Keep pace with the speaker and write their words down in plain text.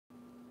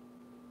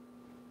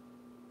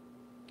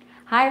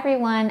Hi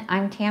everyone,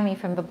 I'm Tami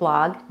from the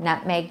blog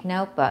Nutmeg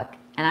Notebook,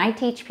 and I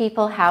teach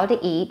people how to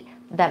eat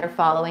that are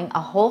following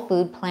a whole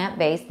food,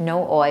 plant-based,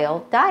 no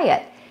oil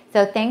diet.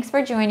 So thanks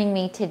for joining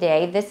me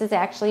today. This is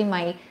actually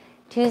my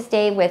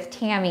Tuesday with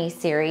Tami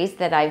series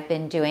that I've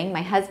been doing.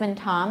 My husband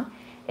Tom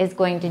is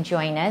going to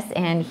join us,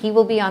 and he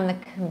will be on the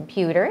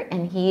computer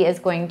and he is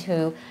going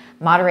to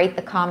moderate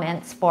the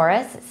comments for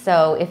us.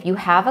 So if you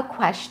have a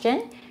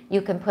question,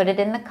 you can put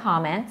it in the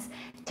comments.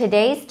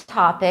 Today's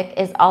topic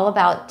is all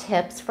about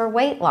tips for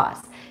weight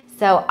loss.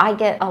 So I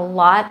get a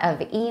lot of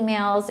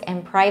emails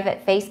and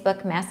private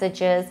Facebook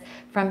messages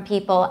from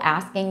people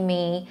asking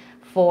me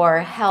for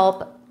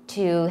help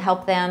to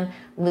help them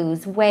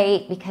lose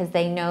weight because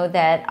they know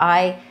that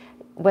I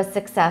was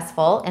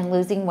successful in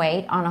losing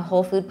weight on a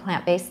whole food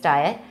plant-based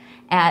diet.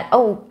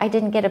 I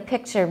didn't get a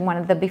picture, one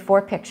of the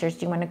before pictures.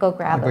 Do you want to go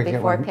grab a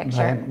before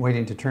picture? I'm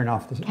waiting to turn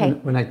off this. Okay.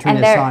 When I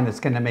turn this on, it's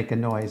going to make a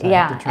noise.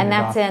 Yeah, and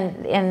that's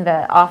in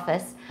the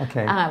office.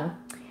 Okay.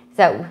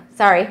 So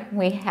sorry,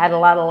 we had a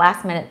lot of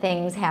last minute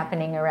things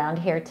happening around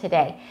here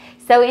today.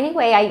 So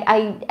anyway,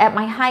 I at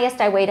my highest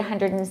I weighed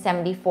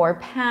 174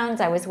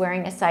 pounds. I was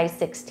wearing a size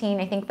 16.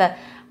 I think the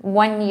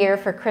one year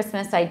for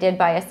Christmas I did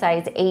buy a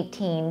size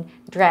 18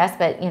 dress,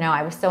 but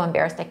I was so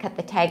embarrassed I cut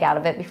the tag out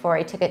of it before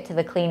I took it to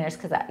the cleaners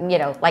because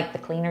like the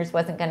cleaners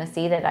wasn't going to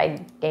see that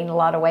I gained a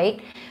lot of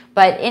weight.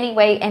 But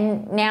anyway,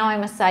 and now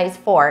I'm a size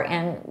 4,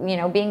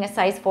 and being a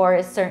size 4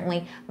 is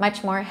certainly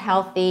much more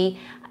healthy.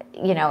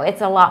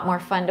 It's a lot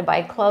more fun to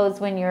buy clothes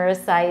when you're a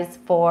size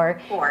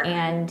 4.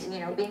 And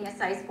being a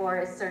size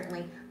 4 is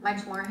certainly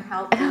much more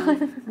healthy.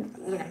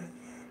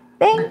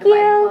 Thank you.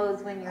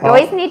 You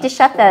always need to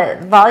shut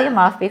the volume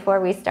off before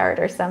we start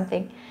or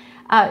something.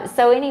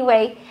 So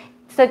anyway,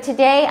 so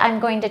today I'm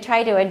going to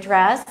try to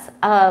address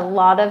a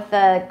lot of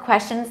the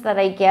questions that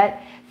I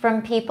get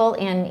from people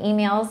in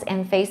emails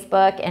and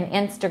Facebook and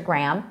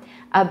Instagram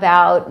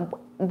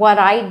about what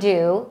I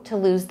do to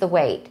lose the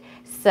weight.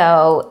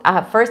 So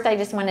first I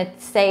just want to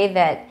say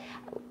that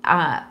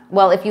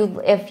well,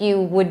 if you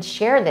would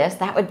share this,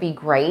 that would be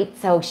great.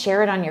 So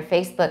share it on your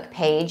Facebook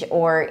page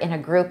or in a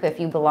group if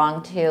you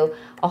belong to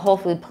a whole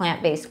food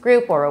plant-based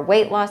group or a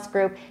weight loss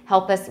group.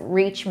 Help us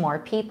reach more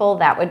people.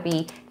 That would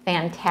be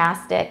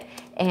fantastic.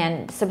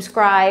 And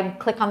subscribe,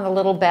 click on the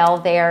little bell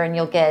there, and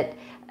you'll get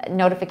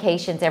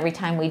notifications every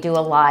time we do a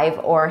live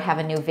or have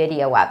a new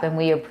video up. And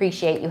we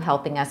appreciate you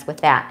helping us with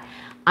that.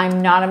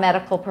 I'm not a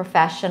medical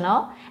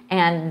professional,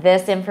 and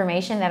this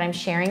information that I'm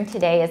sharing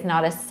today is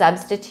not a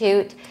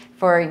substitute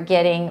for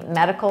getting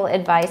medical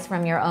advice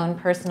from your own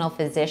personal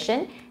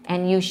physician,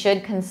 and you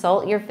should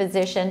consult your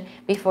physician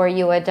before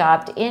you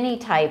adopt any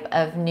type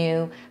of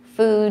new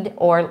food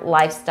or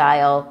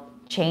lifestyle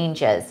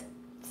changes.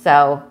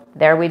 So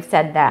there, we've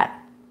said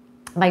that.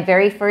 My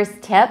very first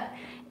tip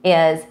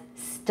is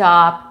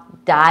stop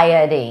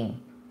dieting.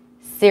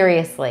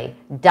 Seriously,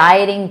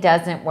 dieting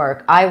doesn't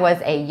work. I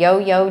was a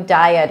yo-yo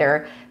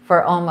dieter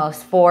for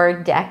almost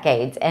 4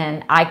 decades,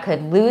 and I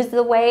could lose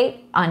the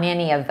weight on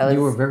any of those.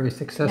 You were very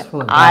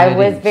successful at dieting.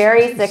 I was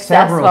very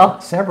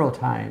successful. Several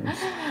times.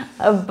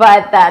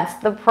 But that's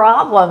the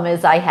problem,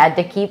 is I had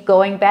to keep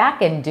going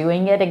back and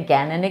doing it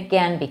again and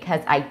again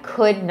because I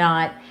could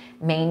not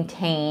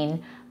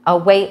maintain a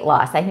weight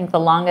loss. I think the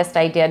longest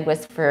I did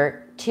was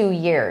for 2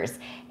 years.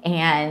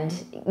 And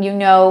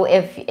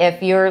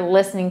if you're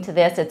listening to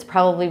this, it's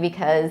probably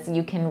because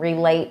you can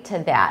relate to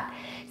that.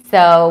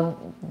 So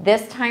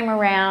this time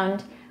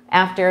around,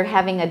 after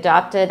having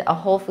adopted a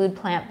whole food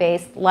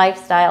plant-based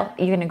lifestyle,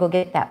 you're gonna go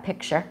get that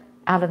picture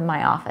out of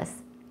my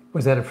office.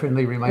 Was that a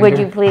friendly reminder? Would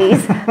you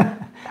please?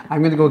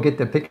 I'm gonna go get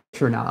the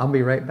picture now. I'll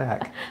be right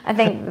back. I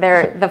think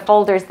the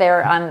folder's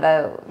there on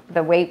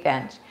the weight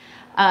bench.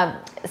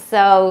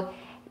 So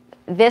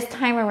this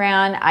time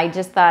around, I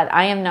just thought,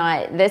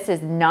 this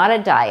is not a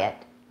diet.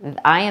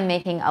 I am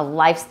making a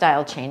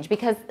lifestyle change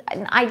because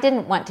I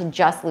didn't want to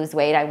just lose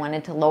weight. I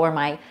wanted to lower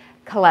my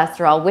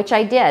cholesterol, which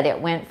I did. It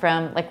went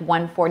from like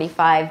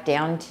 145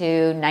 down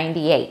to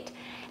 98.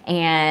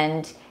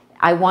 And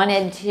I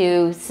wanted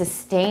to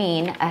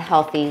sustain a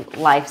healthy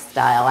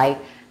lifestyle.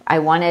 I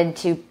wanted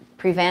to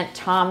prevent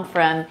Tom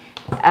from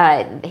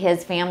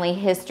his family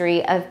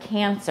history of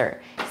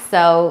cancer.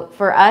 So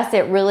for us,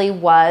 it really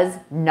was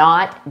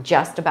not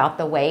just about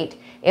the weight.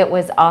 It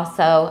was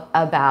also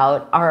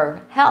about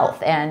our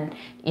health. And,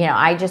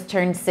 I just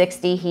turned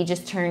 60. He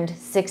just turned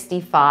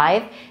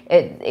 65.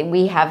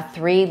 We have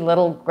 3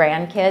 little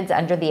grandkids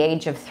under the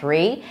age of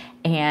 3.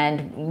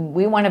 And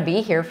we want to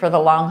be here for the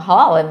long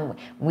haul. And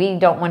we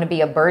don't want to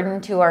be a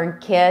burden to our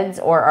kids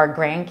or our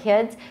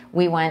grandkids.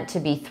 We want to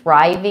be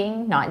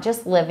thriving, not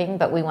just living,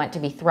 but we want to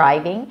be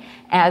thriving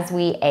as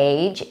we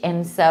age.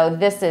 And so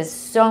this is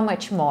so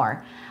much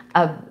more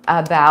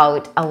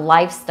about a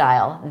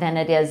lifestyle than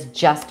it is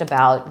just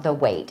about the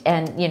weight.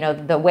 And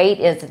the weight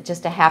is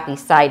just a happy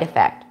side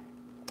effect.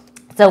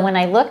 So when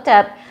I looked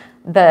up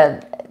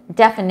the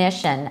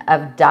definition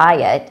of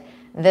diet,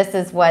 this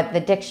is what the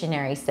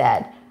dictionary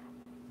said: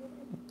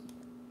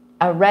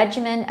 a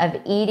regimen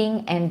of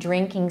eating and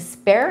drinking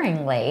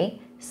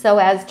sparingly so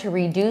as to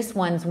reduce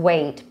one's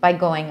weight by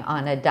going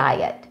on a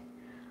diet.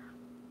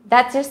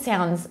 That just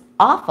sounds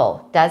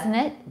awful, doesn't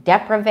it?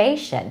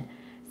 Deprivation.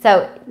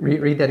 So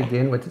read that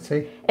again. What's it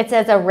say? it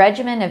says a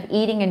regimen of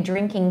eating and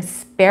drinking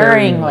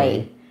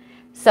sparingly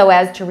so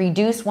as to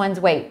reduce one's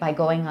weight by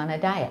going on a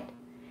diet.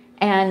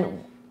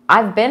 And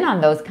I've been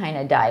on those kind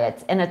of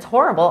diets, and it's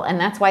horrible, and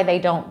that's why they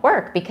don't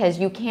work, because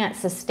you can't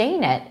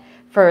sustain it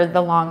for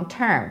the long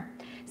term.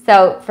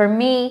 So for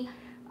me,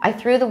 I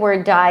threw the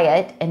word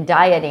diet and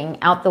dieting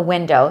out the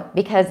window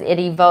because it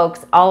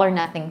evokes all or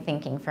nothing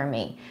thinking for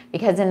me.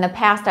 Because in the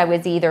past, I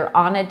was either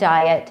on a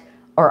diet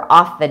or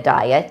off the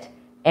diet.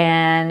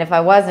 And if I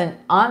wasn't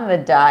on the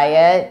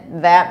diet,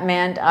 that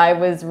meant I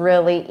was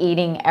really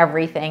eating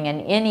everything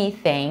and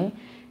anything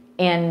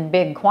in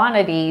big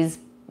quantities,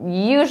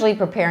 usually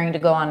preparing to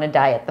go on a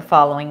diet the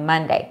following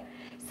Monday.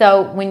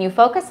 So when you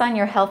focus on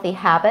your healthy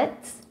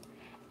habits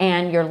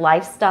and your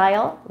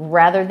lifestyle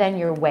rather than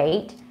your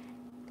weight,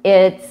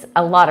 it's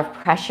a lot of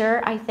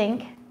pressure, I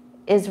think,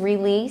 is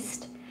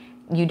released.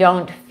 You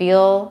don't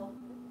feel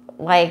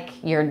like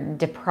you're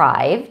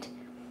deprived.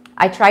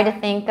 I try to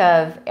think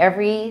of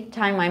every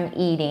time I'm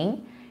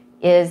eating,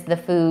 is the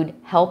food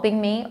helping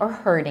me or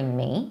hurting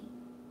me?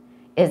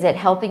 Is it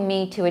helping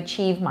me to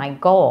achieve my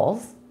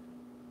goals?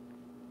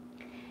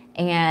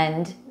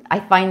 And I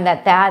find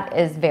that that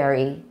is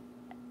very,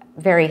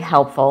 very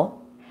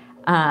helpful.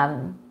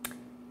 Let's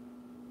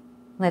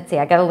see,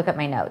 I got to look at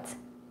my notes.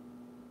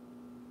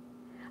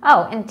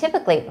 Oh, and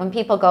typically when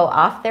people go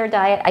off their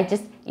diet,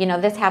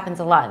 this happens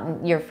a lot.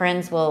 And your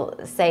friends will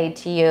say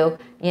to you,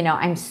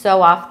 I'm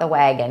so off the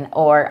wagon,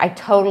 or I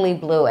totally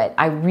blew it.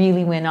 I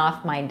really went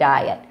off my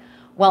diet.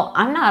 Well,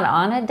 I'm not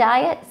on a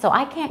diet, so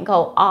I can't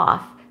go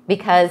off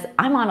because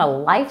I'm on a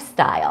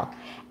lifestyle.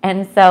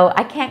 And so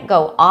I can't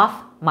go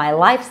off my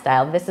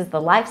lifestyle. This is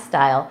the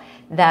lifestyle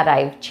that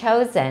I've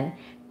chosen.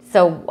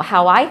 So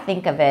how I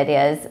think of it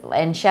is,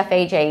 and Chef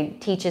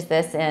AJ teaches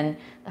this in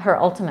her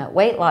Ultimate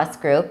Weight Loss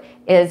group,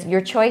 is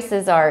your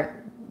choices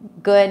are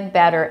good,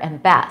 better,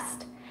 and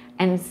best.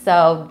 And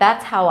so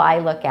that's how I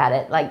look at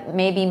it. Like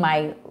maybe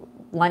my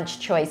lunch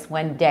choice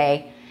one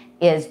day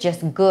is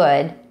just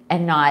good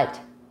and not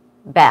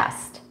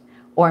best.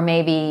 Or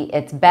maybe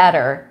it's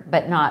better,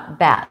 but not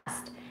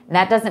best. And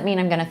that doesn't mean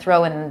I'm going to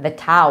throw in the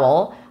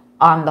towel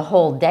on the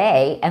whole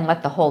day and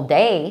let the whole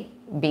day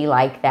be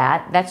like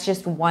that. That's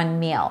just one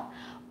meal.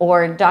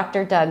 Or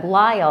Dr. Doug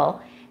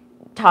Lisle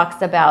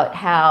talks about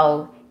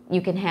how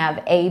you can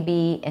have A,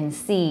 B, and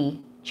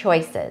C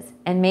choices.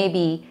 And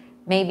maybe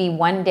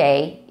one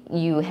day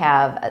you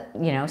have,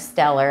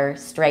 stellar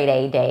straight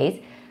A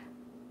days.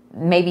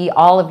 Maybe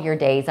all of your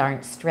days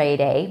aren't straight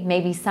A.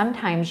 Maybe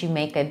sometimes you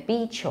make a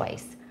B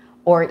choice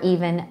or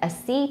even a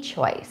C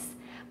choice.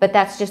 But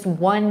that's just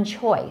one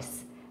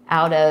choice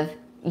out of,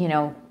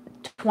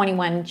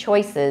 21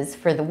 choices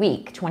for the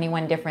week,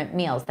 21 different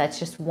meals. That's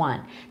just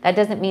one. That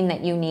doesn't mean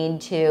that you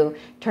need to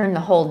turn the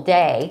whole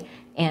day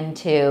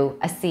into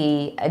a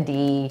C, a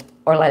D,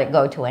 or let it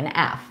go to an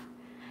F.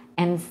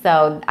 And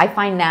so I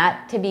find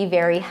that to be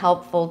very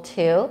helpful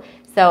too.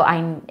 So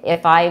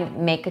if I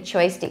make a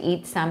choice to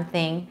eat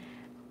something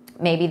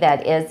maybe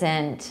that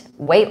isn't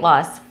weight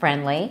loss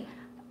friendly,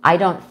 I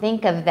don't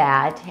think of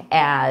that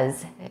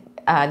as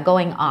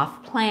going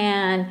off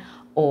plan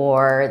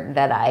or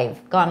that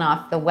I've gone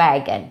off the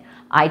wagon.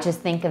 I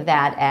just think of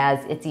that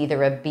as it's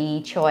either a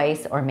B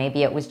choice or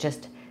maybe it was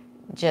just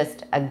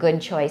a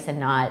good choice and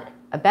not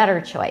a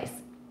better choice.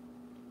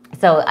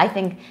 So I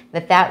think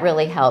that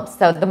really helps.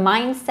 So the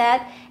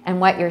mindset and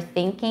what you're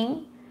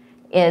thinking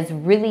is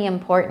really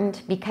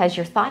important because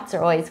your thoughts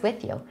are always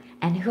with you.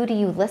 And who do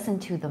you listen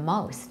to the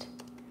most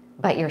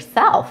but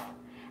yourself?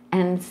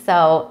 And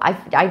so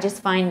I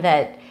just find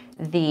that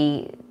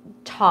the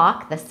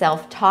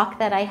self-talk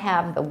that I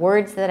have, the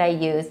words that I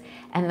use,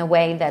 and the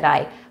way that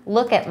I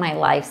look at my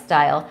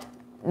lifestyle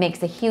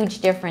makes a huge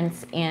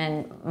difference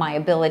in my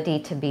ability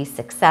to be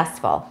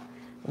successful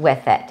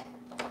with it.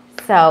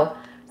 So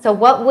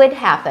what would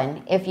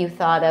happen if you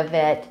thought of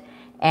it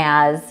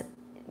as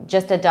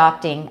just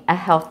adopting a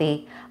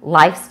healthy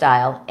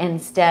lifestyle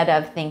instead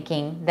of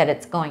thinking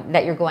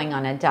that you're going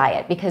on a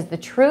diet? Because the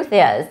truth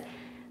is,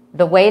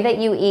 the way that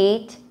you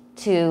eat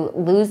to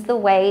lose the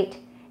weight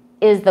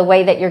is the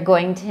way that you're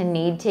going to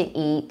need to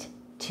eat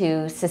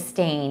to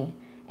sustain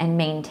and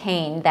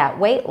maintain that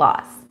weight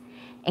loss.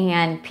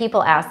 And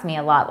people ask me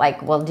a lot,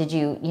 like, well, did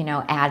you,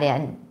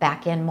 add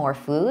back in more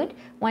food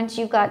once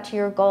you got to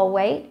your goal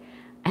weight?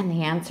 And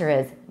the answer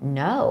is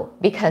no,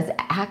 because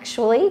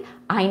actually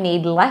I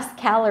need less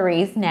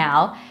calories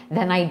now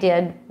than I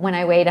did when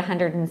I weighed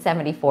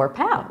 174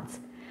 pounds.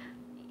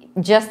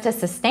 Just to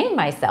sustain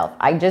myself,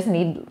 I just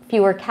need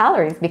fewer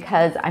calories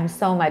because I'm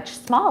so much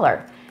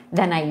smaller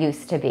than I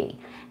used to be.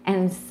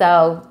 And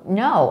so,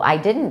 no, I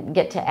didn't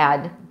get to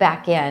add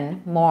back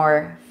in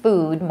more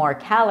food, more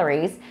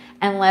calories,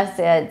 unless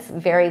it's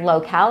very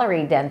low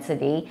calorie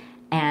density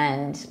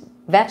and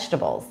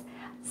vegetables.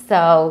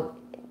 So,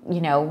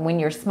 when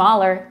you're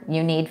smaller,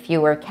 you need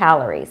fewer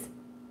calories.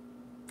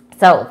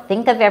 So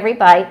think of every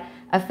bite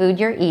a food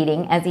you're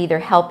eating as either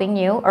helping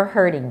you or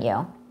hurting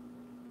you.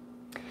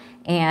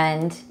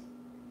 And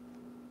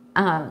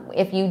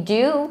if you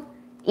do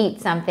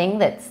eat something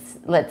that's,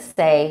 let's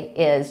say,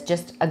 is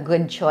just a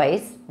good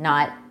choice,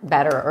 not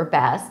better or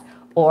best,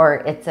 or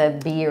it's a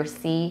B or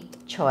C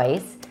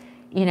choice,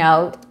 you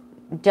know,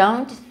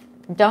 don't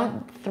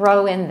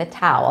throw in the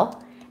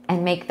towel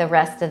and make the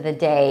rest of the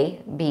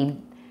day be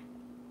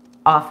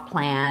off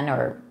plan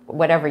or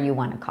whatever you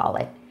want to call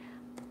it,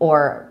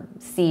 or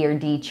C or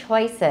D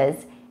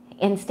choices.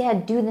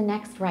 Instead, do the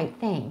next right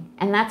thing.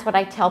 And that's what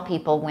I tell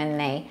people when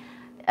they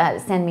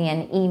send me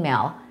an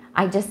email.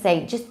 I just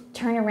say, just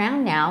turn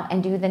around now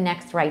and do the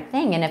next right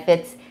thing. And if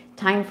it's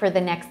time for the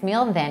next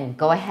meal, then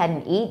go ahead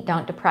and eat.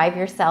 Don't deprive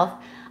yourself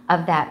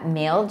of that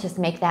meal. Just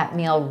make that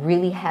meal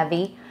really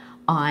heavy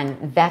on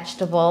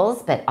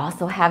vegetables, but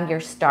also have your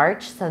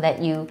starch so that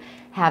you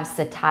have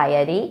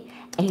satiety.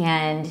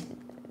 And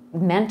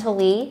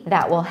mentally,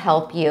 that will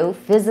help you.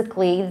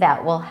 Physically,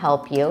 that will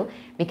help you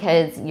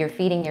because you're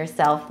feeding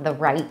yourself the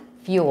right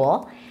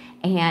fuel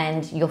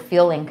and you'll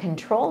feel in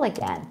control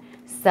again.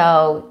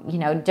 So, you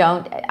know,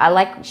 I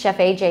like Chef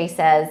AJ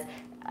says,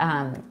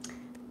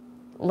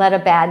 let a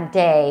bad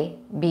day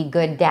be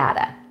good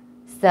data.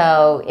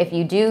 So if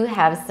you do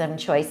have some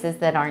choices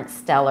that aren't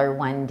stellar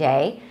one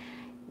day,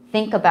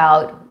 think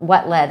about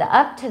what led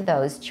up to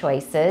those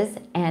choices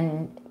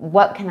and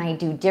what can I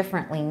do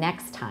differently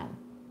next time.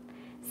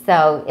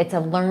 So it's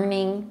a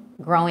learning,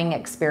 growing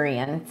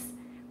experience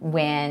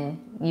when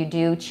you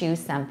do choose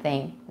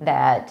something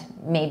that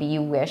maybe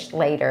you wished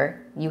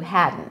later you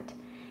hadn't.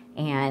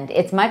 And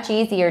it's much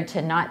easier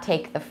to not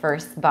take the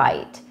first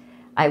bite,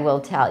 I will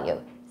tell you.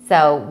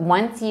 So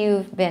once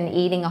you've been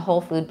eating a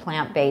whole food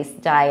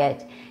plant-based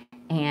diet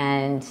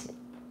and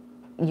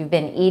you've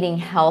been eating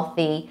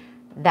healthy,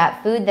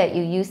 that food that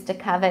you used to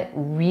covet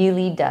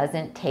really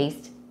doesn't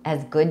taste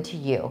as good to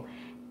you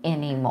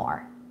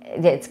anymore.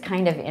 It's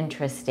kind of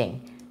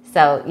interesting.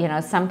 So, you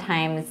know,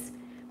 sometimes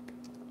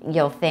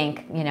you'll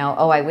think, you know,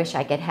 oh, I wish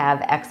I could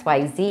have X,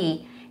 Y,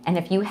 Z. And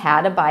if you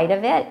had a bite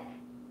of it,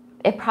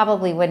 it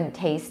probably wouldn't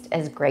taste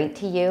as great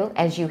to you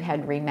as you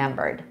had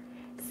remembered.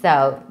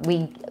 So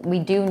we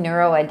do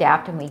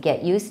neuroadapt and we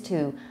get used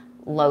to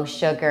low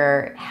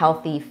sugar,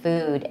 healthy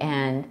food,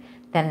 and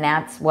then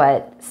that's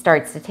what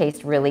starts to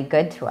taste really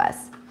good to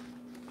us.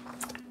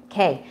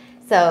 Okay,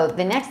 so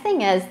the next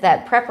thing is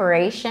that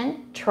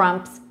preparation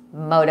trumps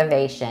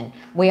motivation.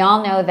 We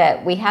all know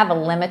that we have a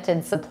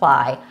limited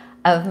supply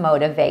of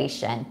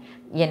motivation.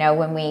 You know,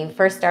 when we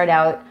first start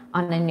out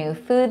on a new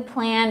food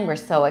plan, we're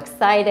so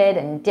excited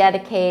and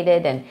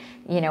dedicated, and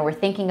you know, we're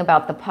thinking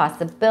about the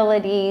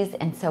possibilities,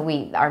 and so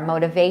our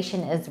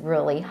motivation is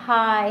really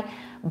high,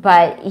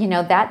 but you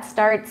know, that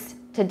starts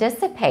to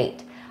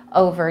dissipate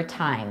over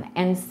time.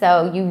 And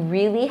so you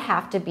really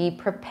have to be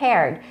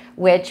prepared,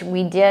 which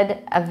we did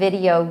a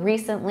video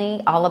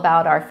recently all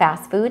about our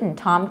fast food, and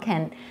Tom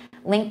can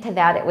link to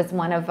that. It was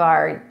one of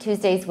our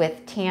Tuesdays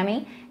with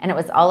Tami, and it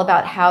was all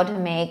about how to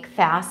make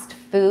fast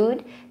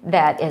food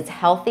that is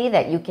healthy,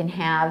 that you can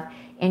have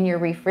in your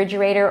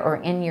refrigerator or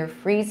in your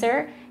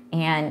freezer,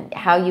 and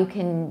how you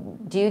can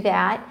do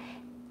that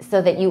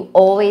so that you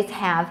always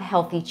have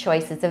healthy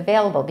choices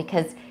available.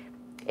 Because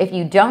if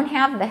you don't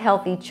have the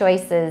healthy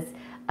choices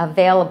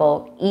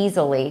available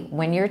easily,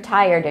 when you're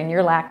tired and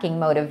you're lacking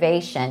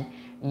motivation,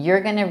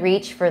 you're going to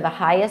reach for the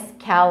highest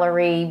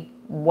calorie,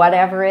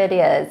 whatever it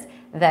is,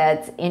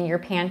 that's in your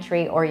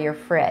pantry or your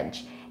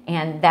fridge.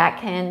 And that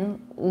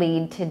can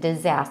lead to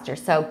disaster.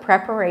 So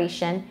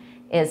preparation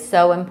is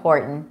so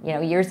important. You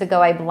know, years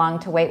ago I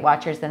belonged to Weight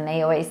Watchers and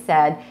they always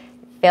said,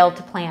 fail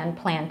to plan,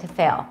 plan to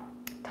fail.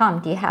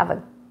 Tom, do you have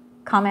a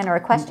comment or a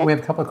question? We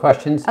have a couple of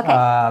questions. Okay.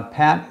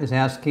 Pat is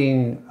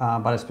asking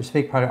about a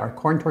specific product. Are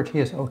corn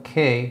tortillas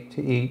okay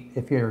to eat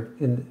if you're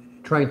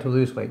trying to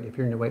lose weight, if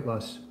you're in the weight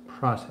loss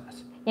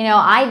process? You know,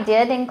 I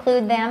did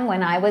include them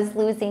when I was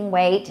losing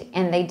weight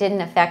and they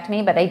didn't affect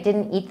me, but I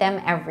didn't eat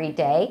them every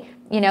day.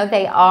 You know,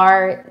 they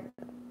are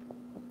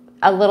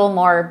a little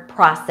more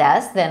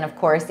processed than, of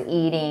course,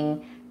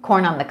 eating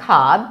corn on the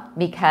cob,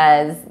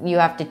 because you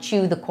have to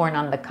chew the corn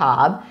on the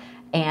cob,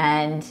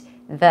 and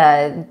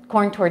the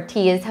corn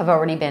tortillas have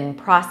already been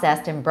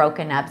processed and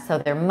broken up, so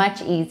they're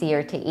much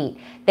easier to eat.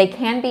 They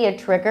can be a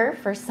trigger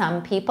for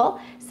some people,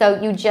 so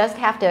you just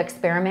have to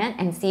experiment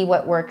and see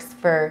what works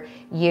for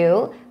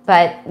you.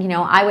 But, you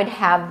know, I would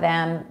have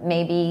them,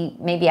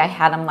 maybe I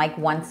had them like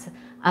once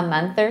a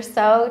month or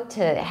so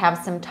to have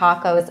some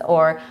tacos,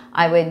 or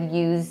I would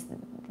use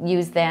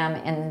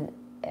them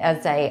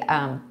as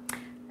a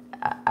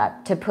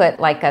to put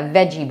like a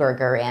veggie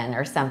burger in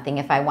or something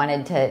if I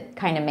wanted to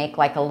kind of make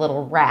like a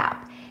little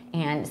wrap.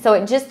 And so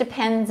it just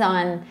depends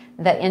on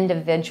the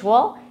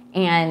individual,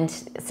 and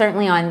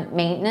certainly on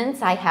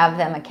maintenance I have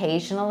them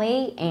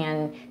occasionally,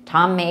 and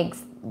Tom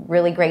makes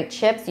really great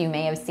chips. You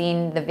may have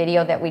seen the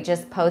video that we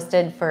just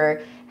posted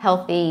for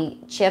healthy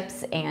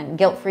chips and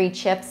guilt-free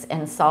chips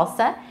and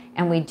salsa,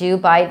 and we do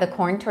buy the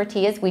corn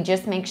tortillas. We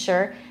just make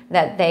sure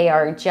that they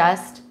are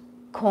just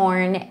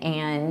corn,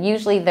 and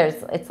usually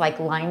it's like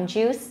lime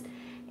juice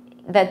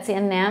that's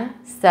in them.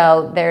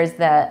 So there's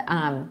the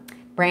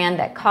brand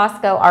that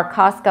our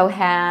Costco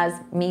has,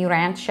 Mi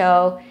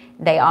Rancho.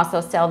 They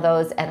also sell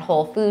those at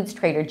Whole Foods.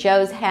 Trader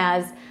Joe's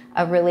has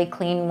a really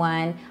clean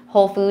one.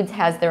 Whole Foods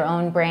has their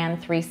own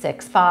brand,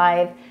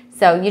 365.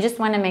 So you just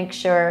want to make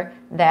sure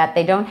that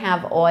they don't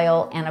have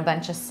oil and a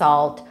bunch of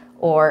salt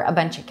or a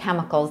bunch of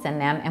chemicals in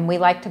them. And we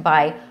like to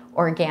buy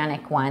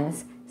organic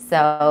ones.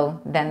 So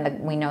then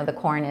we know the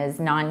corn is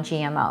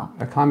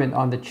non-GMO. A comment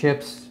on the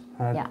chips.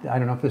 Yeah. I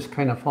don't know if this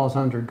kind of falls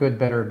under good,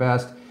 better,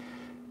 best.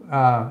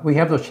 We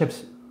have those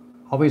chips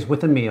always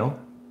with a meal.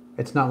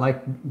 It's not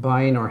like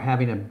buying or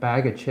having a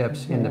bag of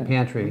chips in the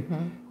pantry.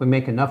 We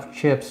make enough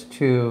chips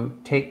to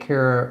take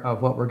care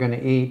of what we're going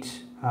to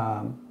eat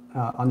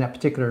on that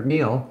particular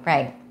meal.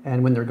 Right.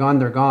 And when they're gone,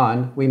 they're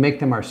gone. We make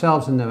them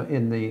ourselves in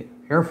the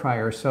air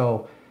fryer.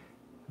 So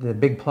the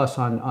big plus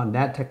on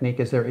that technique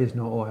is there is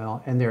no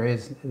oil and there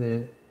is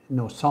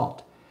no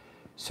salt.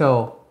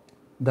 So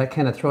that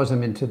kind of throws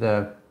them into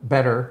the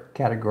better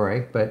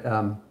category. But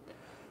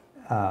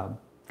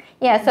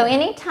yeah, so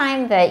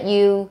anytime that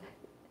you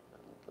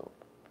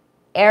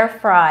air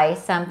fry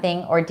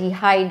something or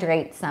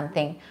dehydrate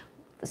something,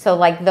 so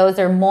like those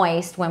are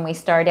moist when we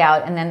start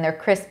out and then they're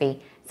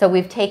crispy. So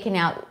we've taken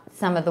out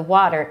some of the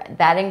water.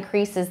 That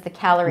increases the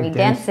calorie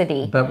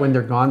density. But when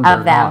they're gone,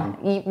 they're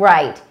gone.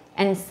 Right.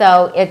 And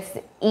so it's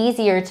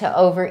easier to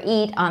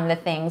overeat on the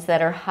things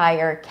that are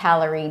higher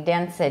calorie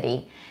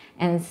density.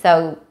 And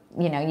so,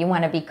 you know, you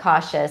want to be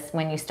cautious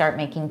when you start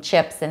making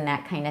chips and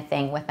that kind of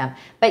thing with them.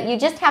 But you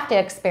just have to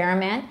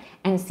experiment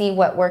and see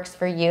what works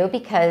for you,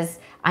 because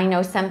I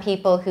know some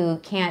people who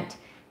can't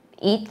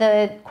eat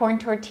the corn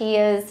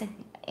tortillas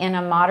in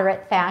a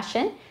moderate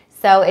fashion.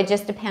 So it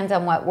just depends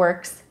on what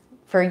works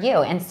for you.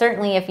 And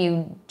certainly if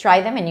you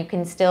try them and you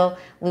can still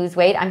lose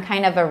weight, I'm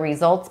kind of a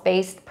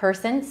results-based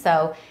person.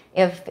 So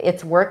if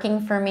it's working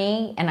for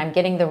me and I'm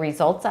getting the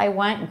results I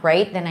want,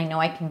 great, then I know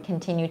I can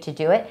continue to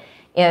do it.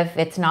 If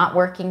it's not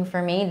working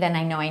for me, then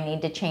I know I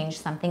need to change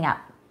something up.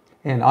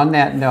 And on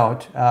that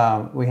note,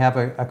 we have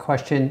a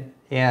question,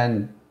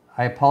 and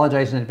I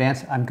apologize in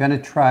advance. I'm going to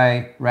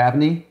try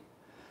Ravni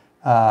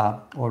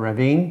or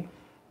Ravine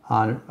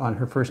on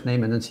her first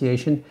name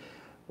enunciation.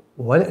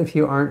 What if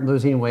you aren't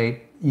losing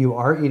weight? You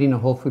are eating a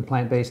whole food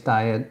plant-based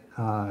diet.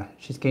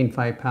 She's gained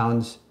 5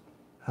 pounds,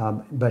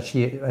 but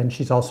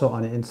she's also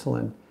on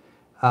insulin,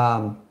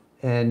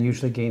 and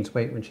usually gains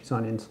weight when she's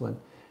on insulin.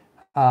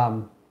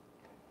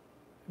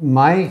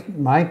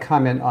 My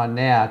comment on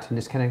that, and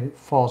this kind of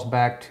falls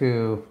back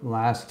to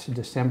last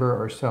December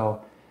or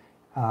so.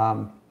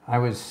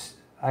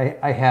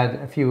 I had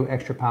a few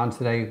extra pounds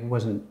that I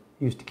wasn't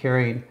used to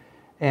carrying,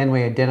 and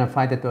we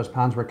identified that those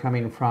pounds were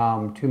coming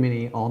from too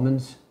many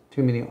almonds.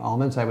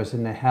 I was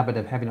in the habit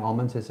of having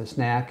almonds as a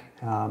snack.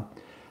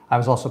 I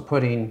was also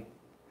putting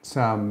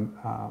some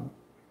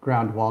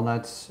ground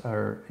walnuts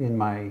in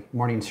my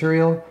morning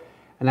cereal,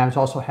 and I was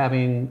also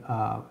having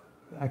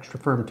extra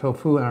firm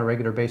tofu on a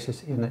regular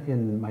basis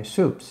in my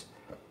soups.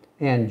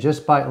 And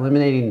just by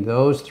eliminating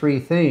those 3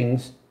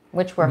 things,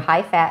 which were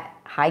high fat,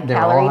 high they're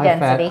calorie all high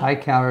density. Fat, high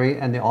calorie,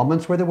 and the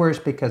almonds were the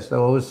worst, because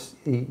those,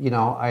 you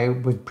know, I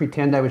would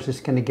pretend I was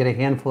just going to get a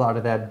handful out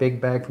of that big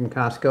bag from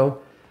Costco.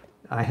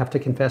 I have to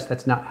confess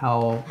that's not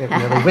how it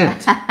really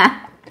went.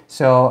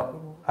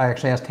 So I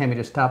actually asked Tami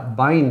to stop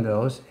buying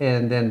those,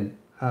 and then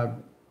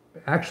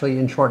actually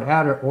in short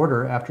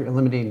order, after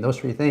eliminating those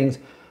 3 things,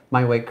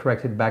 my weight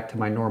corrected back to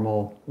my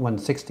normal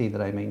 160 that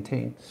I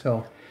maintain.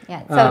 So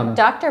yeah. So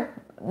Dr.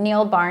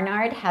 Neil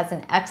Barnard has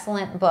an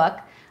excellent book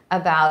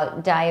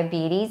about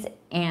diabetes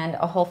and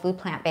a whole food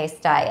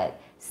plant-based diet.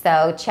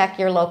 So check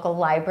your local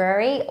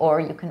library, or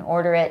you can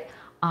order it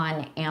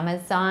on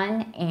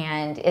Amazon,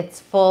 and it's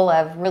full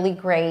of really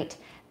great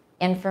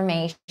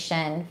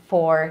information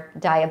for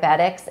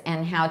diabetics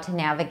and how to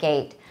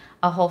navigate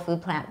a whole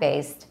food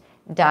plant-based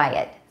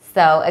diet.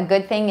 So a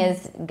good thing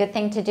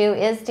to do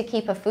is to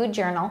keep a food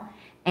journal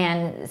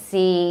and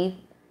see,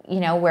 you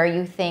know, where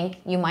you think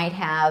you might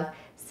have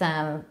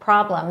some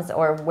problems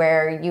or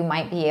where you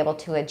might be able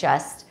to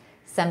adjust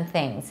some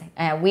things.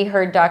 We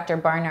heard Dr.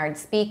 Barnard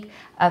speak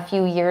a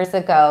few years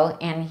ago,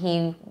 and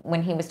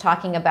when he was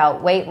talking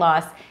about weight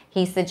loss,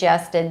 he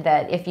suggested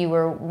that if you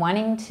were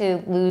wanting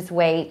to lose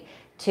weight,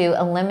 to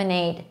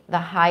eliminate the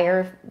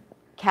higher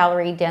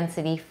calorie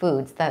density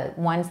foods, the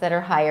ones that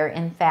are higher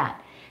in fat.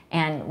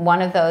 And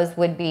one of those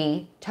would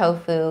be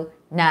tofu,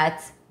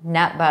 nuts,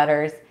 nut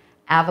butters,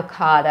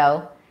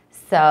 avocado.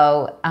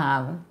 So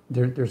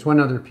there's one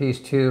other piece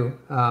too.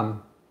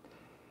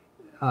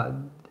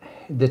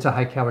 That's a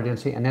high calorie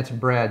density, and that's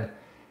bread.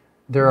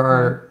 There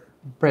are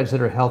breads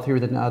that are healthier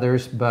than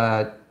others,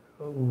 but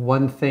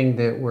one thing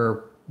that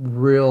we're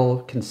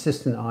real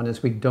consistent on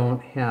is we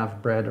don't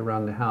have bread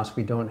around the house.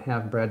 We don't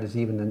have bread as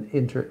even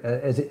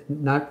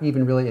not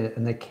even really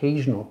an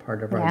occasional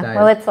part of our diet.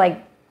 Well, it's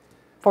like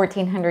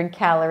 1,400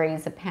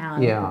 calories a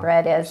pound.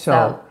 Bread is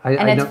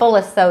it's full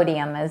of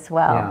sodium as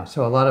well. Yeah,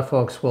 so a lot of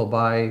folks will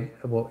buy,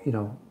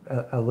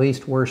 a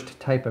least worst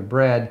type of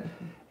bread,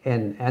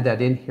 and add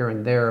that in here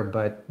and there,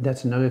 but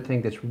that's another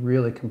thing that's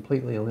really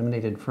completely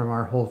eliminated from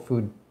our whole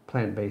food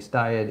plant-based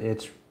diet.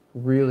 It's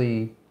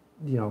really,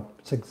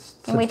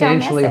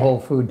 substantially whole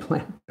food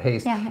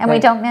plant-based. Yeah, and we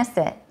don't miss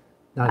it.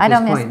 I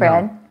don't miss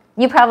bread. No.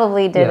 You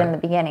probably did in the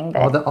beginning,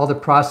 but all the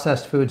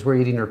processed foods we're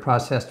eating are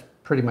processed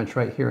pretty much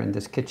right here in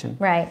this kitchen.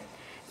 Right.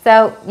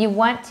 So you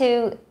want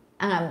to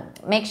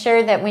make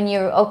sure that when you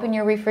open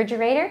your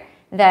refrigerator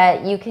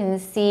that you can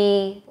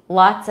see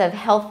lots of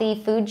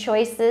healthy food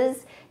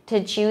choices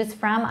to choose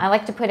from. I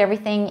like to put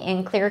everything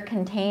in clear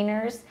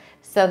containers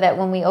so that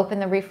when we open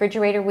the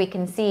refrigerator we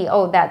can see,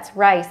 oh, that's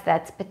rice,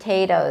 that's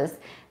potatoes,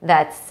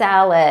 that's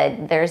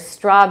salad, there's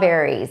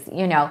strawberries,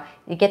 you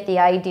get the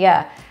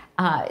idea.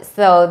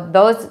 So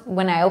those,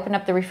 when I open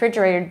up the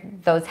refrigerator,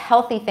 those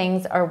healthy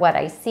things are what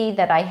I see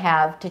that I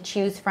have to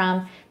choose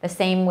from. The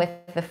same with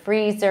the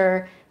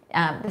freezer,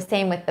 the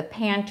same with the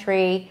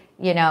pantry.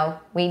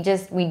 We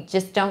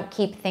just don't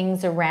keep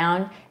things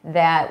around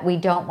that we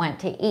don't want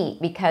to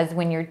eat, because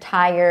when you're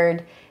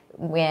tired,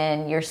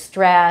 when you're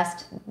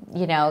stressed,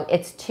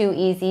 it's too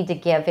easy to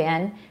give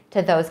in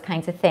to those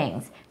kinds of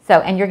things. So,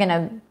 and you're going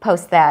to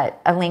post a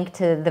link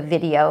to the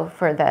video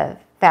for the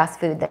fast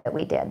food that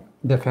we did.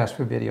 The fast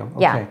food video.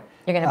 Okay. Yeah,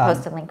 you're going to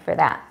post a link for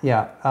that.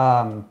 Yeah.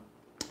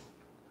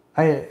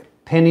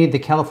 Penny, the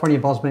California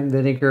balsamic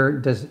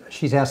vinegar,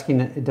 she's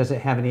asking, does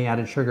it have any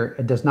added sugar?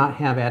 It does not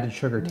have added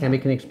sugar.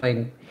 Tami can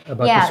explain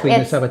about the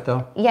sweetness of it,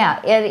 though.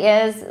 Yeah,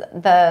 it is.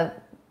 The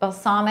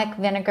balsamic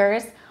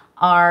vinegars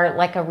are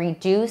like a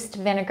reduced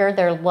vinegar.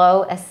 They're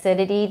low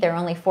acidity. They're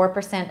only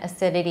 4%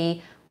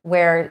 acidity,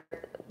 where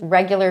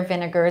regular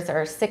vinegars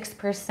are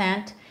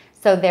 6%.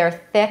 So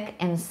they're thick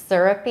and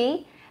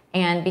syrupy.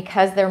 And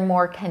because they're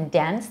more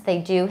condensed, they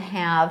do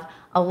have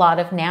a lot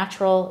of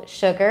natural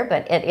sugar,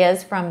 but it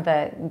is from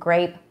the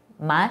grape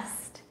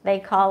must, they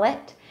call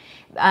it.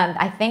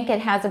 I think it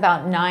has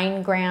about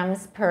 9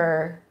 grams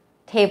per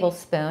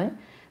tablespoon.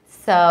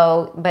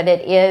 So, but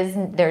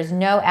there's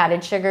no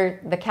added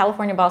sugar. The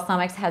California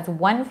balsamics has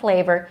one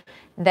flavor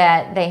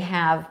that they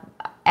have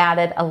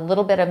added a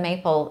little bit of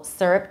maple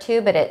syrup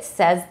to, but it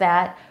says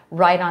that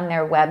right on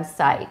their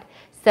website.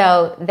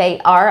 So they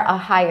are a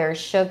higher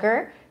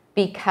sugar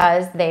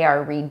because they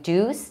are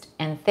reduced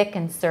and thick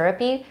and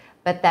syrupy,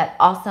 but that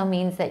also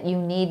means that you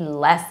need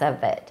less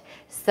of it.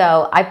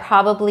 So I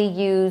probably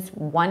use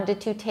 1 to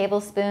 2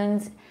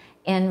 tablespoons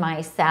in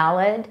my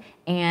salad,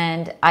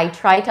 and I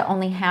try to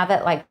only have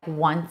it like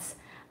once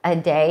a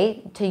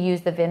day, to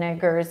use the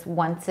vinegars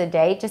once a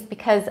day, just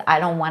because I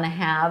don't want to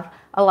have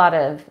a lot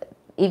of,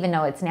 even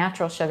though it's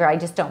natural sugar, I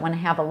just don't want to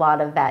have a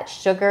lot of that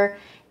sugar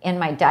in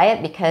my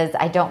diet, because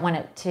I don't want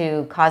it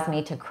to cause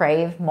me to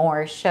crave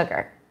more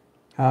sugar.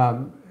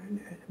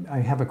 I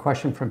have a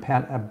question from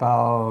Pat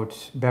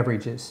about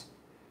beverages.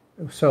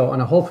 So on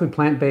a whole food,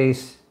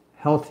 plant-based,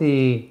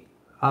 healthy,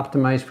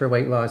 optimized for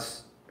weight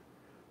loss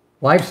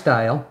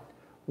lifestyle,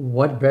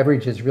 what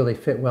beverages really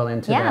fit well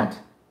into that?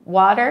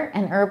 Water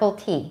and herbal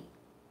tea.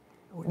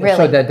 Really.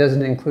 So that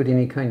doesn't include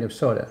any kind of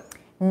soda?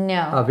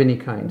 No. Of any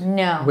kind?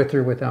 No. With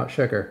or without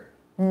sugar?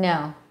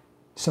 No.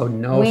 So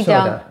no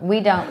soda?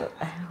 We don't.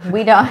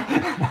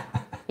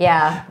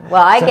 Yeah,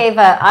 well,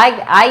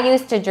 I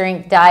used to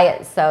drink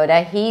diet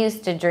soda. He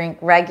used to drink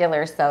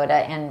regular soda,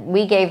 and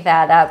we gave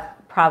that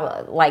up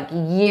probably like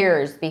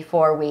years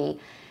before we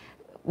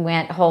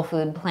went whole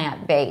food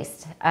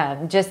plant-based,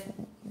 just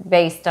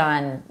based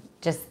on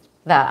just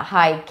the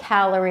high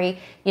calorie.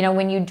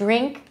 When you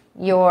drink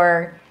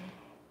your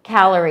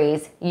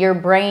calories, your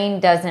brain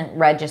doesn't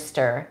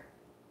register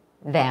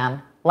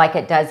them like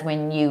it does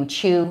when you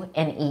chew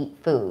and eat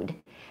food.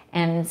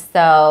 And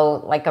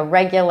so like a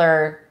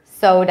regular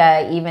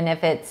soda, even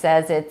if it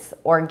says it's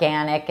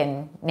organic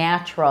and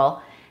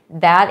natural,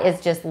 that is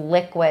just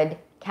liquid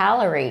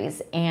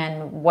calories.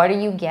 And what are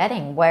you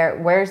getting?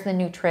 Where's the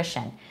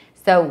nutrition?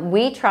 So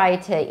we try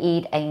to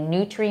eat a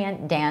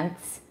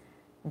nutrient-dense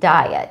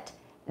diet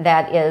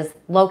that is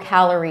low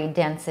calorie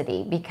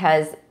density,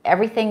 because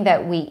everything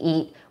that we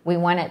eat, we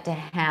want it to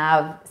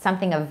have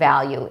something of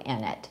value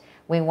in it.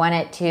 We want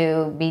it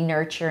to be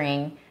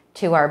nurturing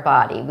to our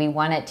body. We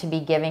want it to be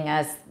giving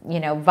us,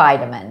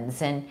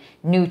 vitamins and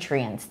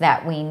nutrients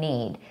that we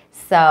need.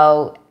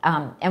 So,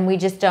 and we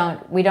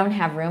don't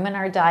have room in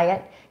our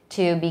diet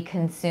to be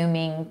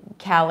consuming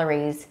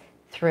calories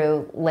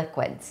through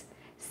liquids.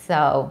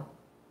 So,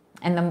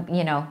 and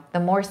the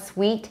more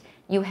sweet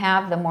you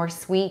have, the more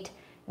sweet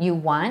you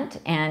want.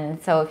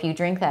 And so if you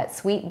drink that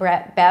sweet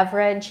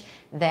beverage,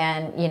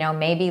 then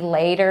maybe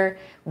later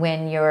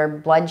when your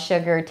blood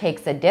sugar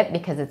takes a dip,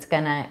 because it's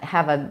going to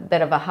have a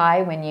bit of a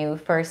high when you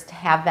first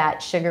have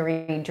that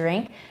sugary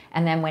drink,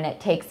 and then when it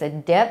takes a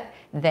dip,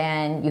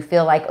 then you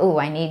feel like, oh,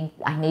 I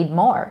need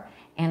more.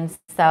 And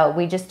so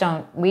we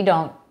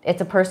don't,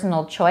 it's a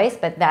personal choice,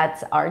 but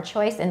that's our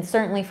choice. And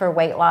certainly for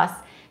weight loss,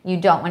 you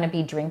don't want to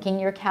be drinking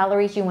your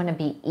calories. You want to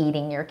be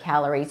eating your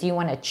calories. You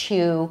want to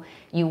chew.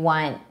 You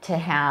want to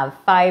have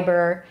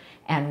fiber.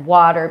 and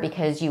water,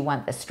 because you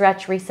want the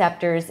stretch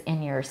receptors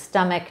in your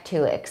stomach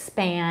to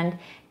expand,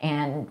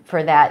 and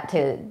for that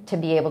to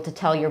be able to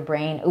tell your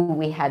brain, ooh,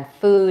 we had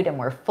food and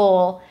we're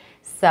full.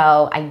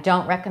 So I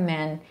don't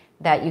recommend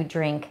that you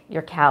drink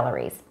your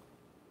calories.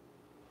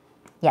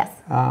 Yes.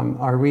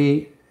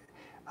 I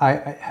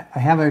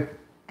have a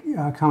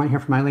comment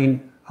here from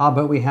Eileen.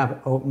 But we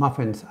have oat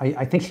muffins.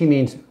 I think she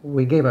means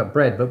we gave up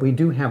bread, but we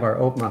do have our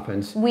oat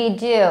muffins. We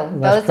do.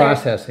 Less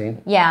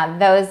processing.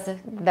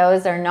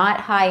 Those are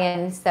not high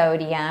in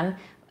sodium.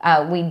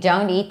 We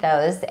don't eat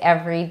those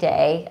every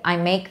day. I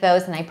make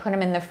those and I put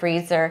them in the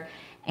freezer,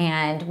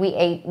 and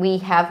we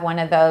have one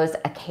of those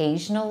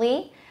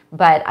occasionally,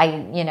 but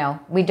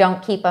we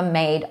don't keep them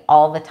made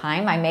all the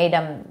time. I made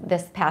them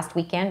this past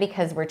weekend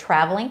because we're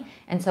traveling,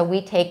 and so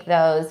we take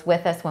those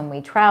with us when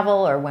we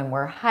travel or when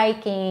we're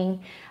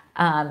hiking,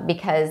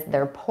 because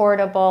they're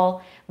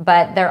portable,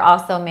 but they're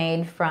also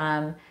made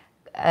from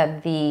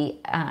the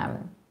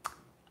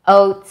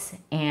oats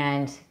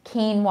and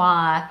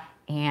quinoa,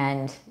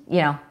 and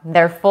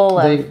they're full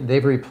of...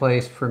 They've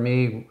replaced, for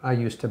me, I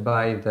used to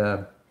buy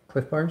the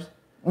Cliff Bars,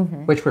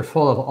 which were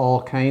full of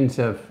all kinds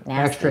of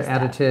nasty extra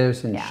stuff.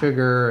 additives and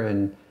sugar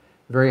and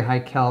very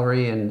high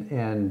calorie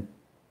and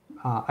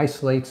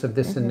isolates of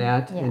this and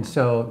that. Yeah. And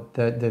so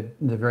the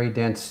very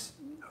dense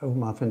oat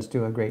muffins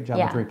do a great job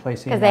of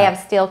replacing that. Because they have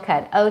steel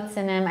cut oats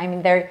in them. I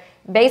mean, they're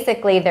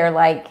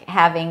like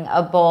having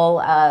a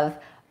bowl of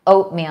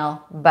oatmeal,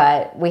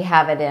 but we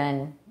have it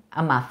in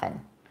a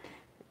muffin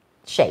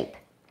shape.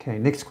 Okay,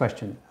 next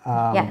question.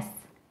 Yes.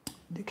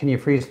 Can you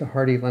freeze the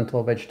hearty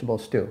lentil vegetable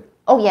stew?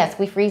 Oh yes,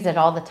 we freeze it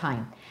all the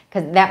time,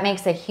 because that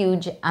makes a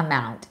huge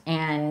amount.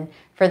 And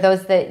for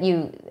those of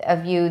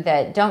you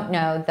that don't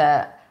know,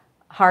 the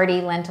hearty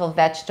lentil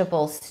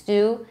vegetable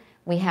stew,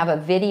 we have a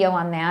video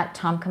on that.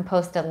 Tom can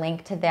post a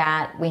link to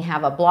that. We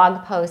have a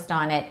blog post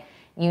on it.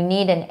 You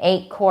need an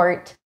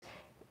 8-quart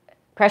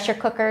pressure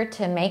cooker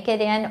to make it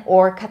in,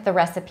 or cut the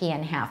recipe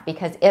in half,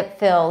 because it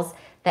fills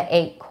the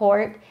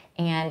 8-quart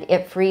and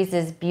it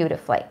freezes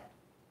beautifully.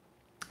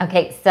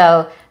 Okay,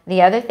 so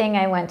the other thing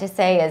I want to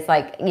say is,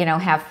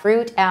 have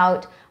fruit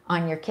out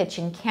on your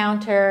kitchen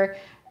counter.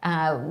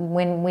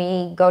 When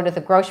we go to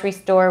the grocery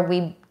store,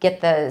 we get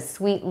the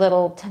sweet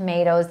little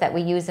tomatoes that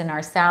we use in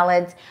our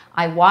salads.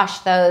 I wash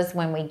those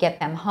when we get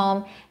them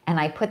home, and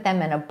I put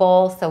them in a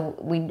bowl. So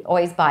we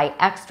always buy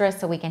extra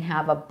so we can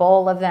have a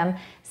bowl of them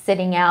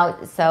sitting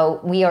out. So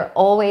we are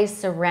always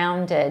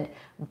surrounded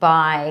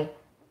by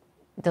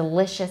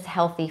delicious,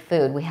 healthy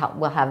food.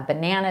 We'll have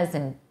bananas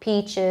and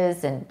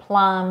peaches and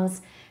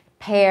plums,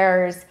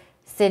 pears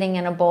sitting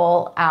in a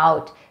bowl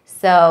out.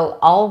 So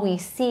all we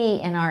see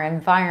in our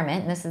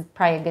environment, and this is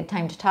probably a good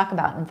time to talk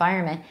about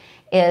environment,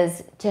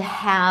 is to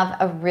have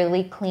a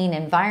really clean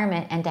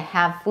environment and to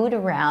have food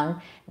around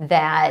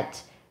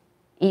that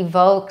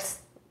evokes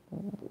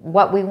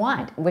what we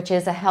want, which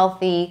is a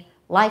healthy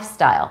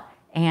lifestyle.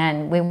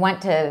 And we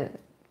want to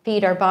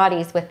feed our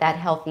bodies with that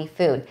healthy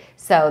food.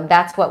 So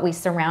that's what we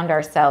surround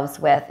ourselves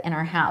with in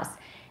our house.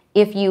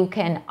 If you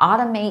can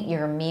automate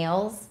your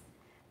meals,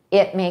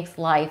 it makes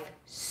life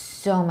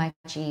so much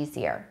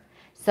easier.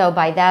 So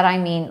by that I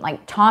mean,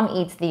 Tom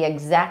eats the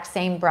exact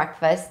same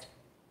breakfast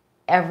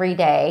every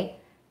day.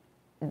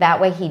 That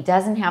way he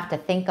doesn't have to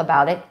think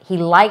about it. He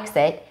likes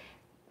it.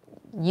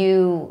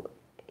 You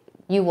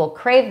will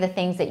crave the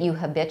things that you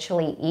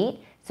habitually eat.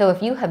 So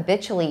if you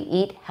habitually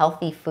eat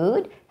healthy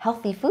food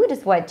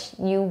is what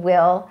you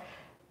will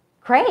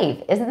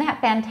crave. Isn't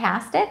that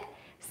fantastic?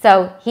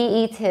 So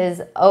he eats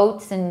his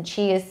oats and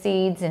chia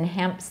seeds and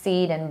hemp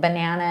seed and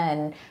banana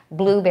and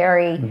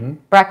blueberry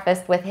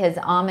breakfast with his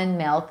almond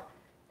milk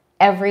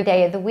every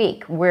day of the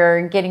week.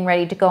 We're getting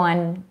ready to go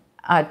on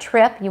a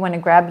trip. You want to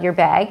grab your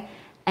bag,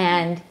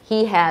 and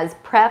he has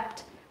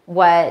prepped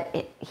what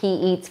he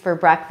eats for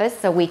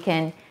breakfast so we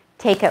can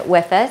take it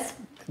with us.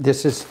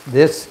 This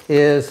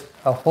is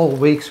a whole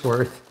week's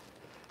worth.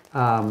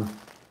 But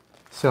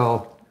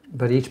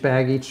each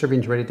serving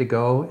is ready to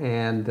go,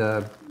 and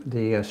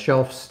the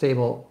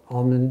shelf-stable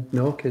almond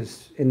milk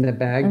is in the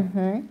bag,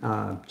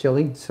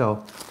 chilling.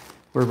 So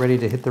we're ready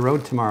to hit the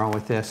road tomorrow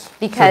with this.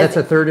 Because so that's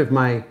a third of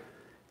my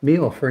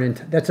meal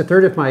that's a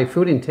third of my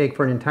food intake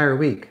for an entire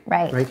week.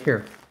 Right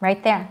here.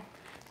 Right there.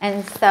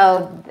 And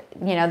so,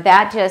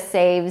 that just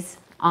saves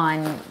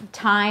on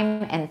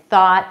time and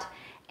thought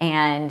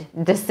and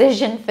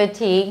decision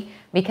fatigue,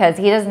 because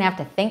he doesn't have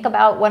to think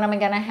about what am I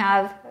going to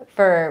have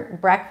for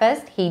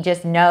breakfast. He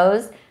just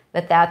knows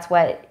that that's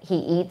what he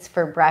eats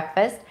for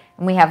breakfast.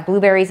 And we have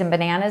blueberries and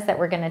bananas that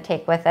we're going to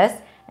take with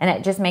us, and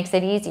it just makes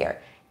it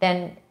easier.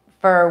 Then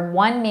for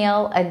one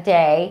meal a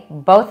day,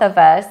 both of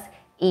us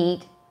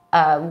eat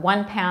a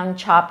 1-pound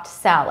chopped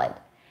salad.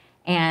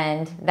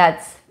 And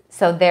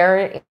so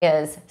there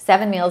is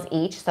 7 meals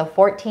each, so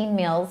 14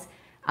 meals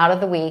out of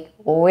the week.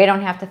 We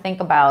don't have to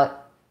think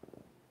about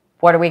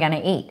what are we going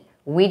to eat.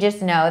 We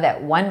just know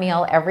that one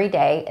meal every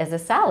day is a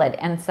salad.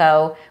 And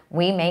so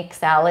we make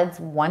salads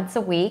once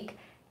a week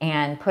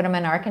and put them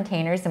in our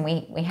containers, and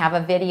we have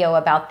a video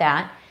about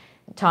that.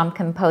 Tom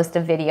can post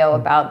a video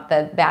about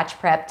the batch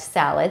prepped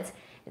salads.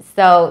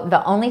 So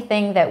the only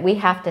thing that we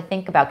have to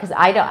think about, because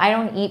I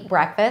don't eat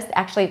breakfast.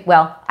 Actually,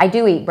 well, I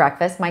do eat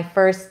breakfast. My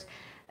first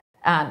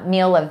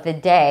meal of the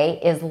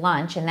day is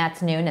lunch, and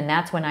that's noon, and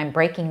that's when I'm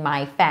breaking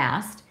my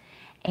fast.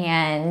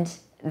 And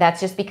that's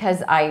just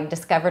because I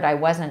discovered I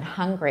wasn't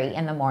hungry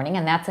in the morning.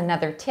 And that's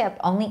another tip.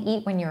 Only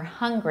eat when you're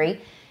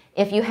hungry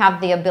if you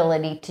have the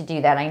ability to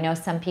do that. I know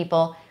some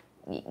people,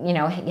 you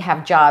know,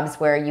 have jobs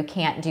where you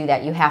can't do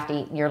that. You have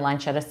to eat your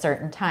lunch at a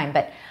certain time.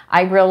 But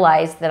I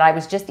realized that I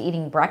was just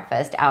eating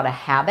breakfast out of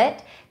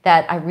habit,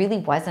 that I really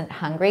wasn't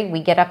hungry.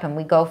 We get up and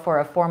we go for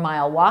a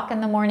 4-mile walk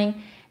in the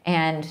morning,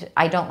 and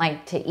I don't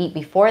like to eat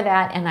before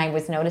that. And I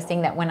was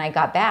noticing that when I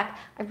got back,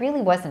 I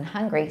really wasn't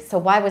hungry. So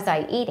why was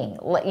I eating?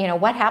 You know,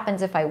 what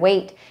happens if I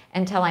wait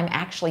until I'm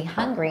actually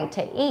hungry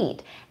to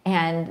eat?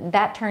 And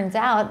that turns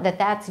out that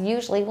that's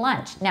usually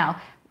lunch. Now,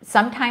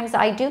 sometimes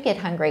I do get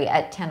hungry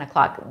at 10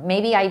 o'clock.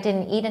 Maybe I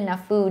didn't eat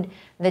enough food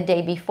the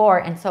day before,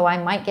 and so I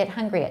might get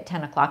hungry at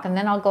 10 o'clock, and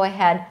then I'll go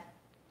ahead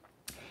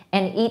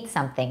and eat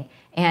something.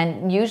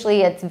 And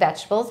usually it's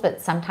vegetables,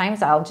 but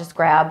sometimes I'll just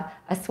grab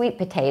a sweet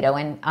potato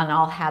and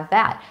I'll have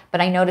that.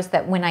 But I notice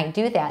that when I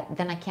do that,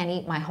 then I can't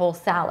eat my whole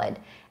salad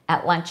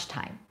at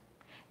lunchtime.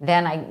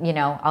 Then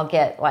I'll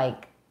get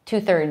like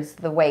 2/3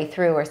 the way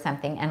through or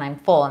something, and I'm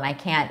full and I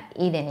can't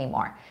eat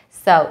anymore.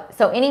 So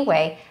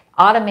anyway,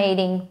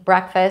 automating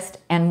breakfast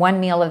and one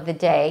meal of the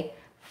day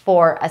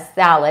for a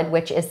salad,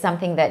 which is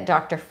something that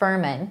Dr.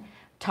 Furman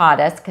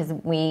taught us, because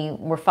we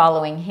were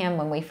following him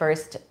when we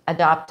first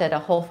adopted a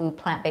whole food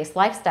plant-based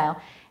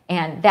lifestyle,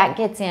 and that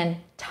gets in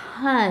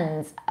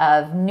tons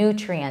of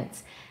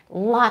nutrients,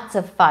 lots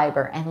of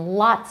fiber and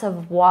lots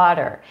of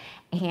water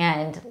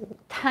and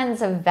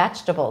tons of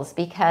vegetables,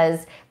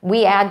 because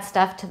we add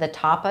stuff to the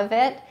top of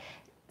it.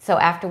 So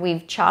after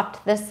we've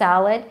chopped the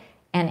salad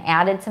and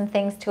added some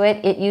things to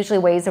it, it usually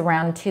weighs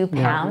around 2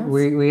 pounds.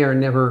 Yeah, we are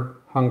never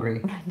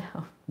hungry. I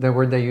know. The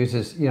word they use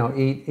is,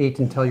 eat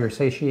until you're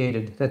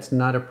satiated. That's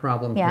not a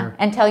problem here.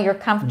 Until you're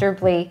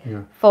comfortably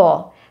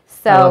full.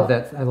 So I love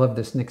that. I love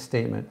this next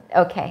statement.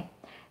 Okay.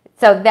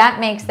 So that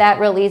makes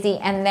that real easy.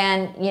 And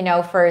then,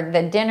 for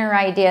the dinner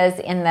ideas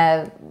in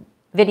the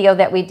video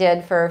that we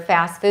did for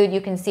fast food,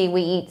 you can see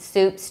we eat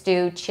soup,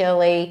 stew,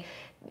 chili,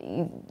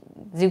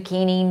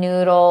 zucchini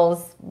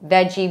noodles,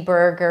 veggie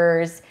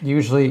burgers.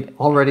 Usually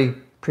already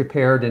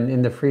prepared and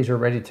in the freezer,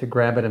 ready to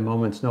grab at a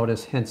moment's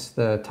notice, hence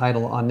the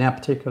title on that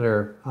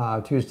particular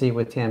Tuesday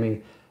with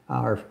Tami,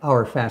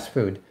 our fast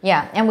food.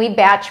 Yeah, and we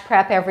batch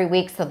prep every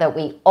week so that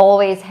we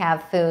always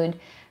have food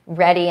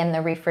ready in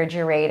the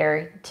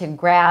refrigerator to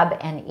grab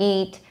and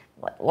eat.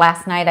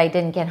 Last night I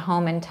didn't get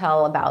home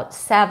until about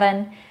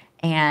 7,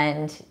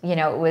 and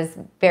it was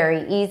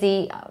very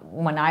easy.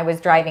 When I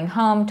was driving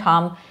home,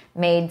 Tom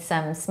made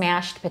some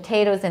smashed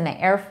potatoes in the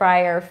air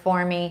fryer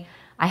for me.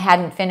 I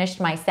hadn't finished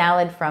my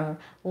salad from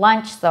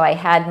lunch, so I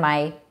had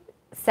my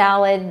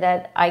salad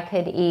that I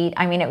could eat.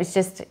 I mean, it was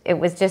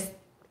just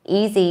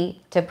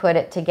easy to put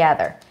it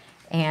together.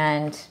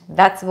 And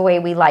that's the way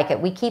we like it.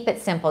 We keep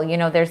it simple.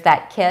 There's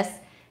that KISS,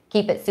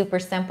 keep it super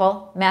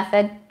simple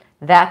method.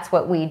 That's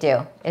what we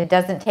do. It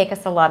doesn't take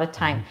us a lot of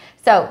time.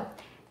 So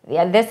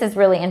yeah, this is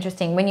really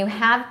interesting. When you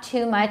have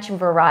too much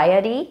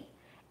variety,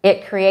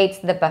 it creates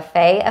the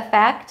buffet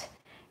effect,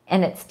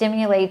 and it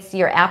stimulates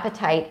your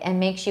appetite and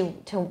makes you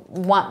to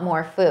want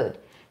more food.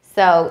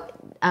 So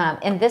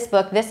in this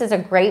book, this is a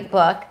great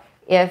book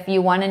if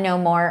you want to know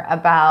more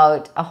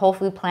about a whole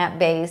food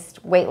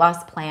plant-based weight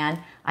loss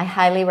plan. I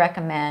highly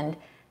recommend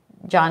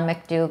John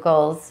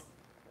McDougall's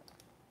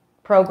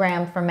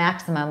program for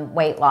maximum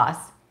weight loss.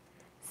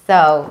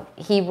 So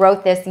he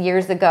wrote this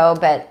years ago,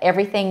 but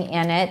everything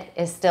in it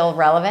is still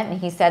relevant. And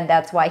he said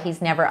that's why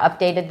he's never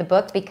updated the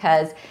book,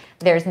 because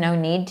there's no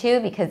need to,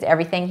 because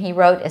everything he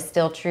wrote is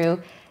still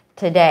true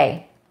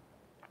today.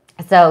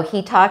 So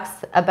he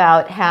talks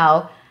about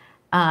how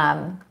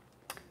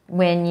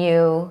when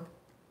you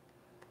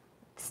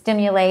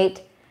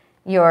stimulate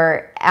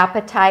your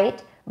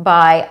appetite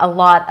by a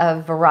lot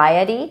of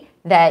variety,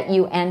 that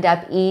you end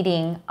up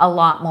eating a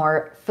lot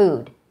more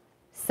food.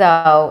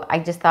 So I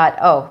just thought,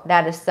 oh,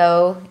 that is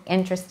so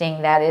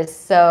interesting. That is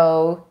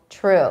so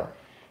true.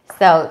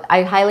 So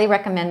I highly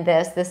recommend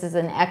this. This is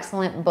an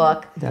excellent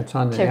book. That's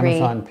on the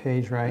Amazon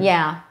page, right?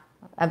 Yeah,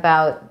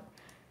 about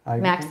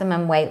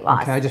maximum weight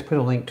loss. Okay, I just put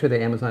a link to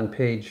the Amazon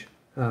page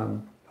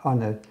on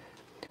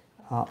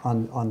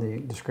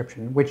the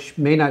description, which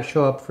may not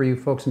show up for you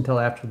folks until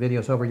after the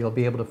video's over. You'll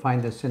be able to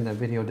find this in the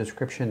video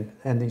description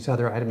and these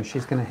other items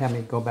she's going to have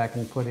me go back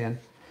and put in.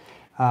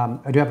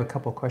 I do have a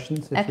couple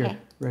questions if you're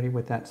ready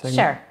with that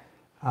segment.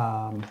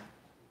 Sure.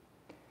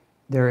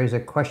 There is a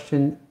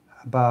question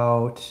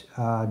about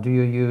do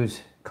you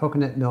use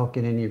coconut milk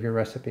in any of your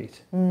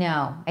recipes?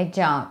 No, I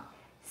don't.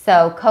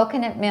 So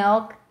coconut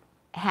milk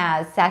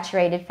has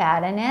saturated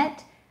fat in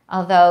it,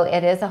 although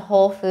it is a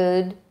whole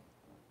food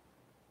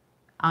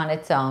on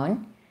its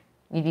own.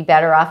 You'd be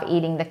better off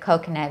eating the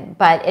coconut,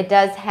 but it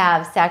does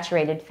have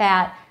saturated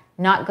fat,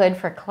 not good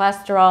for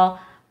cholesterol.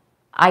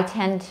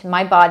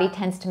 my body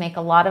tends to make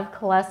a lot of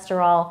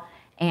cholesterol,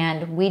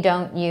 and we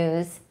don't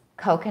use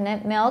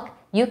coconut milk.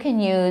 You can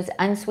use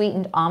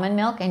unsweetened almond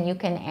milk, and you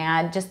can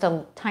add just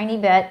a tiny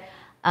bit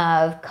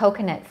of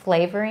coconut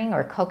flavoring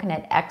or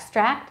coconut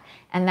extract,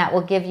 and that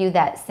will give you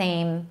that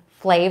same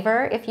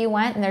flavor if you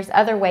want. And there's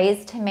other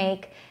ways to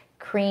make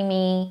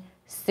creamy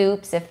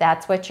soups if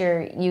that's what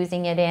you're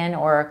using it in,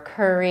 or a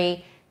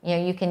curry. You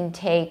know, you can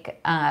take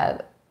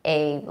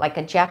like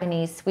a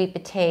Japanese sweet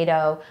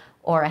potato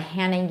or a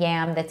hana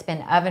yam that's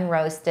been oven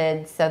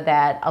roasted so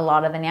that a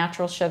lot of the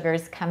natural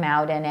sugars come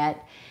out in it,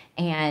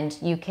 and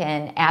you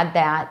can add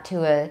that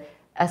to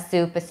a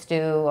soup, a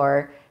stew,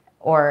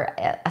 or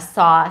a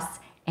sauce,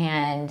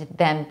 and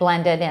then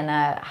blend it in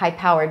a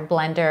high-powered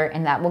blender,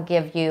 and that will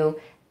give you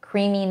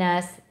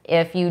creaminess.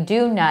 If you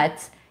do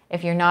nuts,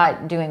 if you're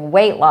not doing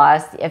weight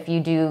loss, if you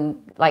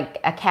do like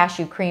a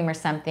cashew cream or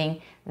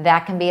something,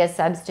 that can be a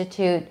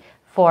substitute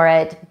for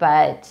it.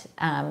 But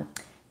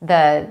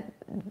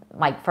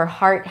like for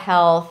heart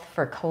health,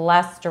 for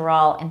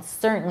cholesterol, and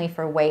certainly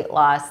for weight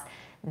loss,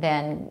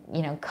 then,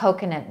 you know,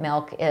 coconut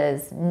milk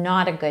is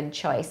not a good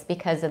choice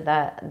because of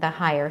the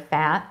higher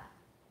fat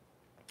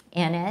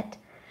in it.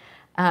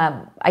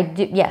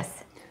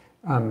 Yes.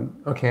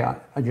 Okay,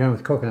 are you done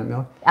with coconut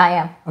milk? I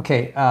am.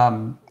 Okay,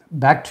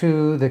 back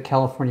to the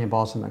California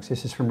balsamics.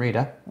 This is from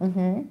Rita.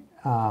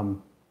 Mm-hmm.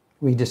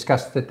 We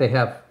discussed that they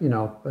have, you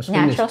know, a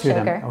sweetness natural to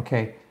sugar. them.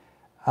 Okay.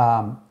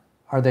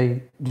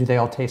 Do they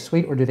all taste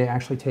sweet, or do they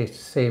actually taste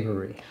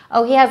savory?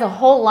 Oh, he has a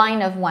whole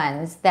line of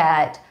ones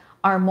that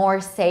are more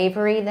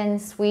savory than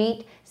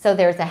sweet. So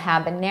there's a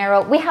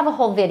habanero. We have a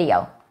whole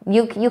video.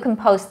 You can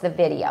post the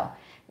video.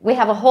 We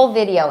have a whole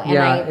video, and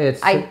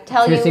I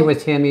tell you, Tuesday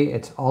with Tami,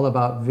 it's all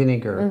about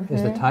vinegar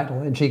is the title,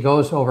 and she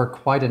goes over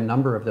quite a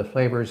number of the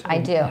flavors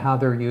and how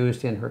they're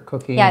used in her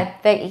cooking. Yeah,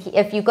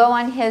 if you go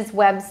on his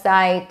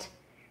website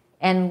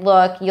and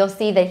look, you'll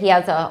see that he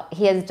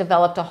has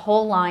developed a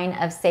whole line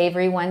of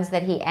savory ones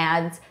that he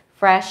adds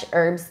fresh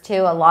herbs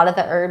to. A lot of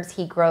the herbs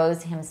he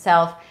grows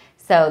himself.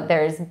 So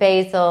there's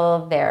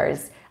basil,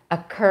 there's a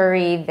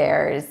curry,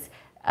 there's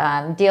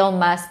dill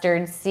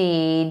mustard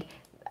seed,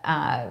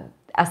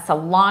 a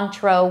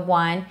cilantro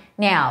one.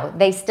 Now,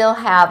 they still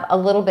have a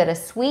little bit of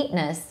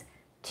sweetness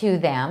to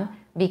them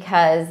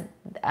because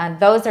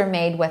those are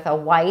made with a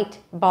white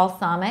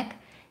balsamic,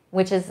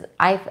 which is,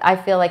 I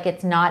feel like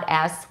it's not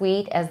as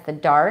sweet as the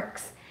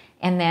darks.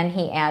 And then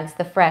he adds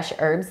the fresh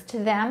herbs to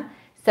them.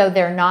 So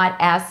they're not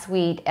as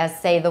sweet as,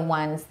 say, the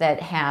ones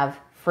that have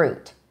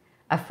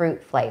a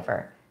fruit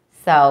flavor.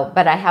 So,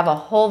 but I have a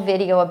whole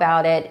video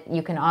about it.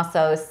 You can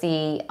also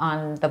see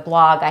on the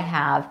blog, I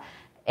have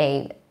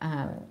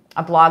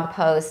a blog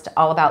post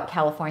all about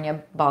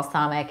California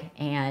balsamic,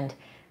 and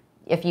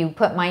if you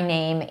put my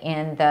name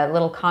in the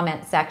little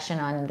comment section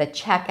on the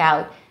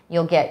checkout,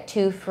 you'll get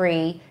 2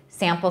 free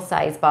sample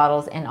size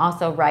bottles, and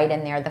also write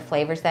in there the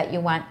flavors that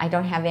you want. I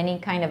don't have any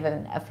kind of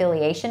an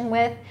affiliation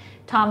with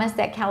Thomas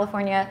at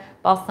California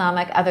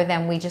Balsamic other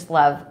than we just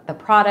love the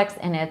products,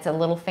 and it's a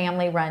little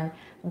family run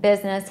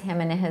business. Him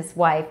and his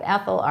wife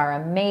Ethel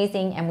are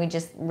amazing, and we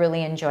just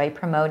really enjoy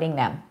promoting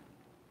them.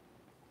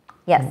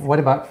 Yes. What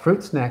about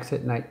fruit snacks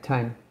at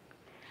nighttime?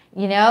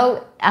 You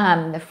know,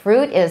 the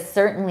fruit is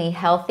certainly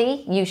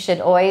healthy. You should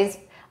always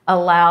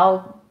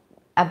allow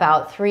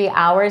about 3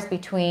 hours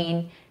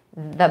between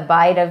the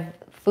bite of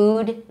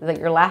food,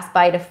 your last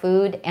bite of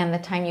food, and the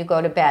time you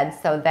go to bed,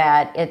 so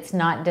that it's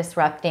not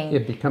disrupting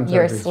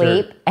your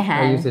sleep. And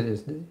I use it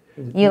as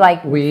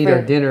we eat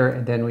our dinner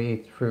and then we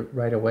eat fruit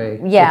right away.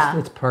 Yeah,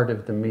 it's part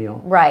of the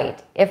meal.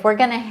 Right. If we're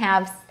going to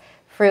have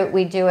fruit,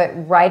 we do it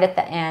right at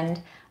the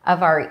end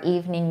of our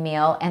evening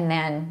meal, and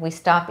then we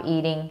stop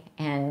eating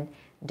and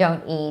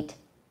don't eat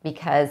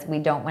because we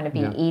don't want to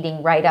be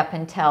eating right up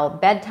until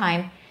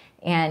bedtime.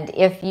 And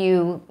if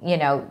you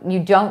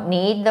don't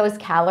need those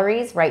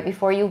calories right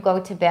before you go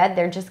to bed,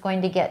 they're just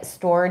going to get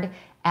stored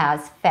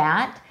as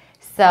fat.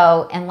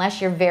 So unless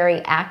you're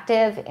very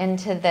active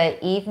into the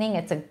evening,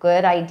 it's a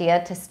good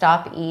idea to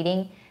stop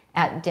eating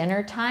at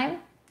dinner time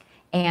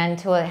and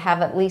to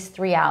have at least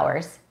 3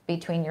 hours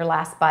between your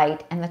last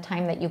bite and the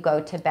time that you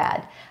go to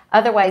bed.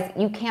 Otherwise,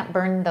 you can't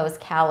burn those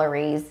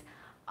calories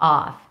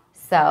off.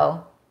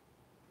 So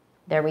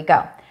there we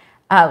go.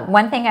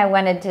 One thing I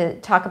wanted to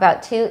talk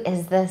about too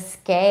is the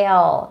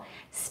scale.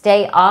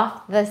 Stay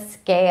off the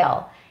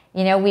scale.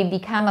 You know, we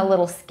become a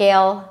little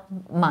scale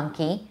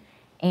monkey,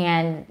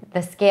 and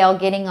the scale,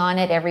 getting on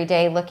it every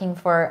day looking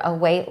for a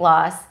weight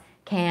loss,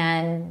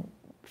 can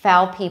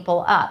foul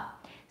people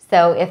up.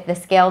 So if the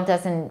scale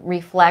doesn't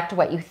reflect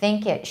what you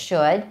think it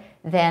should,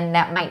 then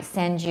that might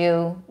send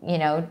you,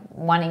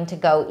 wanting to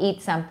go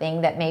eat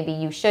something that maybe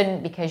you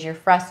shouldn't because you're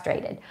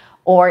frustrated.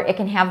 Or it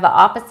can have the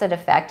opposite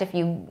effect. If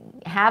you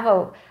have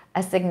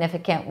a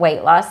significant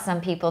weight loss,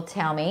 some people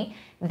tell me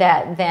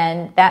that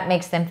then that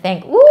makes them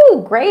think,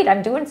 ooh, great,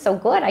 I'm doing so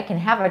good, I can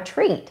have a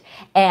treat.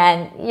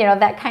 And,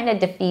 that kind of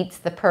defeats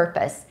the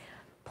purpose.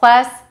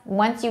 Plus,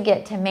 once you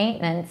get to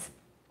maintenance,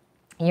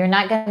 you're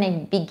not going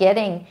to be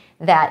getting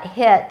that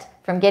hit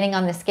from getting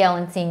on the scale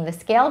and seeing the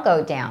scale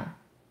go down.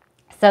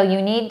 So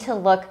you need to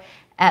look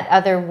at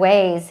other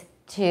ways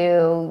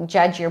to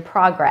judge your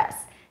progress.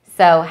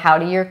 So how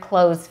do your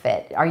clothes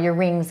fit? Are your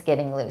rings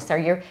getting loose? Are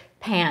your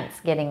pants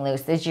getting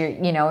loose? Is your,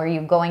 are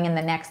you going in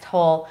the next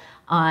hole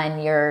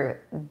on your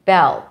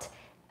belt?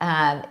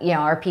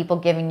 Are people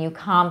giving you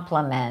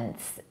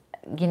compliments?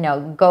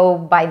 Go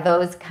by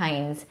those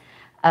kinds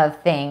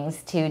of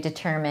things to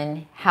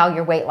determine how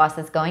your weight loss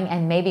is going,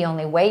 and maybe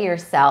only weigh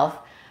yourself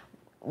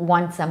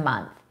once a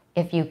month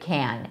if you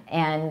can.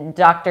 And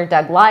Dr.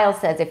 Doug Lisle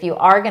says if you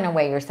are going to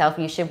weigh yourself,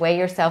 you should weigh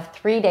yourself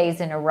 3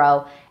 days in a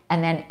row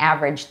and then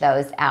average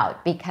those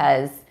out,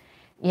 because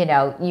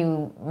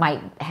you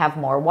might have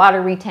more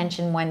water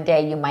retention one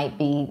day, you might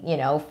be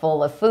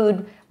full of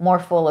food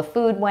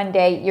one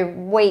day. Your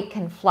weight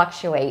can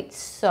fluctuate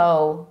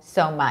so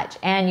much,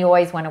 and you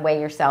always want to weigh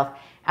yourself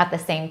at the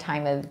same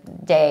time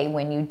of day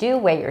when you do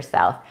weigh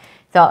yourself.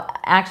 So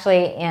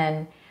actually,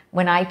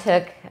 when I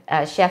took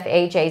Chef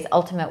AJ's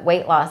Ultimate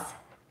Weight Loss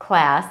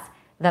class,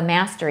 the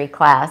Mastery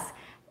class,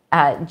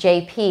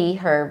 JP,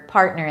 her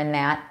partner in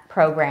that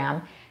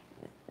program,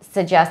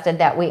 suggested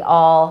that we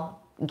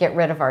all get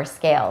rid of our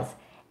scales,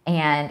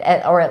 and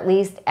or at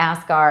least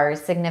ask our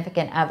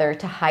significant other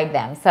to hide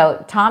them.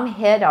 So Tom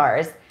hid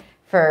ours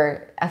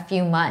for a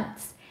few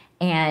months,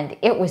 and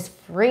it was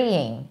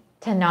freeing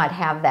to not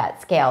have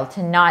that scale,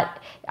 to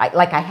not,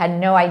 I had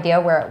no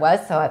idea where it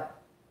was, so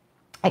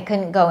I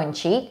couldn't go and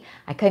cheat.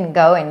 I couldn't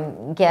go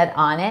and get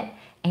on it,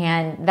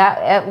 and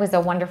it was a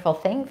wonderful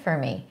thing for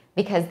me,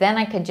 because then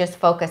I could just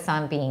focus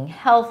on being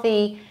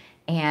healthy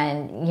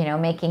and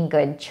making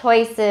good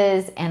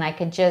choices, and I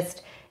could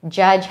just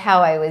judge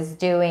how I was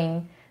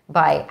doing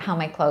by how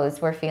my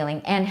clothes were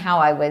feeling and how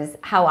I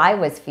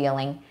was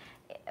feeling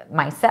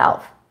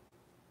myself.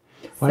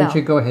 Why don't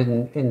you go ahead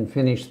and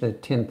finish the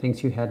 10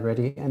 things you had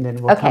ready, and then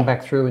we'll come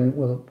back through and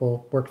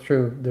we'll work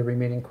through the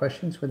remaining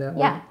questions with that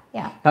one.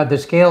 Yeah. The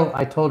scale,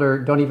 I told her,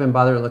 don't even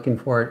bother looking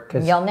for it,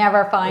 because you'll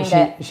never find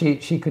it.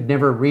 She could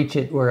never reach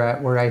it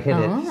where I hid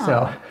it.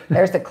 So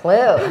there's a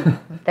clue.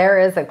 There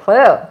is a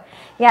clue.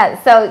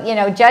 Yeah, so,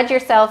 judge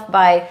yourself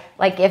by,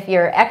 if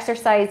you're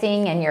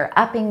exercising and you're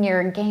upping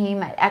your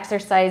game at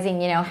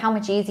exercising, how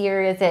much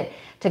easier is it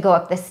to go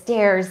up the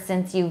stairs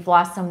since you've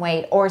lost some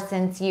weight, or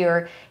since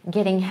you're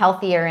getting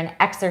healthier and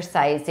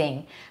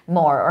exercising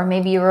more, or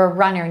maybe you're a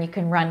runner and you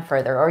can run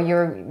further, or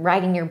you're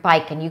riding your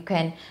bike and you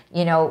can,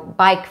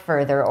 bike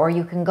further, or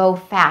you can go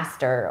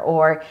faster,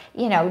 or,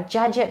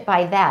 judge it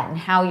by that and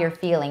how you're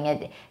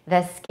feeling.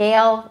 The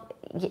scale,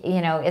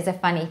 is a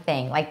funny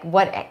thing.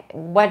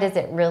 What is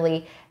it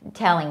really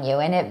telling you?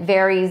 And it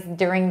varies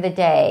during the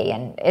day,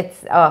 and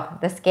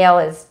the scale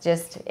is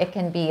just, it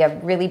can be a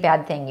really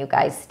bad thing, you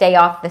guys. Stay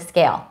off the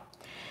scale.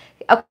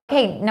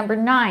 Okay, number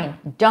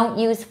 9, don't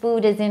use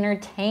food as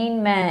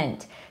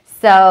entertainment.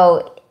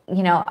 So,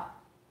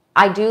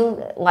 I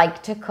do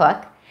like to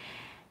cook.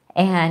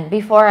 And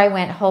before I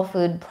went whole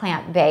food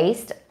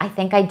plant-based, I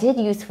think I did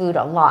use food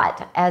a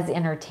lot as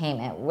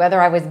entertainment. Whether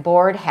I was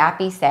bored,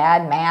 happy,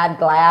 sad, mad,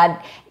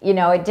 glad,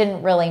 it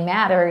didn't really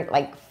matter.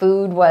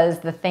 Food was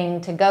the thing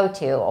to go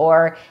to,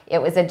 or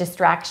it was a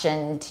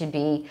distraction to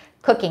be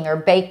cooking or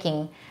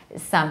baking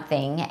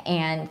something.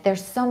 And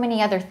there's so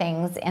many other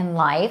things in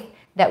life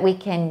that we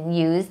can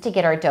use to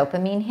get our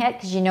dopamine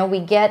hit, because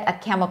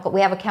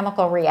we have a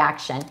chemical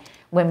reaction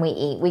when we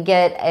eat. We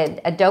get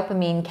a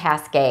dopamine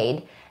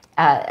cascade,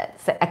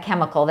 a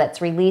chemical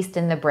that's released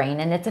in the brain,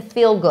 and it's a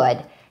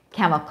feel-good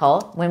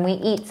chemical when we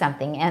eat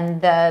something.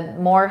 And the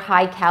more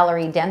high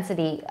calorie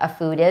density a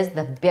food is,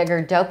 the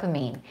bigger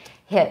dopamine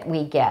hit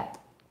we get.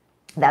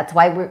 That's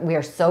why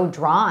we're so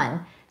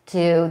drawn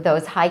to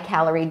those high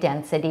calorie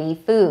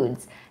density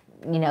foods,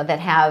 that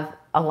have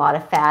a lot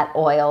of fat,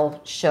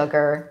 oil,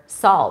 sugar,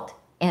 salt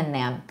in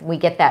them. We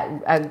get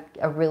that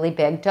a really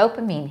big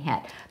dopamine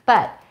hit.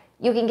 But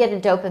you can get a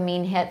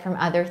dopamine hit from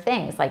other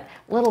things. Like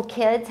little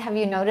kids, have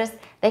you noticed?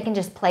 They can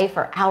just play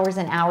for hours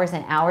and hours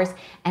and hours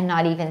and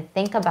not even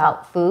think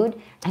about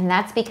food. And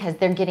that's because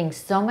they're getting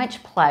so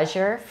much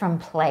pleasure from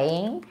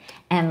playing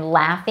and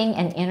laughing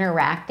and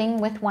interacting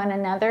with one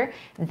another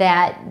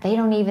that they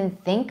don't even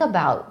think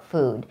about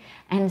food.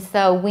 And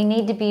so we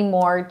need to be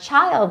more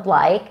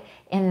childlike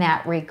in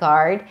that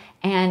regard.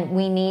 And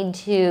we need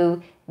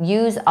to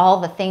use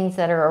all the things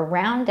that are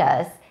around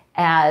us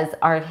as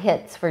our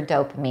hits for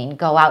dopamine.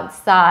 Go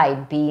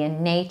outside, be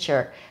in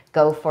nature,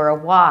 go for a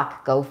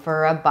walk, go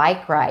for a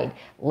bike ride,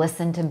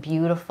 listen to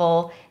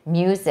beautiful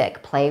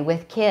music, play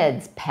with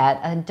kids,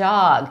 pet a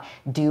dog,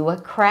 do a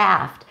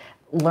craft,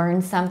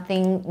 learn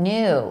something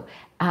new.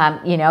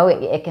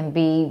 It can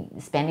be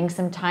spending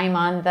some time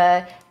on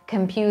the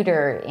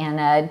computer in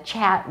a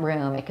chat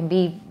room. It can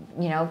be,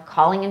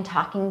 calling and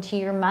talking to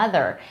your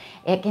mother.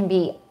 It can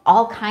be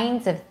all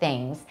kinds of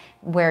things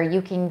where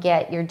you can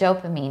get your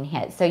dopamine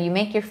hit. So you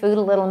make your food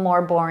a little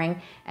more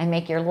boring and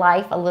make your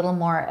life a little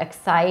more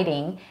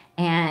exciting,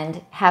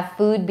 and have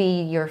food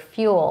be your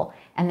fuel,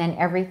 and then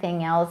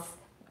everything else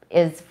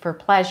is for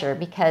pleasure,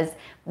 because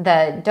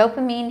the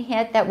dopamine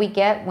hit that we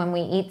get when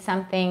we eat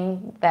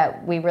something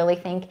that we really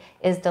think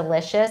is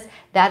delicious,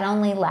 that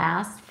only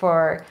lasts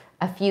for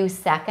a few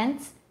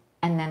seconds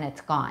and then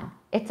it's gone.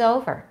 It's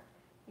over,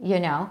 you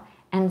know?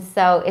 And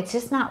so it's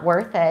just not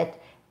worth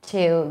it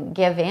to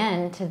give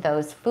in to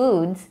those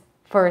foods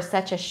for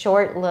such a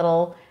short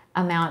little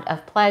amount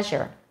of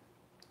pleasure.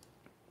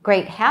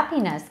 Great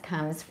happiness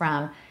comes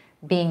from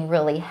being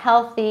really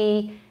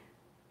healthy,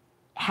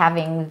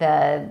 having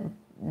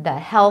the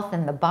health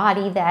and the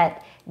body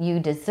that you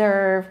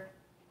deserve.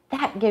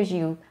 That gives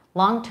you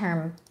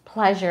long-term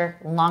pleasure,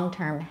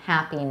 long-term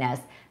happiness.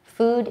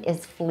 Food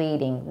is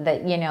fleeting.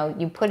 That, you know,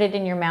 you put it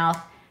in your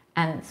mouth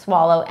and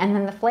swallow, and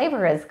then the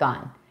flavor is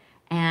gone.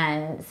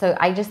 And so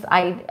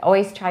I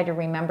always try to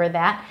remember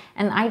that.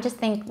 And I just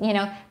think, you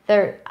know,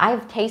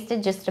 I've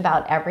tasted just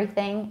about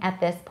everything at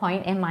this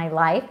point in my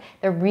life.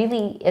 There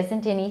really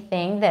isn't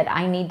anything that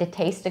I need to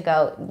taste to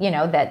go, you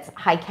know, that's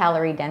high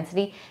calorie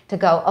density to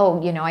go,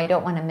 oh, you know, I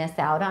don't want to miss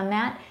out on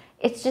that.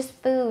 It's just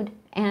food.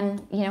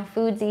 And, you know,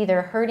 food's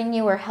either hurting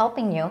you or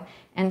helping you.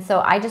 And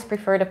so I just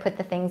prefer to put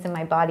the things in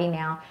my body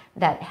now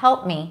that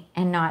help me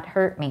and not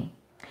hurt me.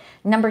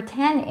 Number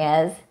 10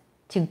 is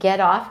to get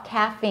off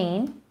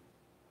caffeine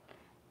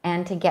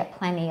and to get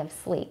plenty of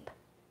sleep.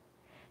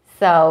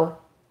 So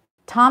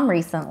Tom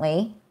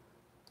recently,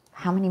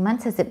 how many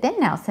months has it been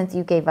now since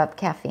you gave up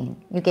caffeine?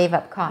 You gave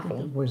up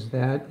coffee. Was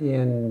that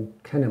in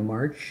kind of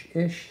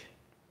March-ish?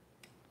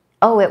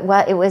 Oh, it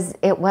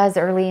was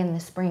early in the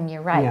spring,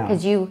 you're right.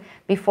 Because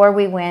before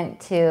we went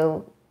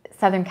to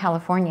Southern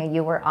California,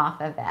 you were off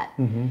of it.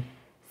 Mm-hmm.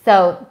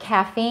 So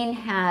caffeine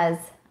has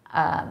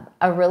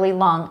a really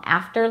long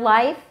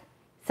afterlife.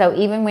 So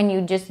even when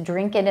you just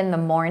drink it in the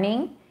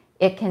morning,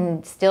 it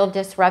can still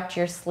disrupt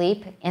your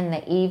sleep in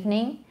the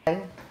evening.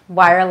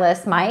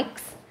 Wireless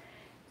mics.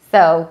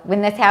 So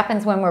when this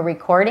happens when we're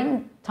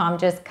recording, Tom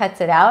just cuts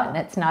it out and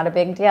it's not a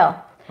big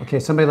deal. Okay,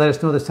 somebody let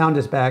us know the sound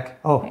is back.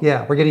 Oh,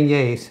 yeah, we're getting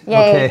yays.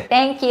 Yay, okay.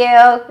 Thank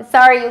you.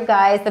 Sorry, you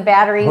guys, the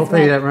batteries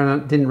Hopefully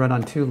that didn't run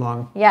on too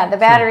long. Yeah, the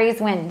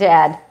batteries went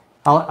dead.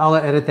 I'll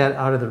edit that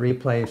out of the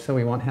replay so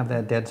we won't have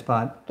that dead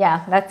spot.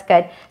 Yeah, that's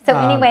good. So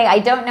anyway, I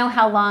don't know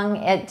how long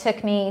it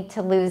took me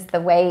to lose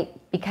the weight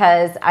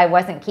because I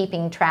wasn't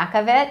keeping track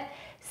of it.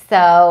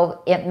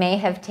 So it may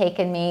have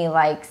taken me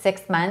like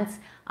 6 months.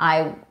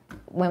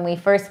 When we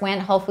first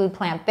went whole food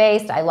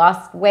plant-based, I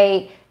lost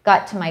weight,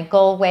 got to my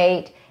goal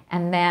weight,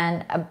 and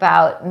then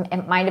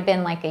it might have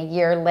been like a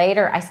year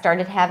later, I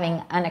started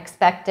having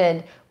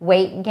unexpected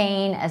weight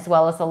gain as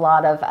well as a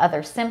lot of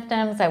other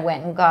symptoms. I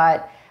went and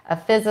got a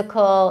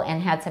physical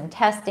and had some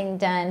testing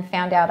done,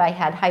 found out I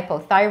had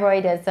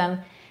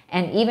hypothyroidism.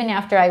 And even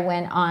after I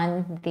went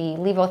on the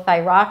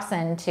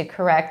levothyroxine to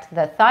correct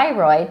the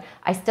thyroid,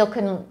 I still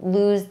couldn't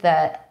lose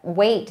the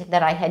weight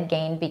that I had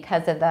gained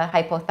because of the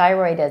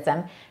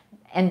hypothyroidism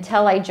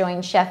until I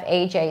joined Chef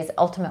AJ's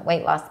Ultimate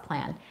Weight Loss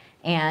Plan.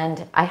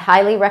 And I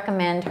highly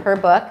recommend her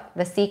book,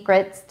 The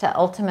Secrets to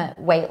Ultimate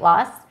Weight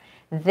Loss.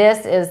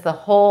 This is the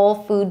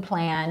whole food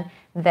plan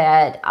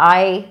that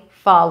I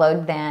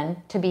followed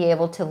then to be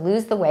able to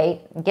lose the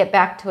weight, get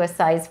back to a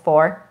size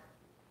 4.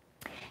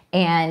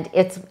 And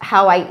it's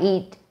how I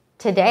eat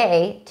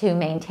today to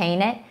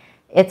maintain it.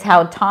 It's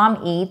how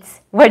Tom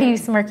eats. What are you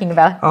smirking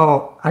about?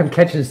 Oh, I'm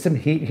catching some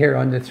heat here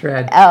on the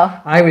thread. Oh.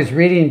 I was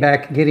reading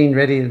back, getting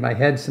ready in my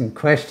head some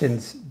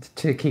questions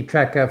to keep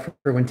track of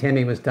for when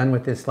Tami was done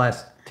with this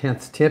last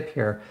 10th tip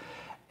here.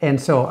 And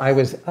so I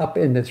was up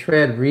in the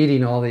thread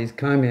reading all these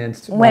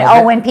comments.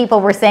 When people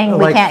were saying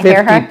we can't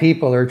hear her? Like 50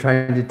 people are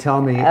trying to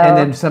tell me. Oh. And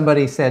then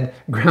somebody said,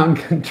 ground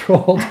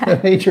control to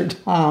Major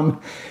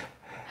Tom.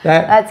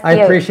 That's cute. I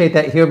appreciate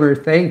that humor.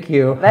 Thank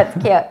you. That's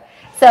cute.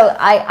 So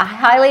I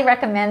highly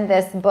recommend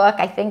this book.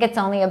 I think it's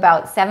only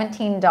about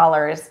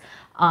 $17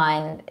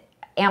 on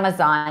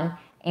Amazon.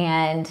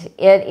 And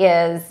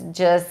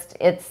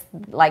it's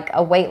like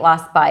a weight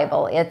loss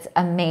Bible. It's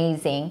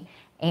amazing.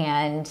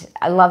 And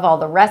I love all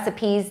the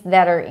recipes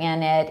that are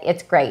in it.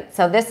 It's great.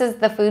 So this is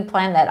the food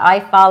plan that I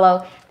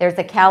follow. There's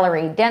a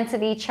calorie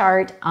density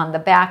chart on the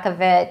back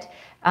of it.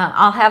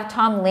 I'll have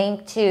Tom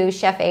link to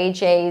Chef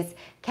AJ's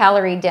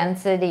calorie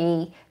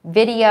density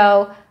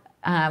video.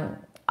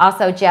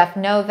 Also Jeff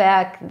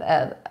Novak,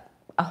 a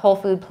whole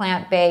food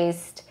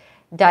plant-based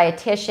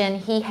dietitian.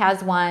 He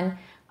has one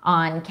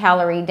on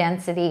calorie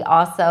density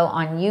also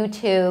on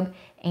YouTube.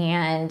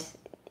 And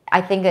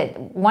I think that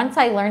once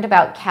I learned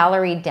about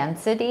calorie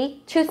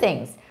density, 2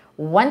 things.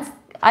 Once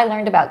I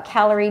learned about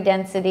calorie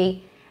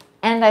density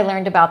and I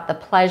learned about the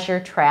pleasure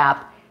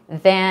trap,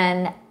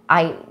 then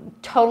I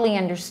totally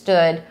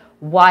understood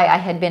why I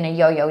had been a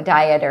yo-yo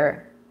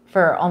dieter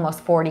for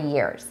almost 40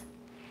 years.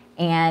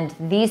 And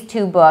these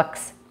 2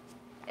 books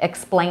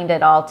explained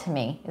it all to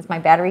me. Is my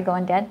battery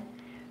going dead?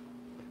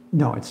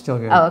 No, it's still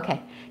good. Oh,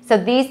 okay. So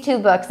these 2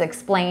 books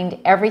explained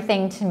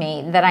everything to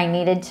me that I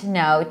needed to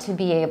know to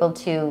be able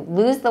to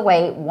lose the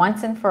weight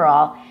once and for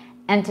all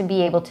and to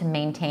be able to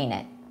maintain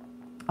it,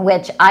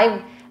 which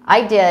I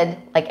did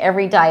like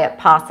every diet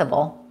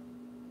possible,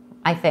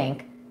 I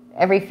think,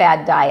 every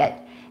fad diet.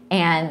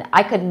 And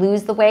I could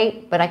lose the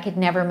weight, but I could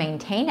never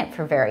maintain it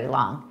for very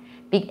long.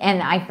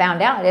 And I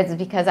found out it's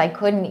because I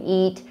couldn't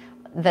eat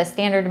the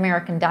standard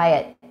American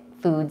diet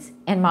foods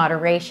in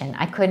moderation.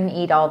 I couldn't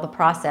eat all the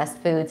processed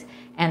foods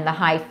and the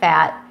high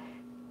fat,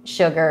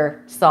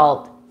 sugar,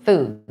 salt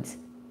foods.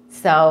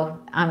 So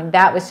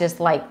that was just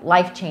like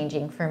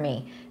life-changing for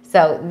me.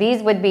 So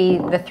these would be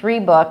the 3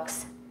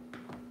 books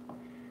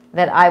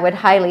that I would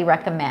highly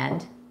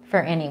recommend for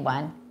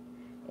anyone,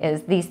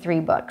 is these 3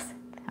 books.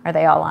 Are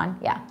they all on?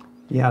 Yeah.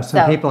 Yeah,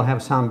 some people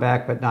have sound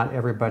back, but not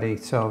everybody.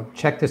 So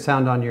check the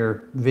sound on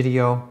your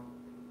video.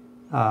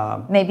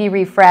 Maybe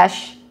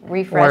refresh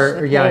the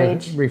page. Yeah,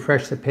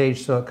 refresh the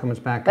page so it comes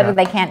back But up. if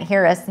they can't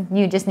hear us,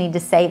 you just need to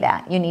say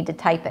that. You need to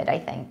type it, I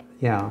think.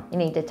 Yeah. You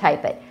need to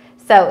type it.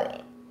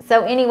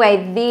 So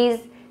anyway,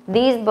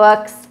 these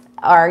books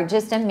are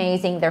just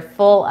amazing. They're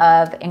full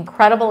of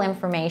incredible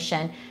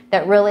information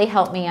that really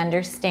helped me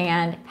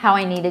understand how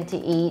I needed to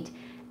eat,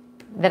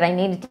 that I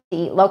needed to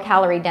eat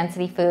low-calorie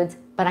density foods,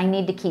 but I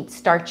need to keep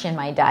starch in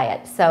my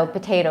diet. So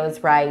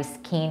potatoes, rice,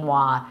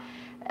 quinoa,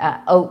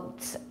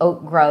 oats,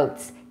 oat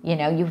groats. You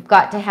know, you've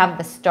got to have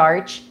the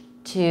starch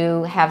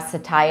to have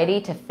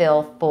satiety, to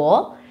feel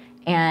full.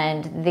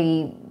 And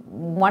the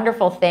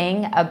wonderful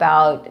thing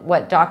about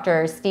what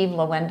Dr. Steve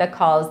Lewenda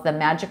calls the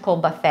magical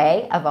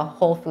buffet of a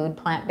whole food,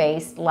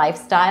 plant-based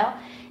lifestyle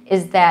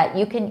is that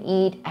you can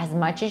eat as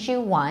much as you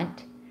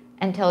want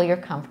until you're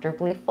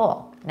comfortably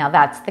full. Now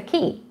that's the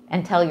key,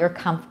 until you're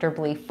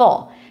comfortably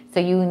full. So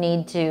you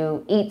need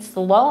to eat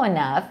slow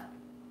enough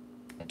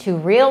to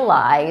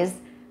realize,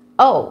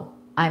 oh,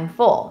 I'm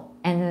full,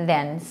 and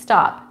then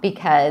stop,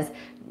 because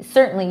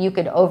certainly you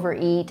could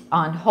overeat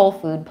on whole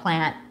food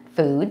plant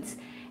foods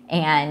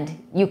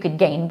and you could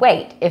gain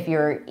weight if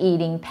you're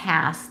eating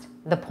past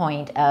the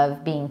point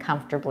of being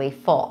comfortably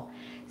full.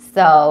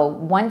 So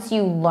once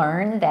you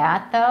learn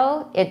that,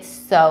 though, it's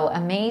so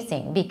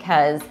amazing,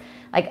 because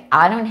like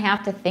I don't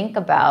have to think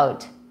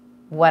about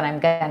what I'm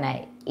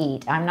gonna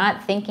eat. I'm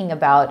not thinking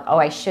about, oh,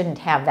 I shouldn't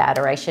have that,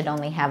 or I should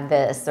only have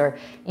this, or,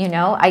 you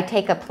know, I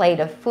take a plate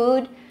of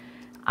food,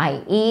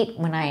 I eat.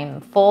 When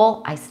I'm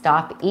full, I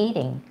stop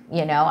eating.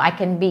 You know, I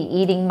can be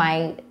eating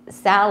my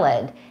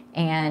salad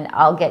and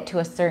I'll get to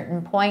a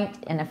certain point,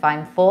 and if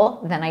I'm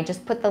full, then I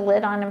just put the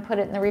lid on and put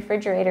it in the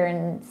refrigerator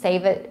and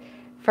save it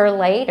for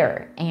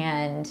later.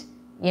 And,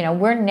 you know,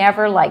 we're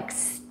never like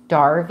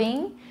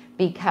starving,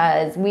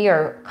 because we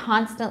are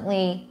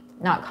constantly,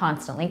 not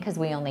constantly because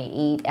we only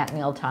eat at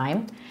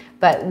mealtime,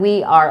 but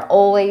we are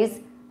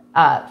always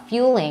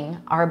fueling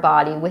our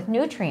body with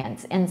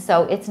nutrients. And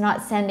so it's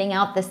not sending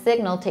out the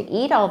signal to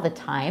eat all the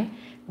time,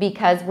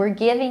 because we're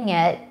giving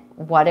it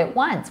what it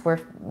wants.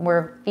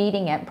 We're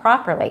feeding it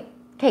properly.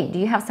 Okay, do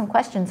you have some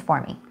questions for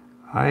me?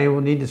 I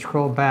will need to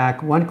scroll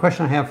back. One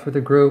question I have for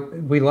the group,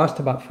 we lost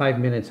about 5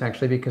 minutes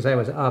actually, because I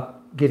was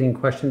up getting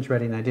questions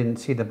ready and I didn't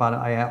see the bottom.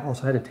 I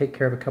also had to take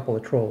care of a couple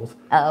of trolls.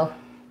 Oh.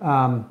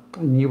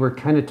 And you were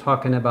kind of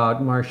talking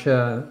about,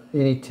 Marcia,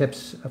 any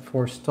tips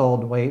for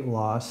stalled weight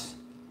loss?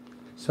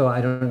 So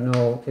I don't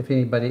know if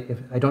anybody,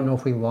 I don't know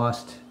if we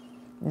lost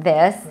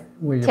this.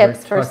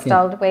 Tips for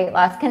stalled weight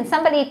loss.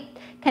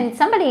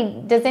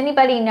 Does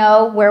anybody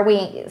know where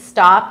we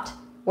stopped,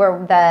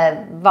 where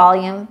the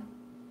volume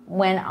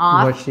went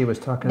off? What she was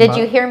talking about.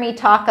 Did you hear me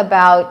talk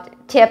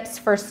about tips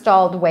for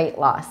stalled weight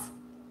loss?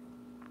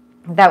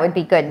 That would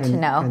be good to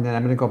know. And then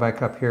I'm going to go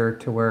back up here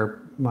to where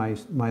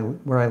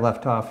where I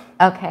left off.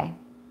 Okay.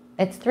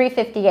 It's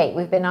 3:58.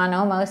 We've been on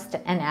almost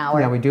an hour.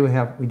 Yeah, we do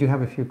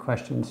have a few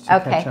questions to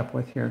catch up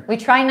with here. We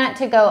try not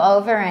to go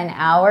over an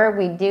hour.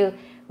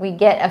 We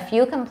get a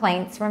few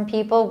complaints from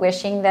people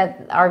wishing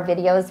that our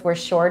videos were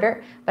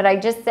shorter, but I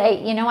just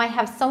say, you know, I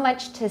have so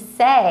much to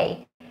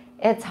say.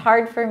 It's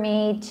hard for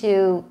me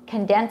to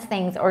condense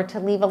things or to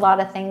leave a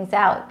lot of things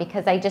out,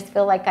 because I just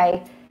feel like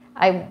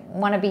I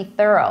want to be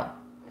thorough.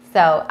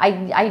 So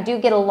I do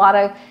get a lot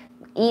of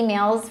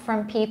emails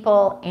from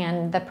people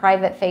and the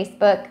private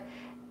Facebook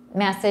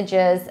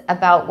messages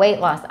about weight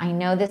loss. I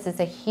know this is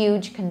a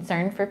huge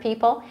concern for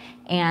people,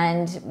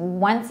 and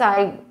once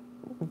I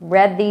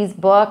read these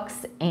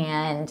books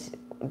and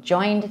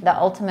joined the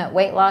Ultimate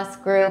Weight Loss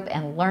group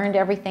and learned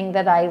everything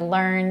that I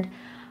learned,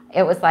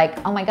 it was like,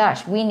 oh my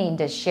gosh, we need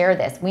to share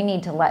this. We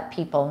need to let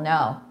people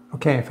know.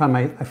 Okay, I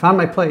found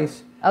my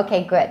place.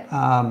 Okay, good.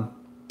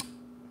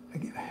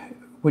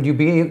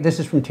 This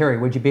is from Terry,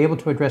 would you be able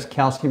to address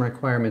calcium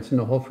requirements in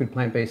the whole food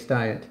plant-based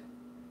diet?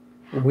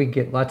 We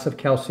get lots of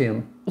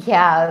calcium.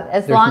 Yeah,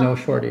 there's no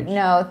shortage.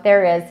 No,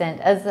 there isn't.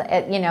 As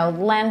you know,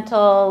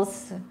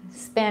 lentils,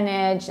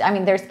 spinach. I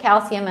mean, there's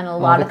calcium in a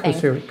lot of things.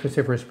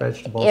 Cruciferous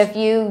vegetables. If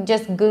you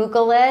just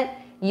Google it,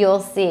 you'll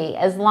see.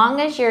 As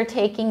long as you're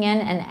taking in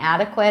an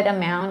adequate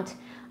amount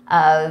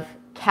of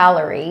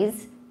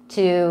calories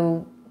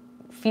to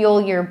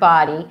fuel your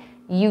body,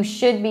 you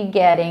should be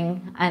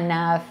getting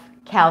enough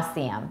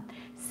calcium.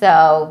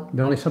 So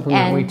the only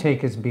supplement we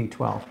take is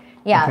B12.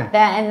 Yeah, okay.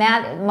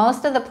 that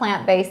most of the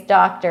plant-based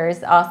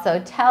doctors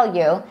also tell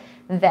you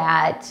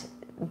that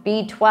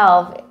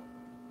B12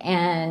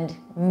 and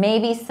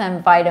maybe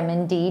some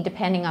vitamin D,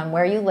 depending on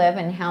where you live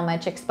and how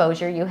much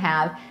exposure you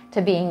have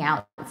to being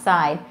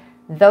outside.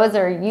 Those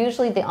are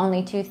usually the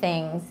only two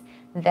things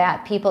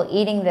that people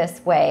eating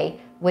this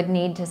way would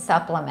need to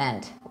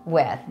supplement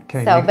with.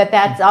 Okay. So, but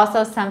that's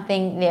also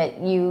something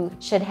that you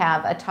should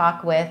have a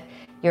talk with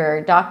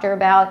your doctor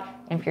about.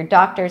 And if your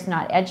doctor's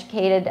not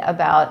educated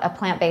about a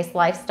plant-based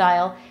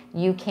lifestyle,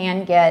 you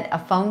can get a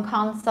phone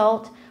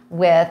consult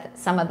with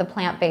some of the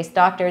plant-based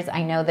doctors.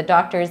 I know the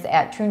doctors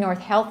at True North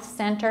Health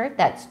Center,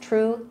 that's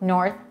True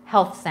North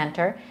Health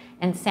Center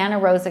in Santa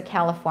Rosa,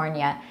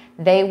 California.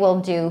 They will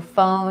do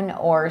phone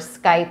or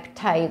Skype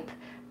type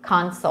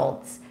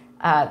consults.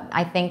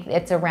 I think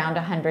it's around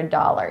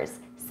 $100.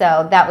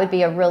 So that would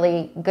be a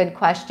really good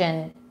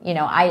question. You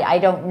know, I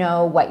don't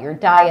know what your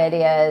diet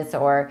is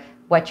or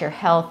what your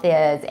health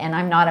is, and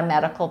I'm not a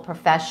medical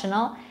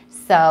professional,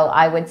 so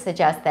I would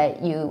suggest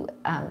that you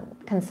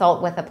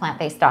consult with a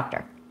plant-based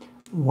doctor.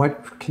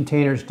 What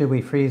containers do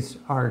we freeze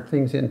our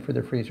things in for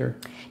the freezer?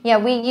 Yeah,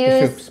 we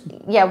use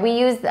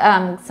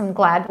some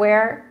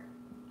Gladware,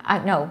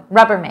 no,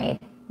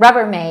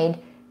 Rubbermaid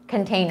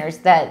containers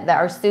that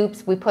are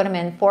soups. We put them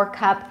in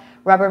 4-cup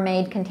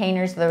Rubbermaid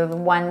containers. They're the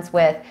ones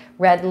with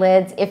red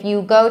lids. If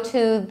you go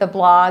to the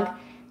blog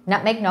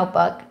Nutmeg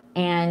Notebook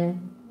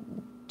and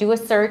do a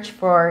search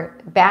for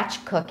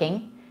batch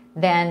cooking,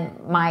 then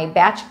my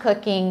batch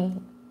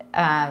cooking,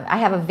 I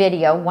have a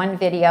video, one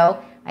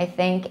video I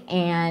think,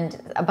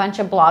 and a bunch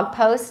of blog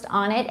posts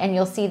on it, and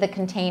you'll see the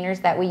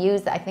containers that we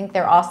use. I think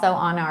they're also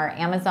on our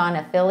Amazon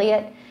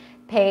affiliate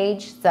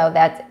page, so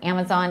that's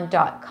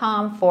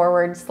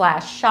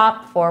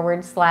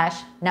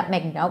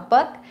amazon.com/shop/Nutmeg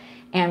Notebook,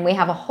 and we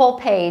have a whole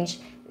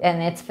page,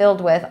 and it's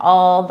filled with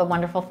all the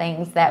wonderful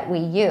things that we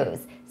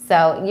use.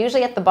 So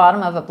usually at the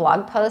bottom of a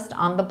blog post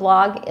on the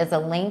blog is a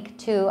link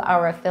to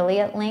our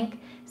affiliate link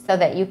so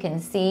that you can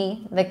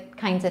see the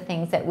kinds of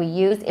things that we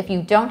use. If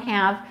you don't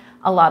have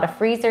a lot of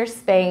freezer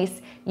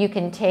space, you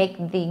can take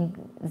the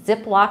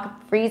Ziploc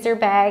freezer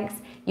bags.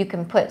 You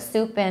can put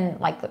soup in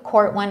like the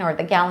quart one or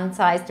the gallon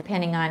size,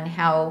 depending on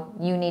how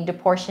you need to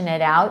portion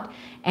it out.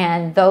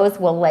 And those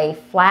will lay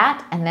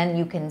flat, and then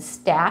you can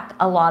stack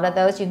a lot of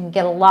those. You can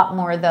get a lot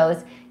more of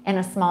those in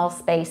a small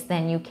space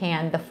than you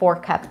can the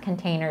 4-cup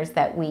containers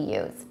that we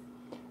use.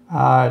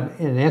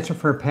 An answer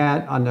for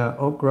Pat on the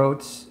oat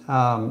groats.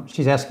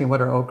 She's asking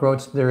what are oat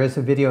groats. There is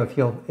a video if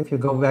you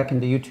go back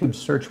into YouTube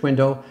search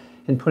window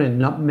and put in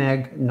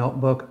Nutmeg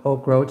Notebook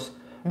oat groats.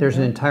 There's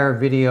an entire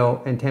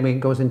video, and Tami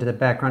goes into the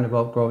background of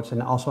oat groats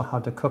and also how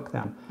to cook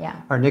them. Yeah.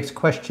 Our next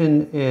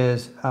question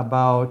is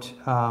about.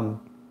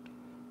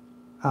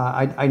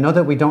 I know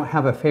that we don't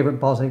have a favorite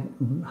balsamic.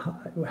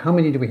 How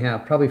many do we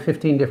have? Probably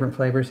 15 different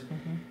flavors.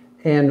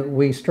 And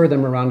we stir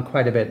them around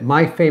quite a bit.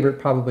 My favorite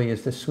probably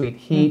is the sweet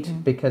heat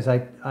because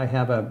I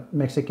have a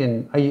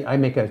Mexican, I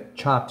make a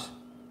chopped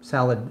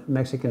salad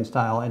Mexican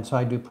style, and so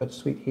I do put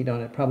sweet heat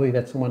on it. Probably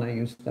that's the one I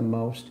use the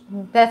most.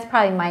 That's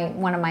probably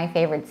one of my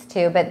favorites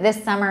too. But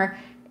this summer,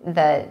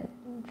 the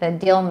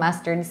dill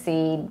mustard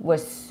seed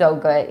was so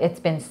good. It's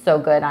been so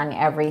good on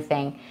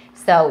everything.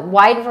 So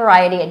wide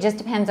variety. It just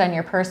depends on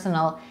your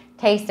personal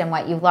taste and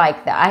what you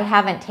like. I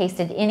haven't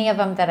tasted any of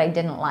them that I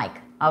didn't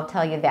like. I'll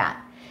tell you that.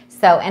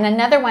 So, and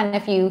another one,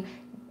 if you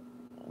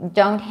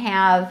don't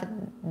have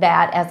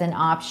that as an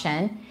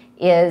option,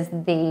 is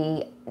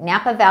the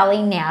Napa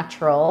Valley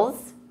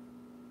Naturals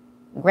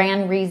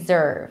Grand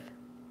Reserve.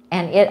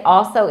 And it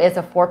also is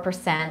a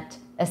 4%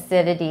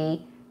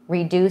 acidity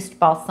reduced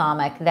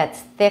balsamic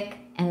that's thick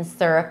and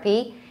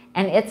syrupy.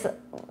 And it's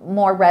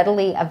more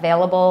readily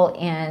available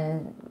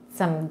in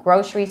some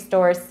grocery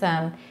stores.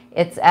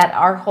 It's at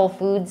our Whole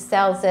Foods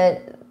sells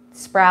it.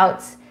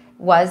 Sprouts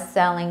was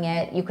selling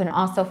it. You can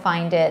also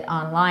find it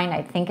online.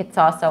 I think it's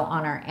also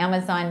on our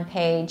Amazon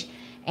page.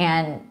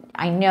 And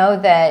I know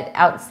that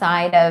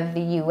outside of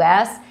the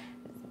US,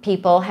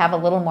 people have a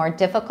little more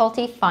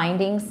difficulty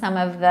finding some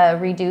of the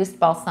reduced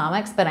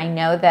balsamics, but I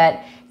know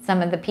that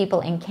some of the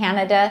people in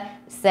Canada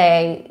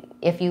say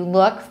if you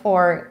look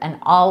for an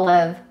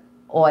olive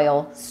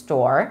oil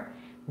store,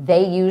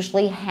 they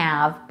usually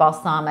have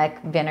balsamic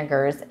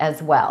vinegars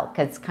as well,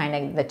 because kind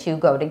of the two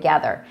go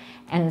together.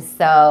 And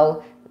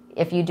so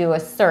if you do a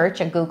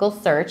search, a Google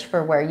search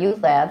for where you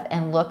live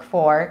and look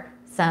for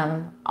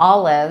some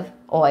olive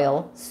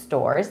oil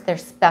stores, they're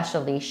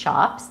specialty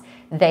shops,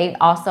 they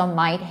also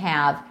might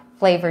have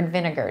flavored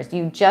vinegars.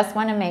 You just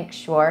want to make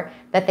sure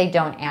that they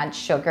don't add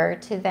sugar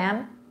to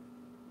them.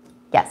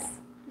 Yes.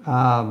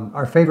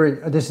 Our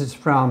favorite, this is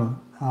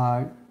from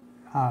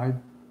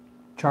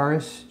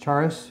Charis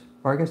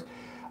Vargas.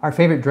 Our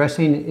favorite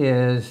dressing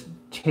is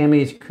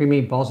Tami's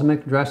creamy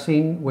balsamic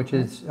dressing, which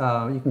is,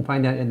 you can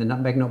find that in the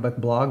Nutmeg Notebook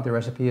blog. The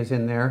recipe is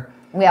in there.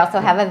 We also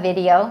have a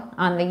video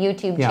on the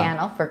YouTube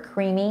channel for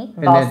creamy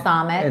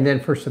balsamic. And then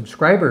for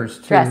subscribers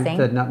to dressing.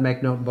 The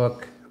Nutmeg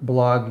Notebook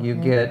blog, you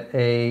get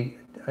a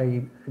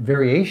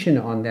variation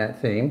on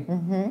that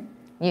theme.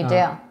 You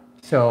do.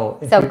 So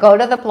go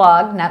to the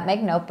blog,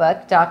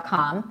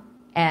 nutmegnotebook.com,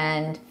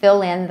 and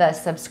fill in the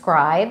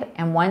subscribe.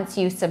 And once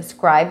you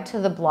subscribe to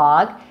the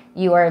blog,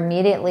 you are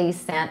immediately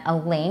sent a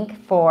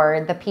link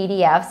for the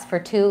PDFs for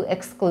 2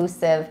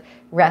 exclusive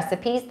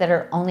recipes that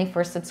are only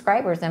for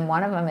subscribers. And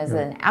one of them is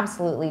an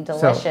absolutely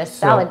delicious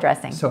salad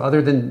dressing. So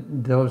other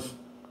than those,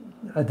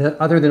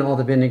 other than all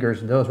the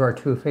vinegars, those are our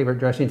 2 favorite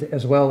dressings,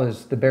 as well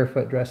as the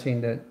barefoot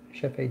dressing that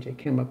Chef AJ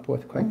came up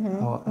with quite a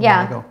while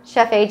ago.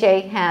 Chef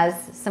AJ has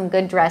some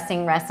good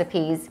dressing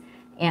recipes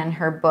in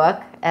her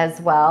book as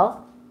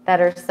well that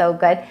are so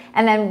good.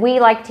 And then we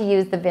like to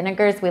use the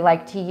vinegars. We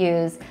like to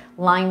use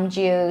lime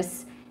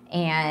juice,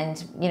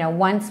 and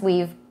once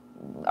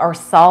or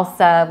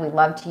salsa, we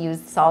love to use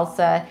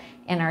salsa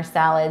in our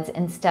salads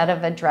instead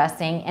of a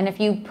dressing. And if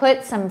you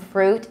put some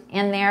fruit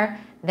in there,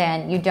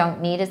 then you don't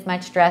need as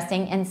much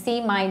dressing. And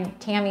see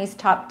Tami's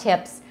top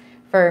tips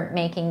for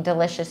making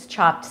delicious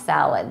chopped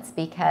salads,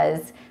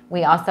 because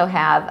we also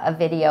have a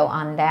video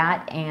on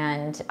that,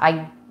 and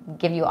I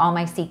give you all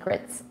my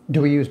secrets.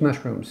 Do we use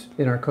mushrooms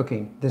in our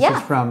cooking? This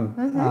is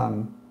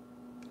from...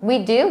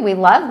 We do. We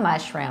love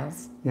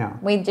mushrooms. Yeah.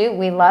 We do.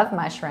 We love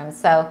mushrooms.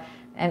 So,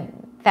 in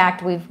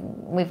fact, we've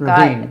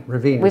Ravine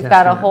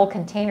got a whole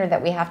container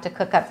that we have to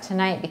cook up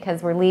tonight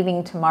because we're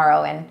leaving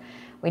tomorrow and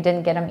we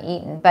didn't get them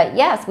eaten. But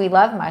yes, we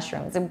love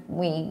mushrooms.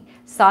 We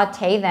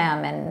saute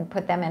them and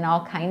put them in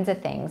all kinds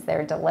of things.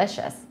 They're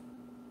delicious.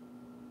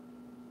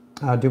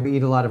 Do we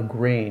eat a lot of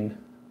grain?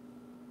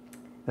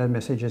 That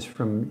message is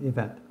from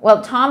Yvette.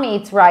 Well, Tom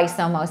eats rice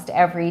almost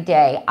every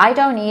day. I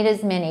don't eat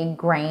as many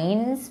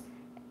grains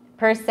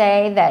per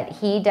se that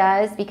he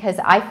does, because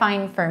I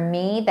find for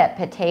me that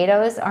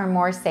potatoes are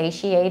more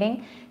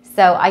satiating.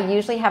 So I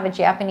usually have a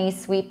Japanese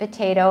sweet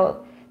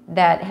potato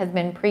that has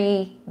been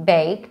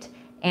pre-baked,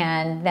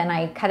 and then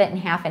I cut it in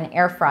half and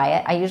air fry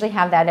it. I usually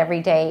have that every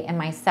day in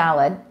my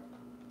salad.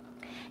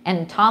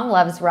 And Tom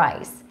loves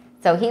rice.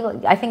 So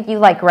I think you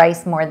like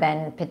rice more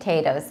than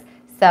potatoes.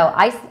 So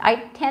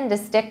I tend to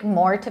stick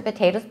more to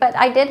potatoes, but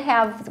I did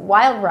have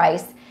wild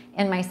rice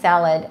in my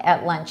salad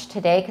at lunch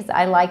today because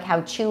I like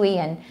how chewy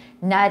and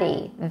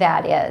nutty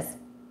that is.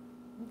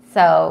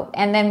 So,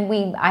 and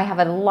then I have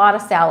a lot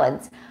of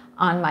salads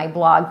on my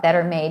blog that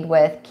are made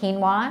with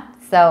quinoa.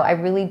 So I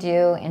really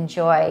do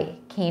enjoy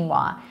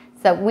quinoa.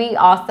 So we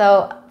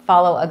also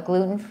follow a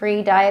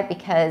gluten-free diet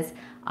because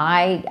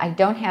I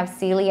don't have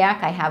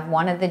celiac. I have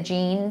one of the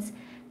genes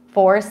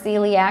for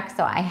celiac,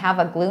 so I have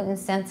a gluten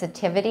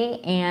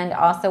sensitivity. And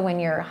also when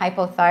you're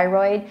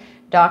hypothyroid,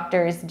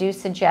 doctors do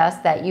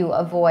suggest that you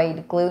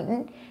avoid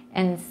gluten.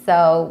 And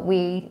so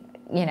we,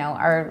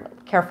 are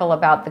careful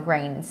about the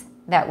grains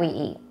that we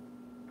eat.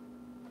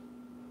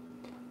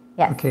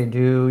 Yes. Okay,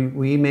 do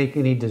we make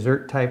any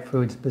dessert type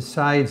foods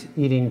besides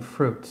eating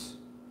fruits?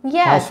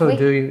 Yes. Also,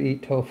 do you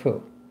eat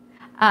tofu?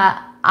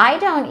 I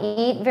don't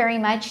eat very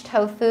much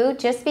tofu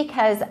just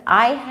because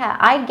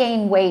I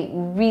gain weight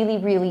really,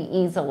 really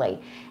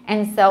easily.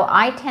 And so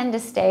I tend to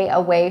stay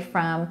away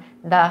from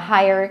the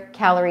higher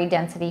calorie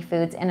density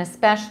foods, and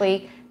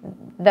especially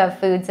the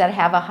foods that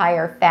have a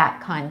higher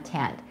fat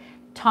content.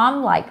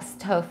 Tom likes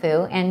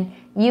tofu, and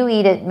you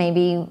eat it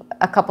maybe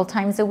a couple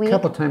times a week? A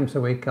couple times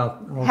a week.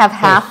 I'll have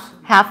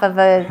half of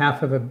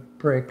a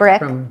brick.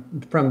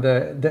 From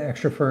the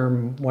extra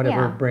firm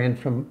whatever brand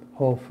from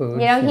Whole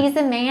Foods. He's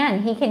a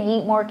man. He can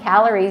eat more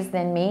calories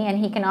than me, and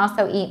he can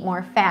also eat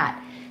more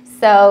fat.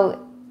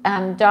 So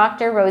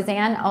Dr.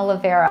 Roseanne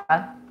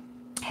Oliveira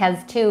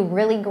has 2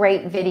 really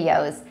great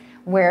videos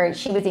where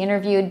she was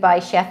interviewed by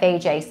Chef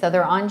AJ. So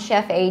they're on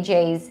Chef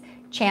AJ's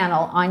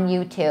channel on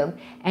YouTube,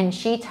 and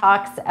she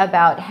talks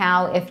about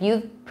how if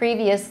you've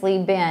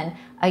previously been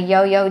a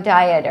yo-yo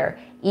dieter,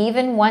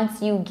 even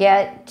once you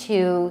get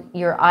to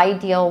your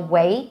ideal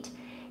weight,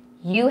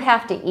 you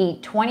have to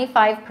eat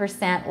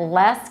 25%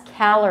 less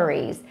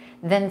calories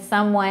than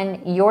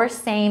someone your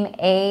same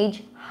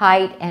age,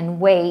 height, and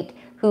weight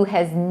who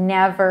has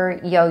never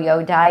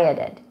yo-yo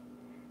dieted.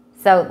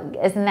 So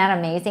isn't that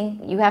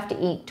amazing? You have to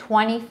eat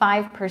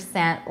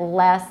 25%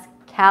 less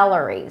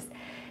calories.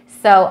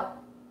 So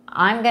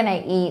I'm going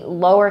to eat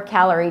lower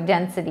calorie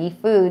density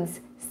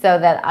foods so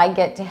that I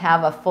get to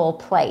have a full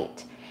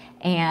plate.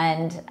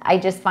 And I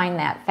just find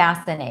that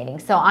fascinating.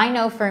 So I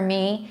know for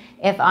me,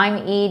 if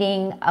I'm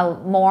eating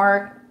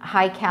more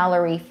high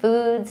calorie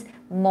foods,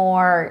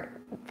 more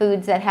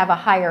foods that have a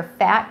higher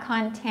fat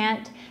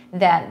content,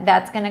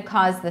 that's going to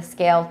cause the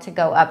scale to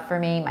go up for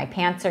me. My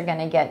pants are going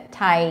to get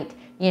tight.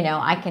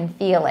 I can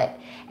feel it.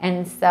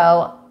 And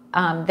so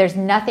there's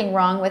nothing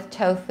wrong with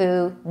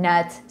tofu,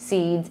 nuts,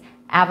 seeds,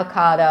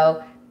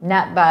 avocado,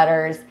 nut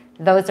butters.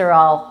 Those are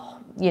all,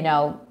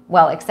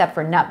 well, except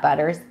for nut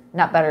butters.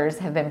 Nut butters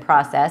have been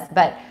processed,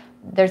 but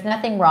there's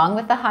nothing wrong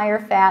with the higher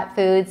fat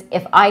foods.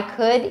 If I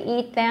could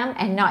eat them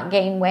and not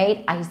gain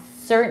weight, I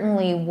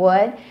certainly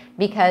would,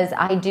 because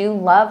I do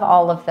love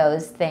all of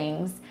those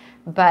things.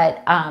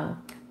 But I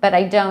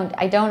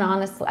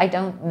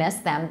don't miss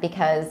them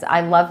because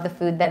I love the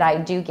food that I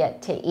do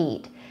get to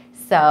eat.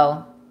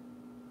 So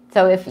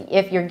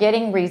if you're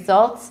getting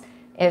results,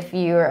 if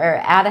you're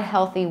at a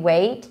healthy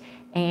weight,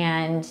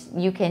 and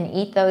you can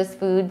eat those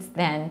foods,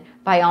 then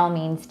by all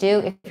means do.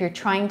 If you're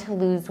trying to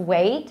lose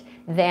weight,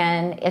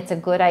 then it's a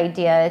good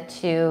idea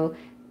to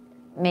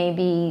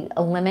maybe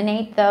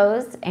eliminate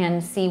those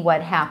and see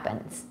what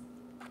happens.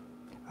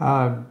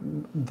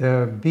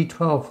 The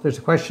B12, there's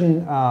a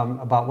question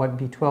about what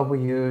B12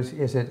 we use.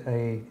 Is it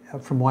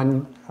from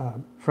one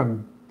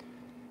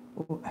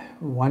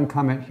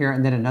comment here,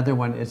 and then another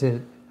one, is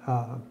it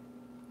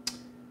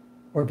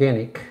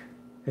organic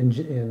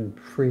and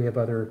free of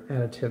other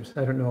additives?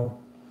 I don't know.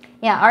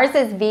 Yeah, ours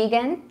is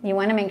vegan. You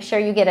want to make sure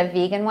you get a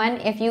vegan one.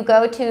 If you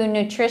go to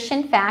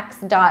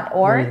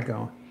nutritionfacts.org, there you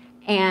go.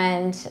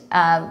 And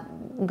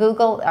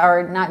Google,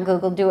 or not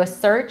Google, do a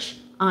search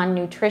on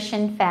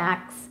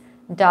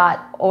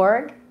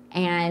nutritionfacts.org,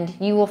 and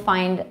you will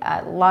find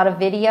a lot of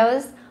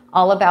videos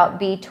all about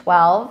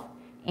B12,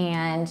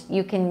 and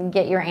you can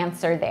get your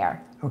answer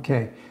there.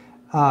 Okay.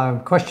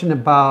 Question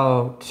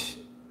about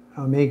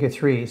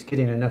omega-3s,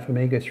 getting enough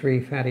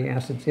omega-3 fatty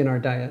acids in our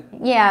diet.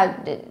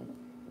 Yeah,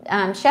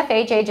 Chef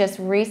AJ just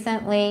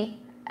recently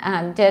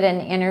did an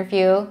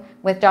interview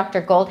with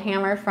Dr.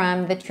 Goldhammer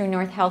from the True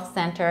North Health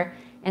Center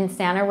in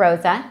Santa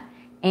Rosa,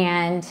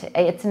 and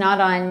it's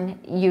not on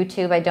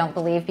YouTube, I don't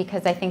believe,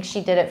 because I think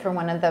she did it for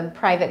one of the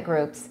private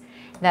groups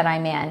that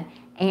I'm in.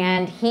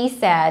 And he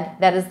said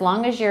that as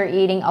long as you're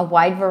eating a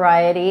wide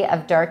variety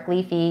of dark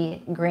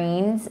leafy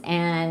greens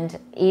and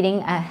eating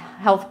a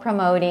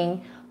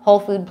health-promoting, whole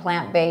food,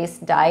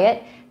 plant-based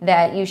diet,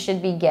 that you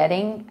should be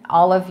getting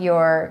all of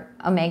your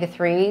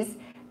omega-3s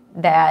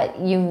that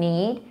you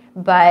need,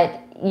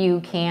 but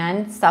you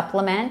can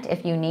supplement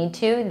if you need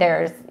to.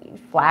 There's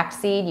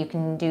flaxseed, you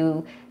can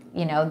do,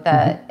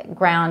 the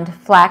ground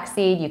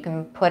flaxseed, you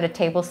can put a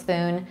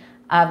tablespoon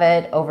of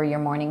it over your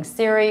morning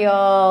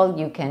cereal,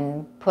 you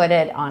can put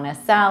it on a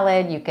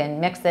salad, you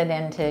can mix it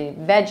into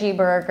veggie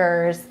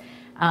burgers.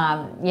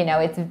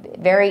 It's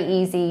very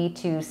easy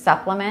to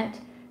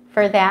supplement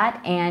for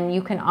that, and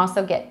you can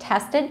also get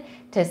tested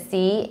to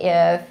see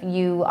if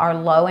you are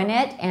low in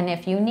it and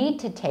if you need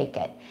to take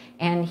it.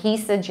 And he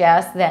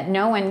suggests that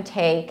no one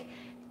take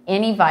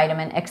any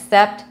vitamin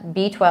except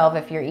B12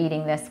 if you're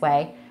eating this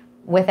way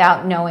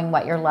without knowing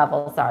what your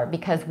levels are,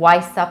 because why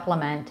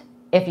supplement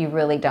if you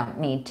really don't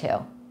need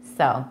to?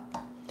 So,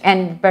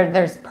 but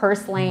there's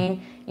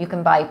purslane. You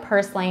can buy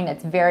purslane.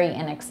 It's very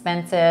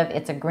inexpensive.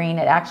 It's a green.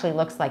 It actually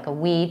looks like a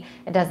weed.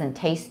 It doesn't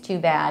taste too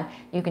bad.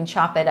 You can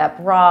chop it up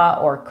raw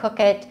or cook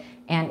it,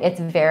 and it's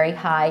very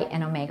high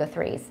in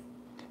omega-3s.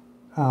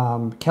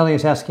 Kelly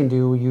is asking,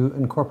 do you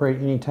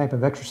incorporate any type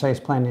of exercise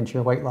plan into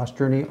your weight loss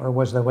journey, or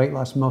was the weight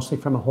loss mostly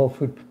from a whole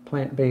food,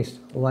 plant-based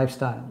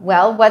lifestyle?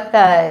 Well, what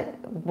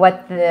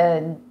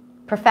the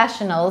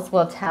professionals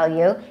will tell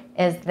you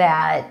is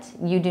that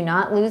you do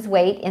not lose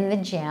weight in the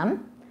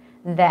gym,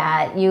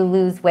 that you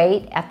lose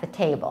weight at the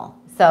table.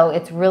 So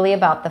it's really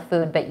about the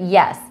food. But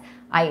yes,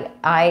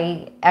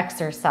 I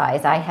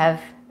exercise. I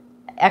have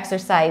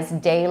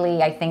exercised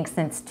daily, I think,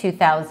 since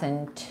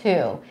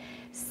 2002.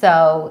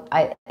 So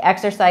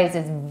exercise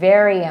is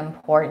very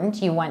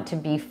important. You want to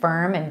be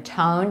firm and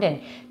toned, and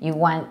you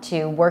want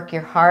to work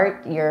your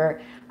heart,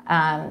 your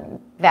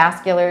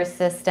vascular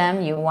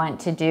system. You want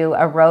to do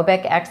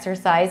aerobic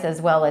exercise as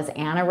well as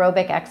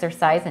anaerobic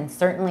exercise. And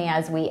certainly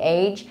as we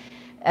age,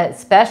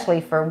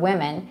 especially for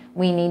women,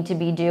 we need to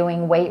be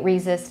doing weight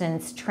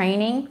resistance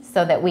training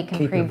so that we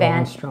can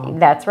prevent,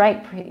 that's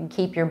right,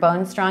 keep your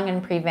bones strong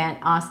and prevent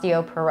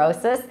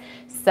osteoporosis.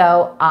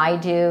 So I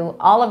do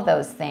all of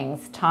those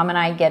things. Tom and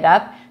I get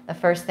up. The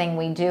first thing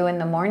we do in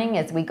the morning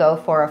is we go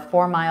for a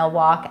 4-mile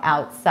walk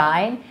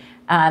outside.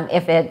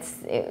 If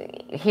it's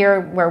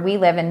here where we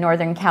live in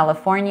Northern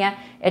California,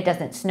 it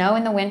doesn't snow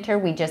in the winter,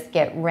 we just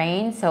get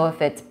rain. So if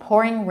it's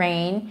pouring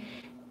rain,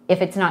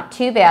 if it's not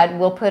too bad,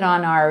 we'll put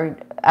on our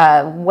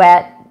our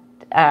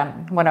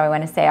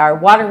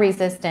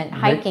water-resistant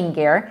hiking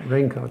gear.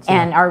 Raincoats.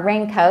 And our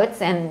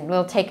raincoats, and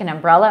we'll take an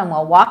umbrella and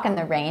we'll walk in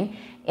the rain.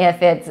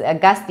 If it's a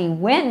gusty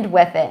wind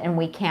with it and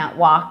we can't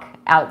walk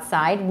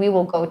outside, we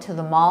will go to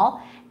the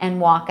mall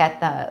and walk at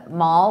the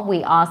mall.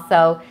 We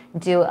also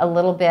do a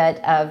little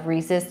bit of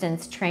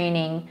resistance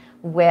training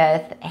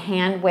with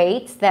hand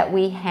weights that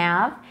we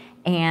have.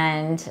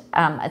 And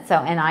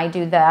I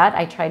do that.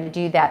 I try to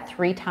do that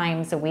 3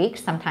 times a week.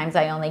 Sometimes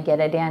I only get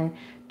it in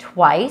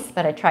twice,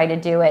 but I try to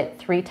do it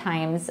 3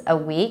 times a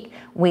week.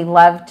 We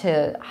love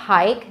to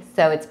hike,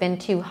 so it's been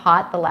too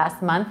hot the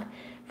last month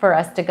for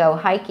us to go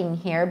hiking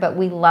here, but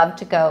we love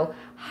to go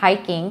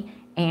hiking,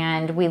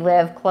 and we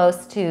live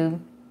close to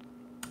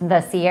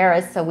the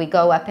Sierras, so we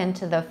go up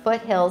into the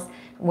foothills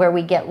where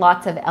we get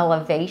lots of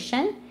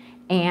elevation,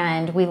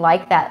 and we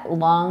like that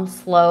long,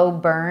 slow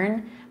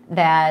burn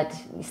that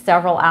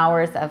several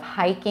hours of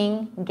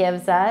hiking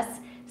gives us.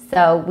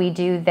 So we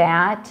do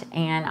that,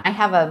 and I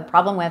have a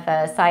problem with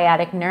a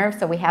sciatic nerve,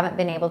 so we haven't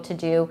been able to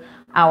do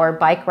our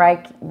bike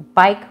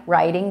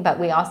riding, but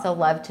we also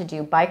love to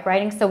do bike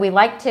riding. So we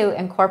like to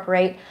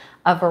incorporate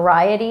a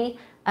variety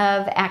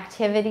of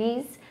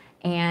activities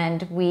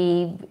and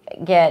we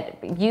get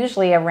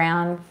usually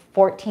around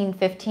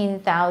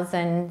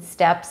 15,000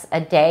 steps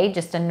a day,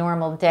 just a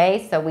normal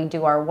day. So we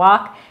do our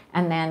walk,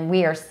 and then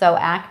we are so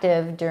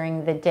active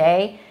during the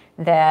day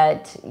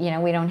that, you know,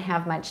 we don't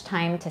have much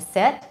time to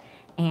sit.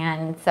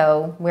 And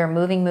so we're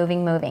moving.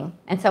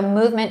 And so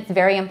movement is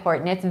very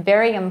important. It's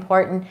very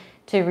important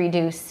to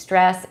reduce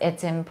stress.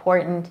 It's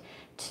important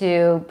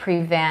to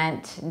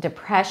prevent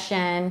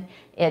depression.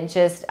 It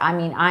just, I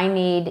mean,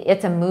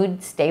 it's a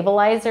mood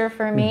stabilizer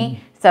for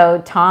me.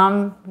 So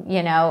Tom,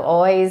 you know,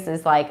 always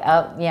is like,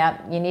 oh, yeah,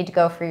 you need to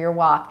go for your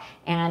walk.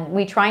 And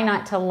we try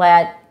not to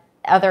let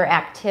other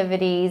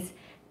activities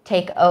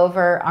take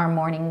over our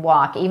morning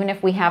walk. Even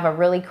if we have a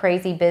really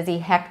crazy, busy,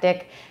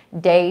 hectic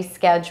day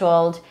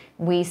scheduled,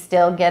 we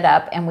still get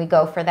up and we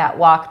go for that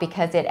walk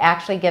because it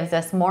actually gives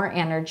us more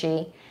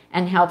energy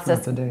and helps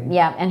us,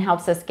 and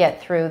helps us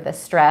get through the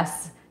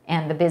stress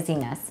and the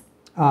busyness.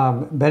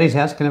 Betty's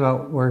asking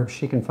about where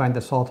she can find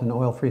the salt and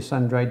oil-free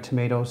sun-dried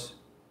tomatoes.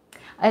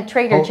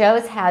 Trader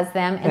Joe's has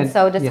them, and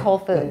so does Whole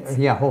Foods.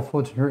 Yeah, Whole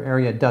Foods in her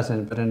area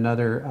doesn't, but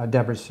another,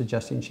 Deborah's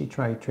suggesting she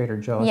try Trader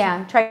Joe's.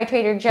 Yeah, try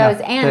Trader Joe's.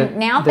 Yeah, and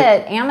now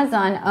that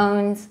Amazon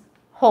owns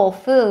Whole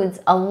Foods,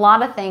 a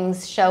lot of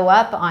things show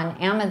up on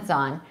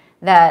Amazon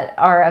that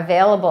are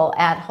available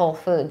at Whole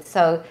Foods.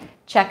 So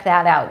check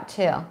that out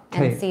too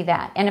and see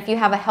that. And if you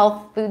have a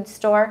health food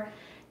store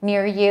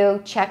near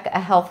you, check a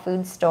health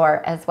food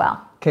store as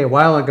well. Okay, a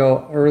while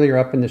ago, earlier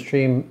up in the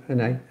stream,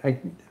 and I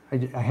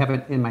have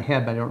it in my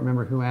head, but I don't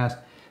remember who asked.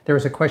 There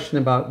was a question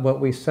about what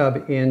we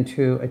sub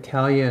into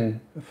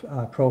Italian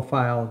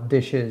profile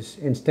dishes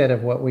instead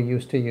of what we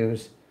used to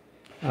use.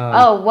 We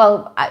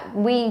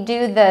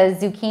do the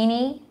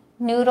zucchini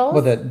noodles.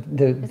 Well,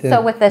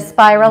 so with the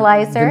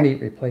spiralizer. The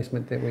meat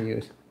replacement that we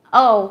use.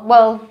 Oh,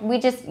 well, we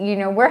just, you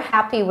know, we're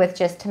happy with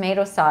just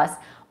tomato sauce.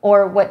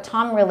 Or what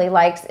Tom really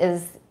likes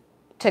is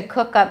to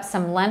cook up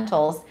some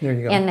lentils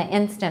in the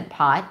Instant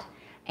Pot.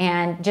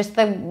 And just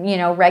the, you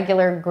know,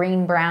 regular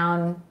green,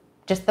 brown,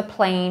 just the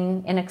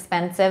plain,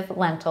 inexpensive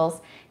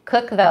lentils.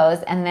 Cook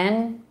those and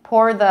then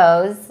pour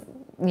those,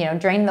 you know,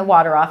 drain the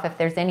water off if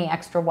there's any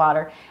extra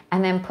water.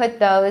 And then put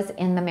those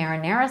in the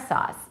marinara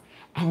sauce.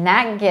 And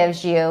that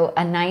gives you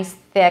a nice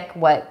thick,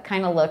 what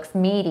kind of looks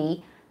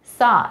meaty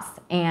sauce.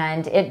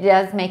 And it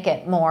does make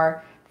it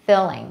more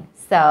filling.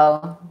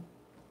 So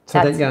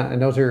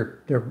and those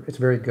it's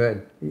very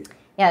good.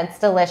 Yeah, it's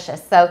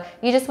delicious. So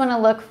you just want to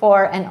look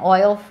for an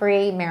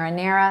oil-free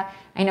marinara.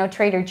 I know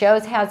Trader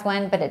Joe's has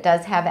one, but it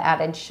does have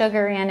added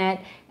sugar in it.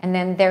 And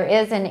then there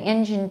is an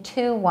Engine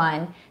 2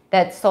 one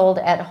that's sold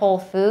at Whole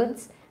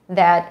Foods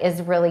that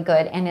is really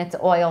good, and it's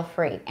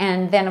oil-free.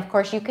 And then, of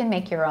course, you can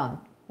make your own.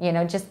 You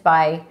know, just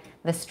buy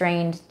the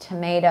strained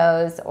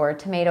tomatoes or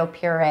tomato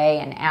puree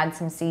and add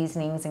some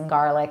seasonings and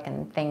garlic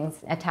and things,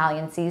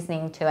 Italian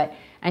seasoning to it,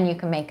 and you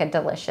can make a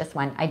delicious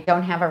one. I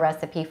don't have a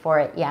recipe for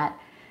it yet,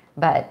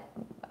 but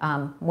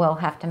we'll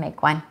have to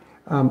make one.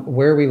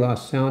 Where we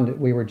lost sound,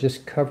 we were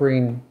just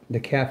covering the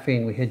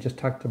caffeine. We had just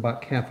talked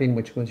about caffeine,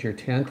 which was your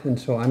 10th, and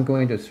so I'm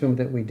going to assume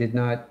that we did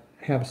not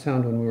have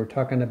sound when we were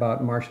talking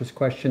about Marcia's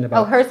question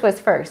about... Oh, hers was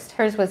first.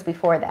 Hers was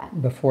before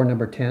that. Before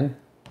number 10?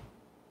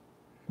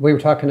 We were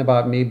talking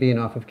about me being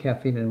off of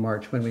caffeine in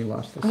March when we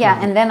lost the sound.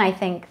 Yeah, and then I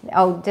think,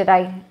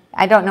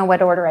 I don't know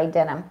what order I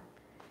did them.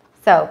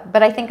 So,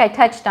 but I think I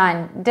touched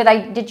on,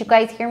 did you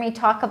guys hear me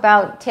talk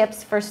about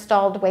tips for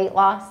stalled weight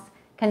loss?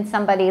 Can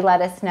somebody let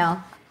us know?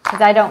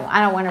 Because I don't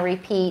want to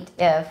repeat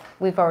if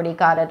we've already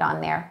got it on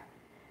there.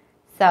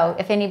 So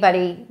if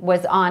anybody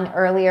was on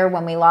earlier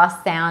when we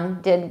lost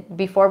sound,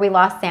 before we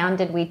lost sound,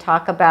 did we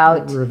talk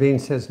about? Ravine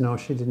says no,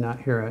 she did not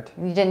hear it.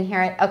 You didn't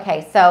hear it?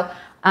 Okay, so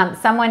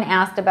someone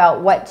asked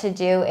about what to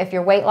do if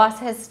your weight loss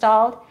has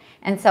stalled.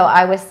 And so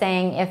I was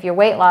saying if your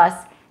weight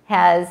loss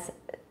has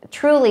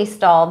truly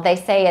stalled, they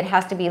say it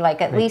has to be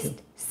like at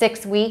least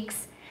 6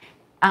 weeks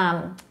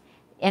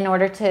in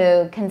order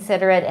to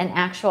consider it an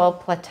actual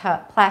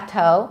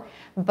plateau.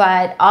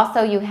 But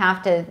also you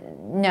have to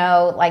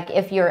know, like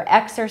if you're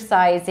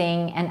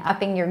exercising and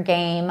upping your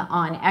game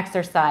on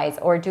exercise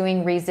or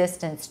doing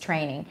resistance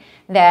training,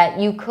 that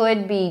you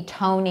could be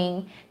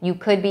toning, you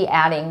could be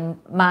adding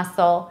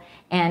muscle.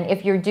 And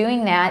if you're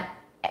doing that,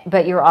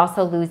 but you're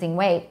also losing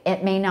weight,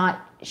 it may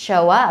not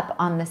show up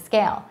on the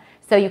scale.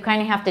 So you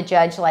kind of have to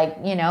judge, like,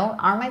 you know,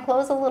 are my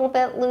clothes a little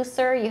bit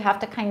looser? You have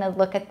to kind of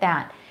look at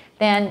that.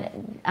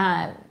 Then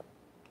I'm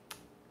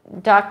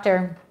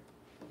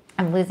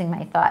losing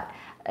my thought.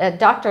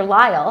 Dr.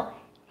 Lyle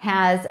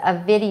has a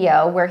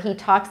video where he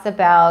talks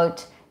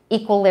about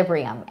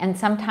equilibrium. And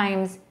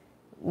sometimes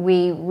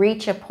we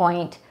reach a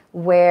point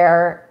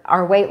where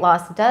our weight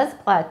loss does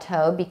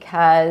plateau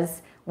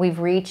because we've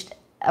reached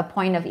a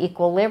point of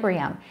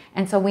equilibrium.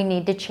 And so we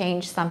need to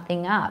change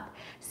something up.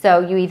 So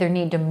you either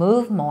need to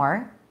move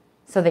more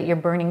so that you're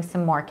burning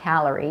some more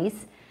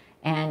calories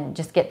and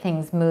just get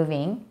things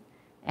moving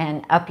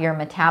and up your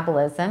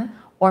metabolism,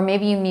 or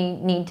maybe you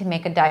need to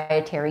make a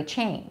dietary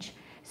change.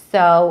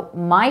 So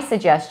my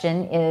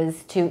suggestion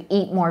is to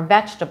eat more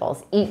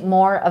vegetables, eat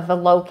more of the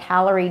low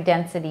calorie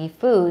density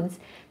foods,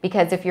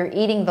 because if you're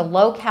eating the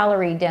low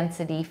calorie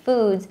density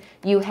foods,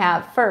 you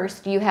have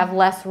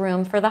less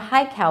room for the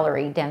high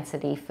calorie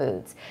density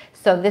foods.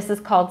 So this is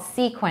called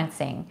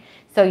sequencing.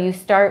 So you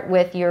start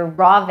with your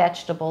raw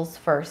vegetables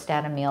first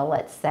at a meal,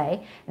 let's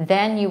say,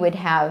 then you would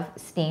have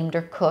steamed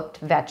or cooked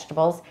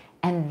vegetables,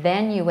 and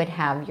then you would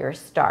have your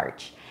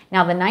starch.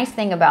 Now the nice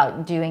thing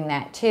about doing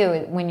that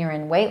too, when you're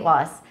in weight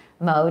loss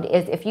mode,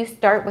 is if you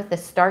start with the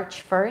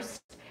starch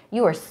first,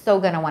 you are so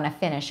going to want to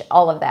finish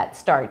all of that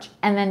starch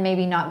and then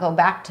maybe not go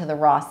back to the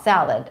raw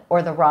salad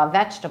or the raw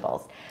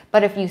vegetables.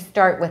 But if you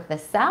start with the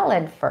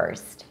salad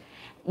first,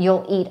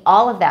 you'll eat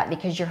all of that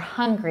because you're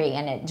hungry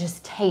and it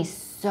just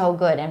tastes so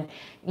good. And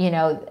you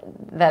know,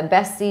 the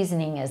best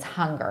seasoning is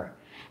hunger.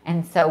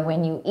 And so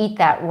when you eat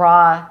that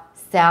raw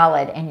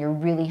salad and you're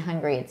really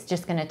hungry, it's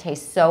just going to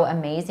taste so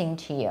amazing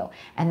to you.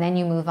 And then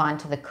you move on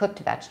to the cooked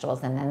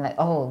vegetables, and then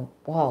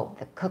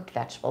the cooked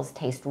vegetables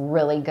taste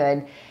really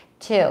good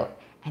too.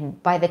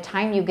 And by the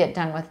time you get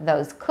done with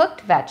those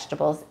cooked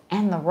vegetables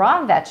and the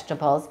raw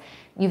vegetables,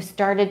 you've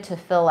started to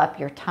fill up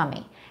your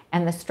tummy.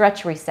 And the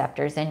stretch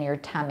receptors in your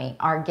tummy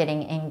are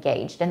getting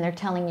engaged, and they're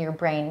telling your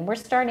brain, we're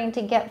starting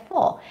to get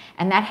full.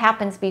 And that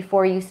happens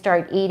before you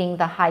start eating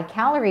the high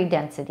calorie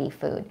density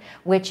food,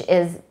 which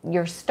is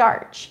your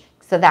starch.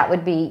 So that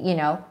would be, you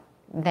know,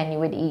 then you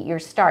would eat your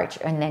starch,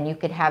 and then you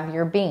could have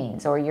your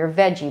beans or your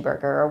veggie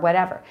burger or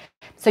whatever.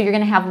 So you're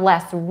going to have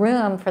less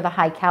room for the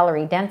high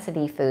calorie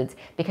density foods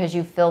because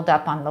you filled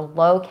up on the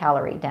low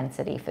calorie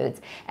density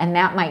foods. And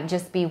that might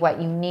just be what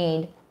you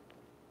need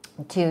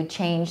to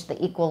change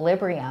the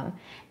equilibrium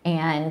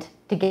and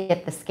to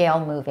get the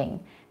scale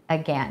moving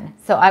again.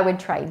 So I would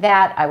try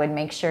that. I would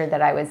make sure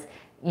that I was,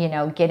 you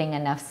know, getting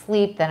enough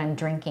sleep, that I'm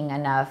drinking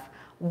enough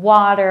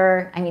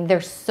water. I mean,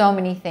 there's so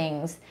many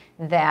things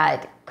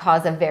that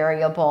cause a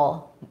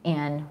variable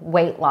in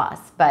weight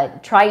loss,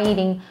 but try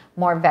eating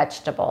more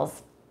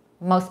vegetables.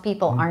 Most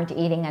people aren't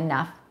eating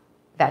enough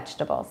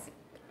vegetables.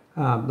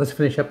 Let's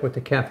finish up with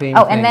the caffeine.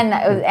 Oh, thing.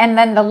 and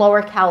then the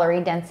lower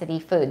calorie density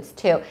foods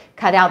too.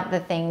 Cut out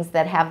the things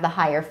that have the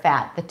higher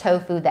fat, the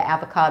tofu, the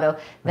avocado,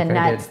 the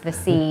nuts, the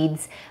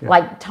seeds, yeah,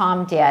 like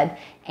Tom did.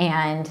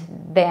 And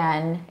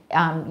then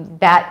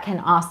that can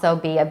also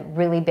be a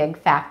really big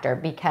factor,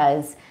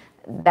 because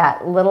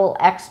that little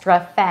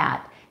extra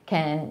fat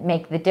can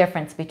make the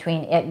difference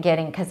between it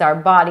getting, because our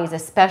bodies,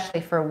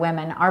 especially for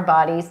women, our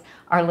bodies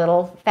are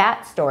little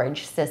fat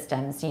storage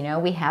systems. You know,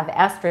 we have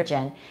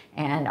estrogen,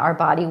 and our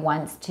body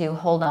wants to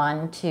hold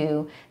on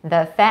to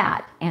the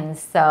fat. And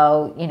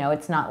so, you know,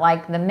 it's not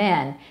like the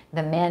men.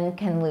 The men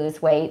can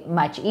lose weight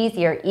much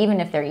easier, even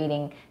if they're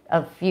eating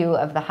a few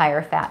of the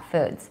higher fat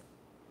foods.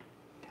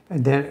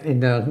 And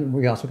then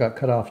we also got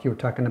cut off. You were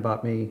talking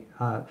about me.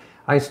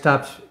 I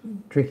stopped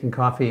drinking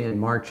coffee in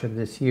March of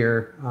this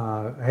year.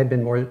 I had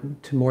been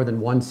to more than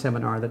one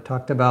seminar that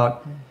talked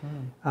about,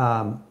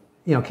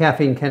 you know,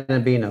 caffeine kind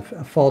of being a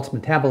false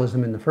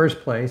metabolism in the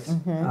first place,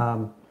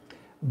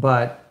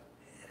 but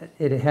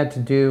it had to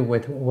do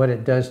with what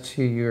it does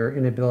to your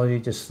inability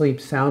to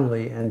sleep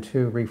soundly and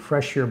to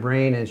refresh your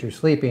brain as you're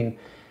sleeping.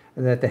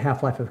 That the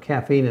half-life of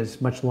caffeine is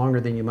much longer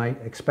than you might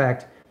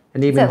expect.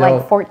 And even though,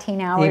 like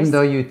 14 hours? Even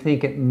though you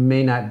think it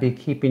may not be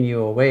keeping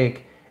you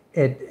awake,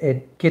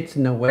 it gets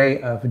in the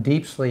way of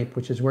deep sleep,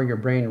 which is where your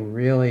brain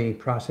really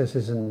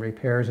processes and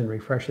repairs and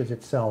refreshes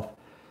itself.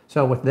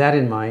 So with that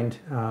in mind,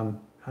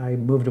 I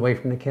moved away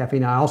from the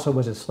caffeine. I also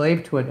was a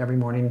slave to it every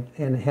morning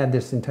and had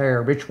this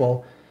entire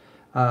ritual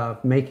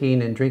of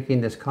making and drinking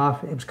this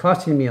coffee. It was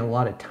costing me a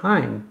lot of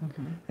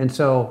time. And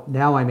so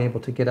now I'm able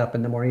to get up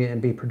in the morning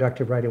and be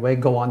productive right away,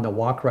 go on the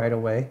walk right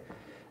away.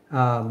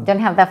 Don't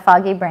have that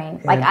foggy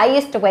brain. Like I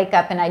used to wake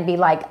up and I'd be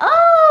like,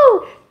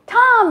 oh,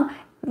 Tom,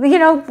 you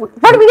know,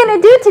 what are we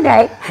going to do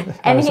today?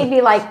 And he'd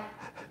be like,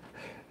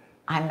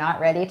 I'm not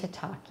ready to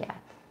talk yet.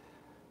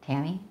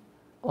 Tammy,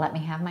 let me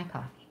have my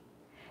coffee.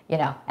 You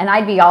know, and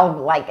I'd be all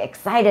like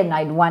excited and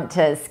I'd want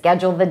to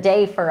schedule the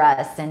day for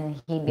us. And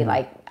he'd be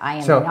like, I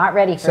am not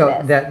ready for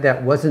this. So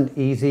that wasn't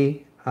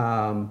easy.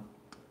 And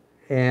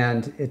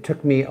it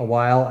took me a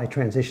while. I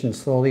transitioned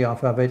slowly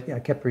off of it. I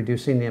kept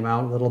reducing the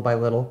amount little by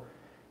little.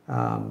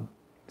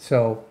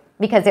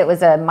 Because it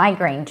was a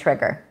migraine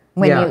trigger.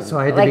 So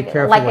I had to be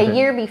careful like with a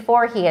year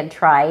before he had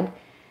tried,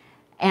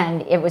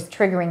 and it was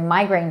triggering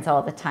migraines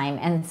all the time,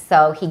 and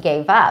so he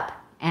gave up.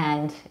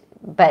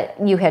 But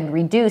you had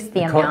reduced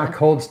the amount. A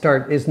cold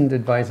start isn't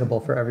advisable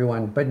for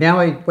everyone. But now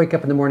I wake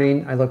up in the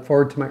morning. I look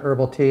forward to my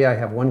herbal tea. I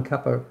have 1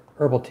 cup of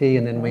herbal tea,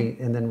 and then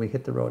we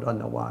hit the road on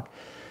the walk.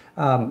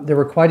 There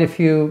were quite a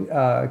few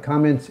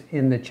comments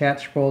in the chat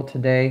scroll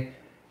today,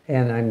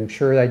 and I'm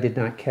sure I did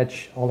not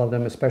catch all of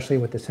them, especially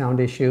with the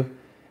sound issue.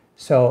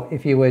 So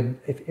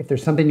if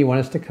there's something you want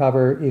us to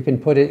cover, you can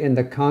put it in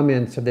the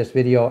comments of this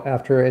video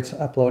after it's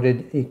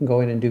uploaded. You can go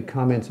in and do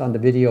comments on the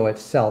video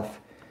itself,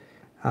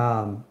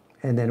 and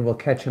then we'll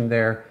catch them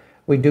there.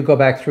 We do go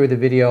back through the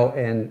video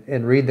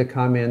and read the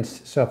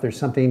comments. So if there's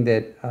something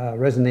that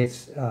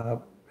resonates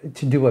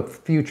to do a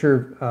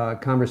future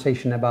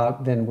conversation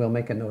about, then we'll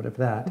make a note of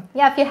that.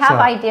 Yeah, if you have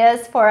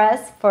ideas for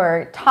us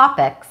for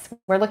topics,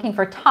 we're looking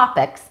for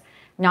topics,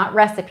 not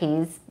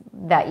recipes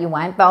that you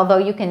want, but although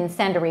you can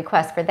send a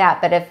request for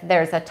that. But if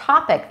there's a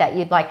topic that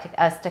you'd like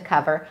us to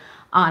cover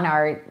on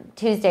our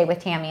Tuesday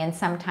with Tami and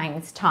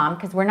sometimes Tom,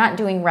 because we're not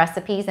doing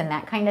recipes and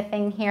that kind of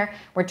thing here.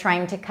 We're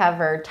trying to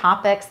cover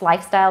topics,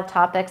 lifestyle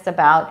topics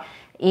about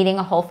eating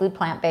a whole food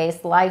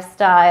plant-based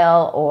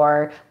lifestyle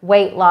or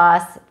weight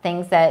loss,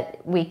 things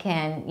that we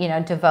can, you know,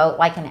 devote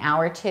like an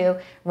hour to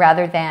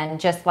rather than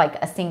just like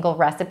a single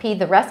recipe.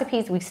 The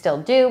recipes we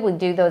still do. We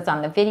do those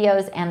on the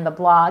videos and the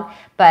blog,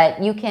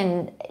 but you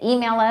can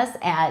email us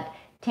at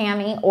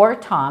Tami or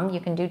Tom. You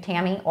can do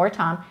Tami or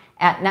Tom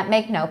at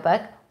Nutmeg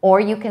Notebook,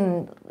 or you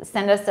can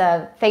send us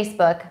a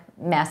Facebook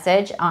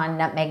message on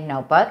Nutmeg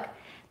Notebook,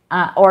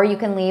 or you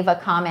can leave a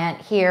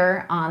comment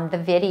here on the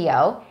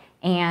video.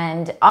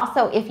 And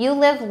also, if you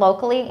live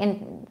locally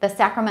in the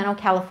Sacramento,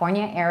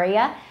 California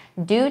area,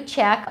 do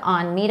check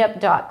on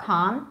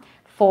meetup.com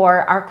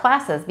for our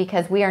classes,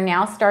 because we are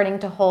now starting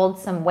to hold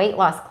some weight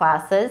loss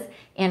classes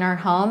in our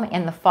home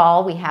in the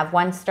fall. We have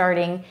one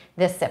starting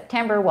this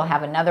September. We'll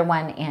have another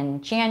one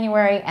in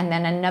January, and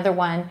then another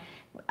one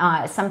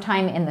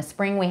sometime in the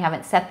spring. We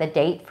haven't set the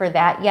date for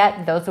that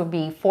yet. Those will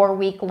be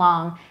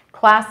 4-week-long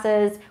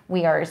classes.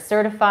 We are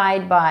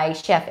certified by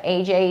Chef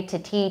AJ to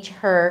teach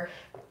her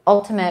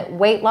ultimate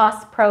weight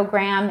loss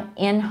program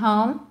in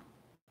home,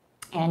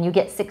 and you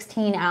get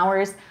 16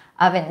 hours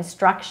of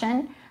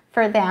instruction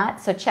for that,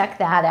 so check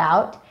that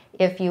out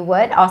if you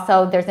would.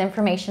 Also, there's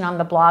information on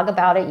the blog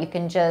about it. You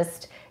can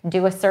just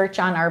do a search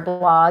on our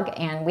blog,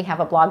 and we have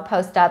a blog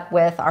post up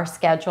with our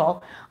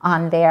schedule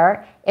on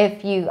there.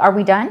 Are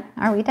we done?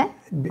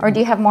 Or do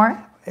you have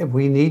more?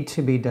 We need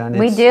to be done.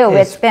 We do.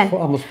 It's been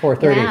almost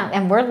 4:30. Yeah,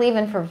 and we're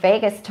leaving for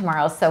Vegas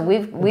tomorrow, so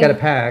we've got to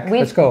pack.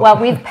 Let's go.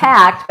 Well, we've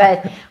packed,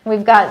 but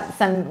we've got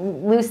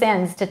some loose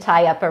ends to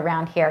tie up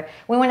around here.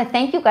 We want to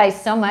thank you guys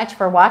so much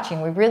for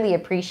watching. We really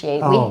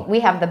appreciate. We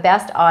have the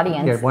best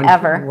audience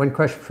ever. One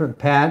question from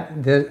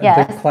Pat.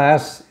 The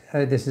class.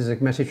 This is a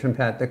message from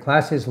Pat. The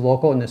class is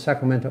local in the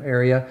Sacramento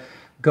area.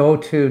 Go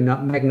to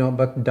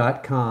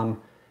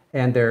nutmegnotebook.com.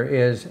 And there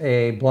is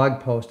a blog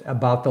post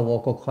about the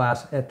local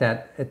class at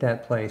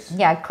that place.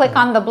 Yeah, click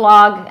on the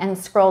blog and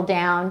scroll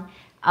down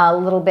a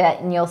little bit,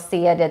 and you'll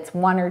see it. It's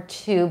 1 or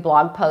 2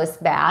 blog posts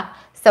back.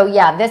 So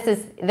yeah,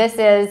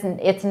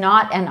 it's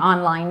not an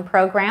online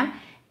program.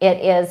 It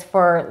is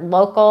for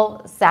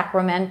local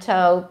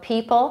Sacramento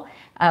people.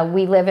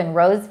 We live in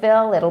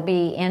Roseville. It'll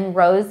be in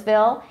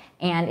Roseville,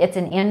 and it's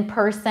an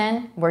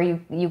in-person where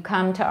you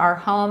come to our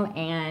home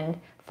and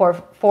for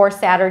 4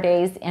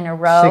 Saturdays in a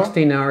row.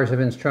 16 hours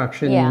of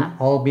instruction,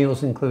 all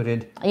meals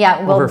included,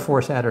 over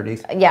 4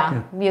 Saturdays.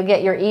 Yeah, you'll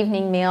get your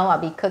evening meal. I'll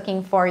be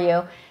cooking for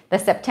you. The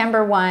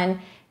September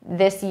one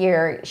this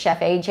year, Chef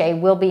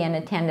AJ will be in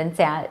attendance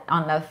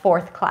on the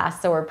 4th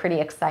class, so we're pretty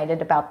excited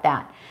about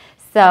that.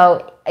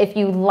 So if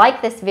you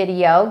like this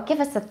video, give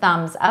us a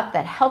thumbs up.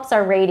 That helps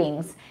our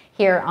ratings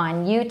here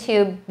on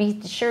YouTube.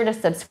 Be sure to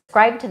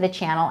subscribe to the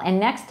channel, and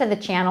next to the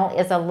channel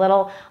is a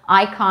little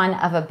icon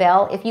of a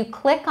bell. If you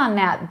click on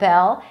that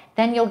bell,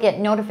 then you'll get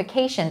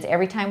notifications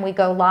every time we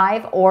go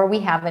live or we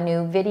have a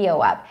new video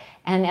up.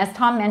 And as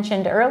Tom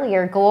mentioned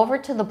earlier, go over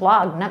to the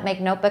blog,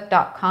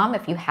 nutmegnotebook.com,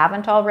 if you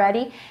haven't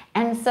already,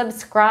 and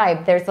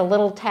subscribe. There's a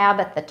little tab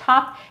at the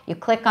top. You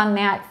click on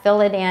that,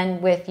 fill it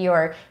in with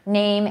your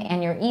name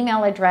and your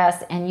email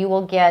address, and you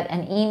will get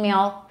an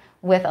email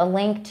with a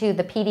link to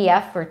the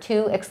PDF for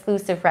 2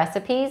 exclusive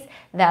recipes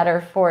that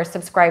are for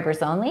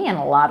subscribers only. And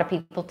a lot of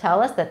people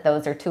tell us that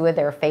those are 2 of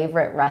their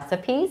favorite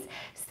recipes.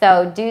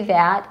 So do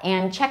that,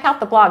 and check out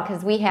the blog,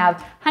 because we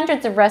have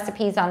hundreds of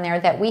recipes on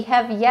there that we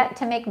have yet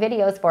to make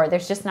videos for.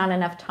 There's just not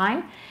enough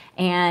time.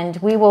 And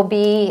we will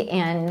be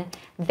in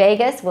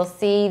Vegas. We'll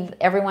see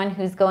everyone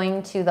who's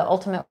going to the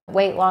Ultimate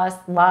Weight Loss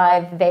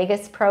Live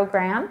Vegas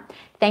program.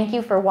 Thank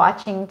you for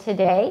watching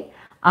today.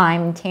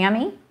 I'm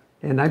Tami.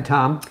 And I'm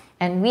Tom.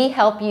 And we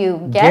help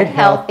you get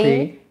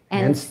healthy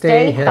and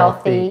stay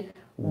healthy,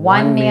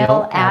 one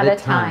meal at a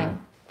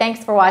time.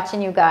 Thanks for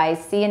watching, you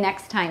guys. See you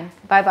next time.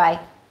 Bye-bye.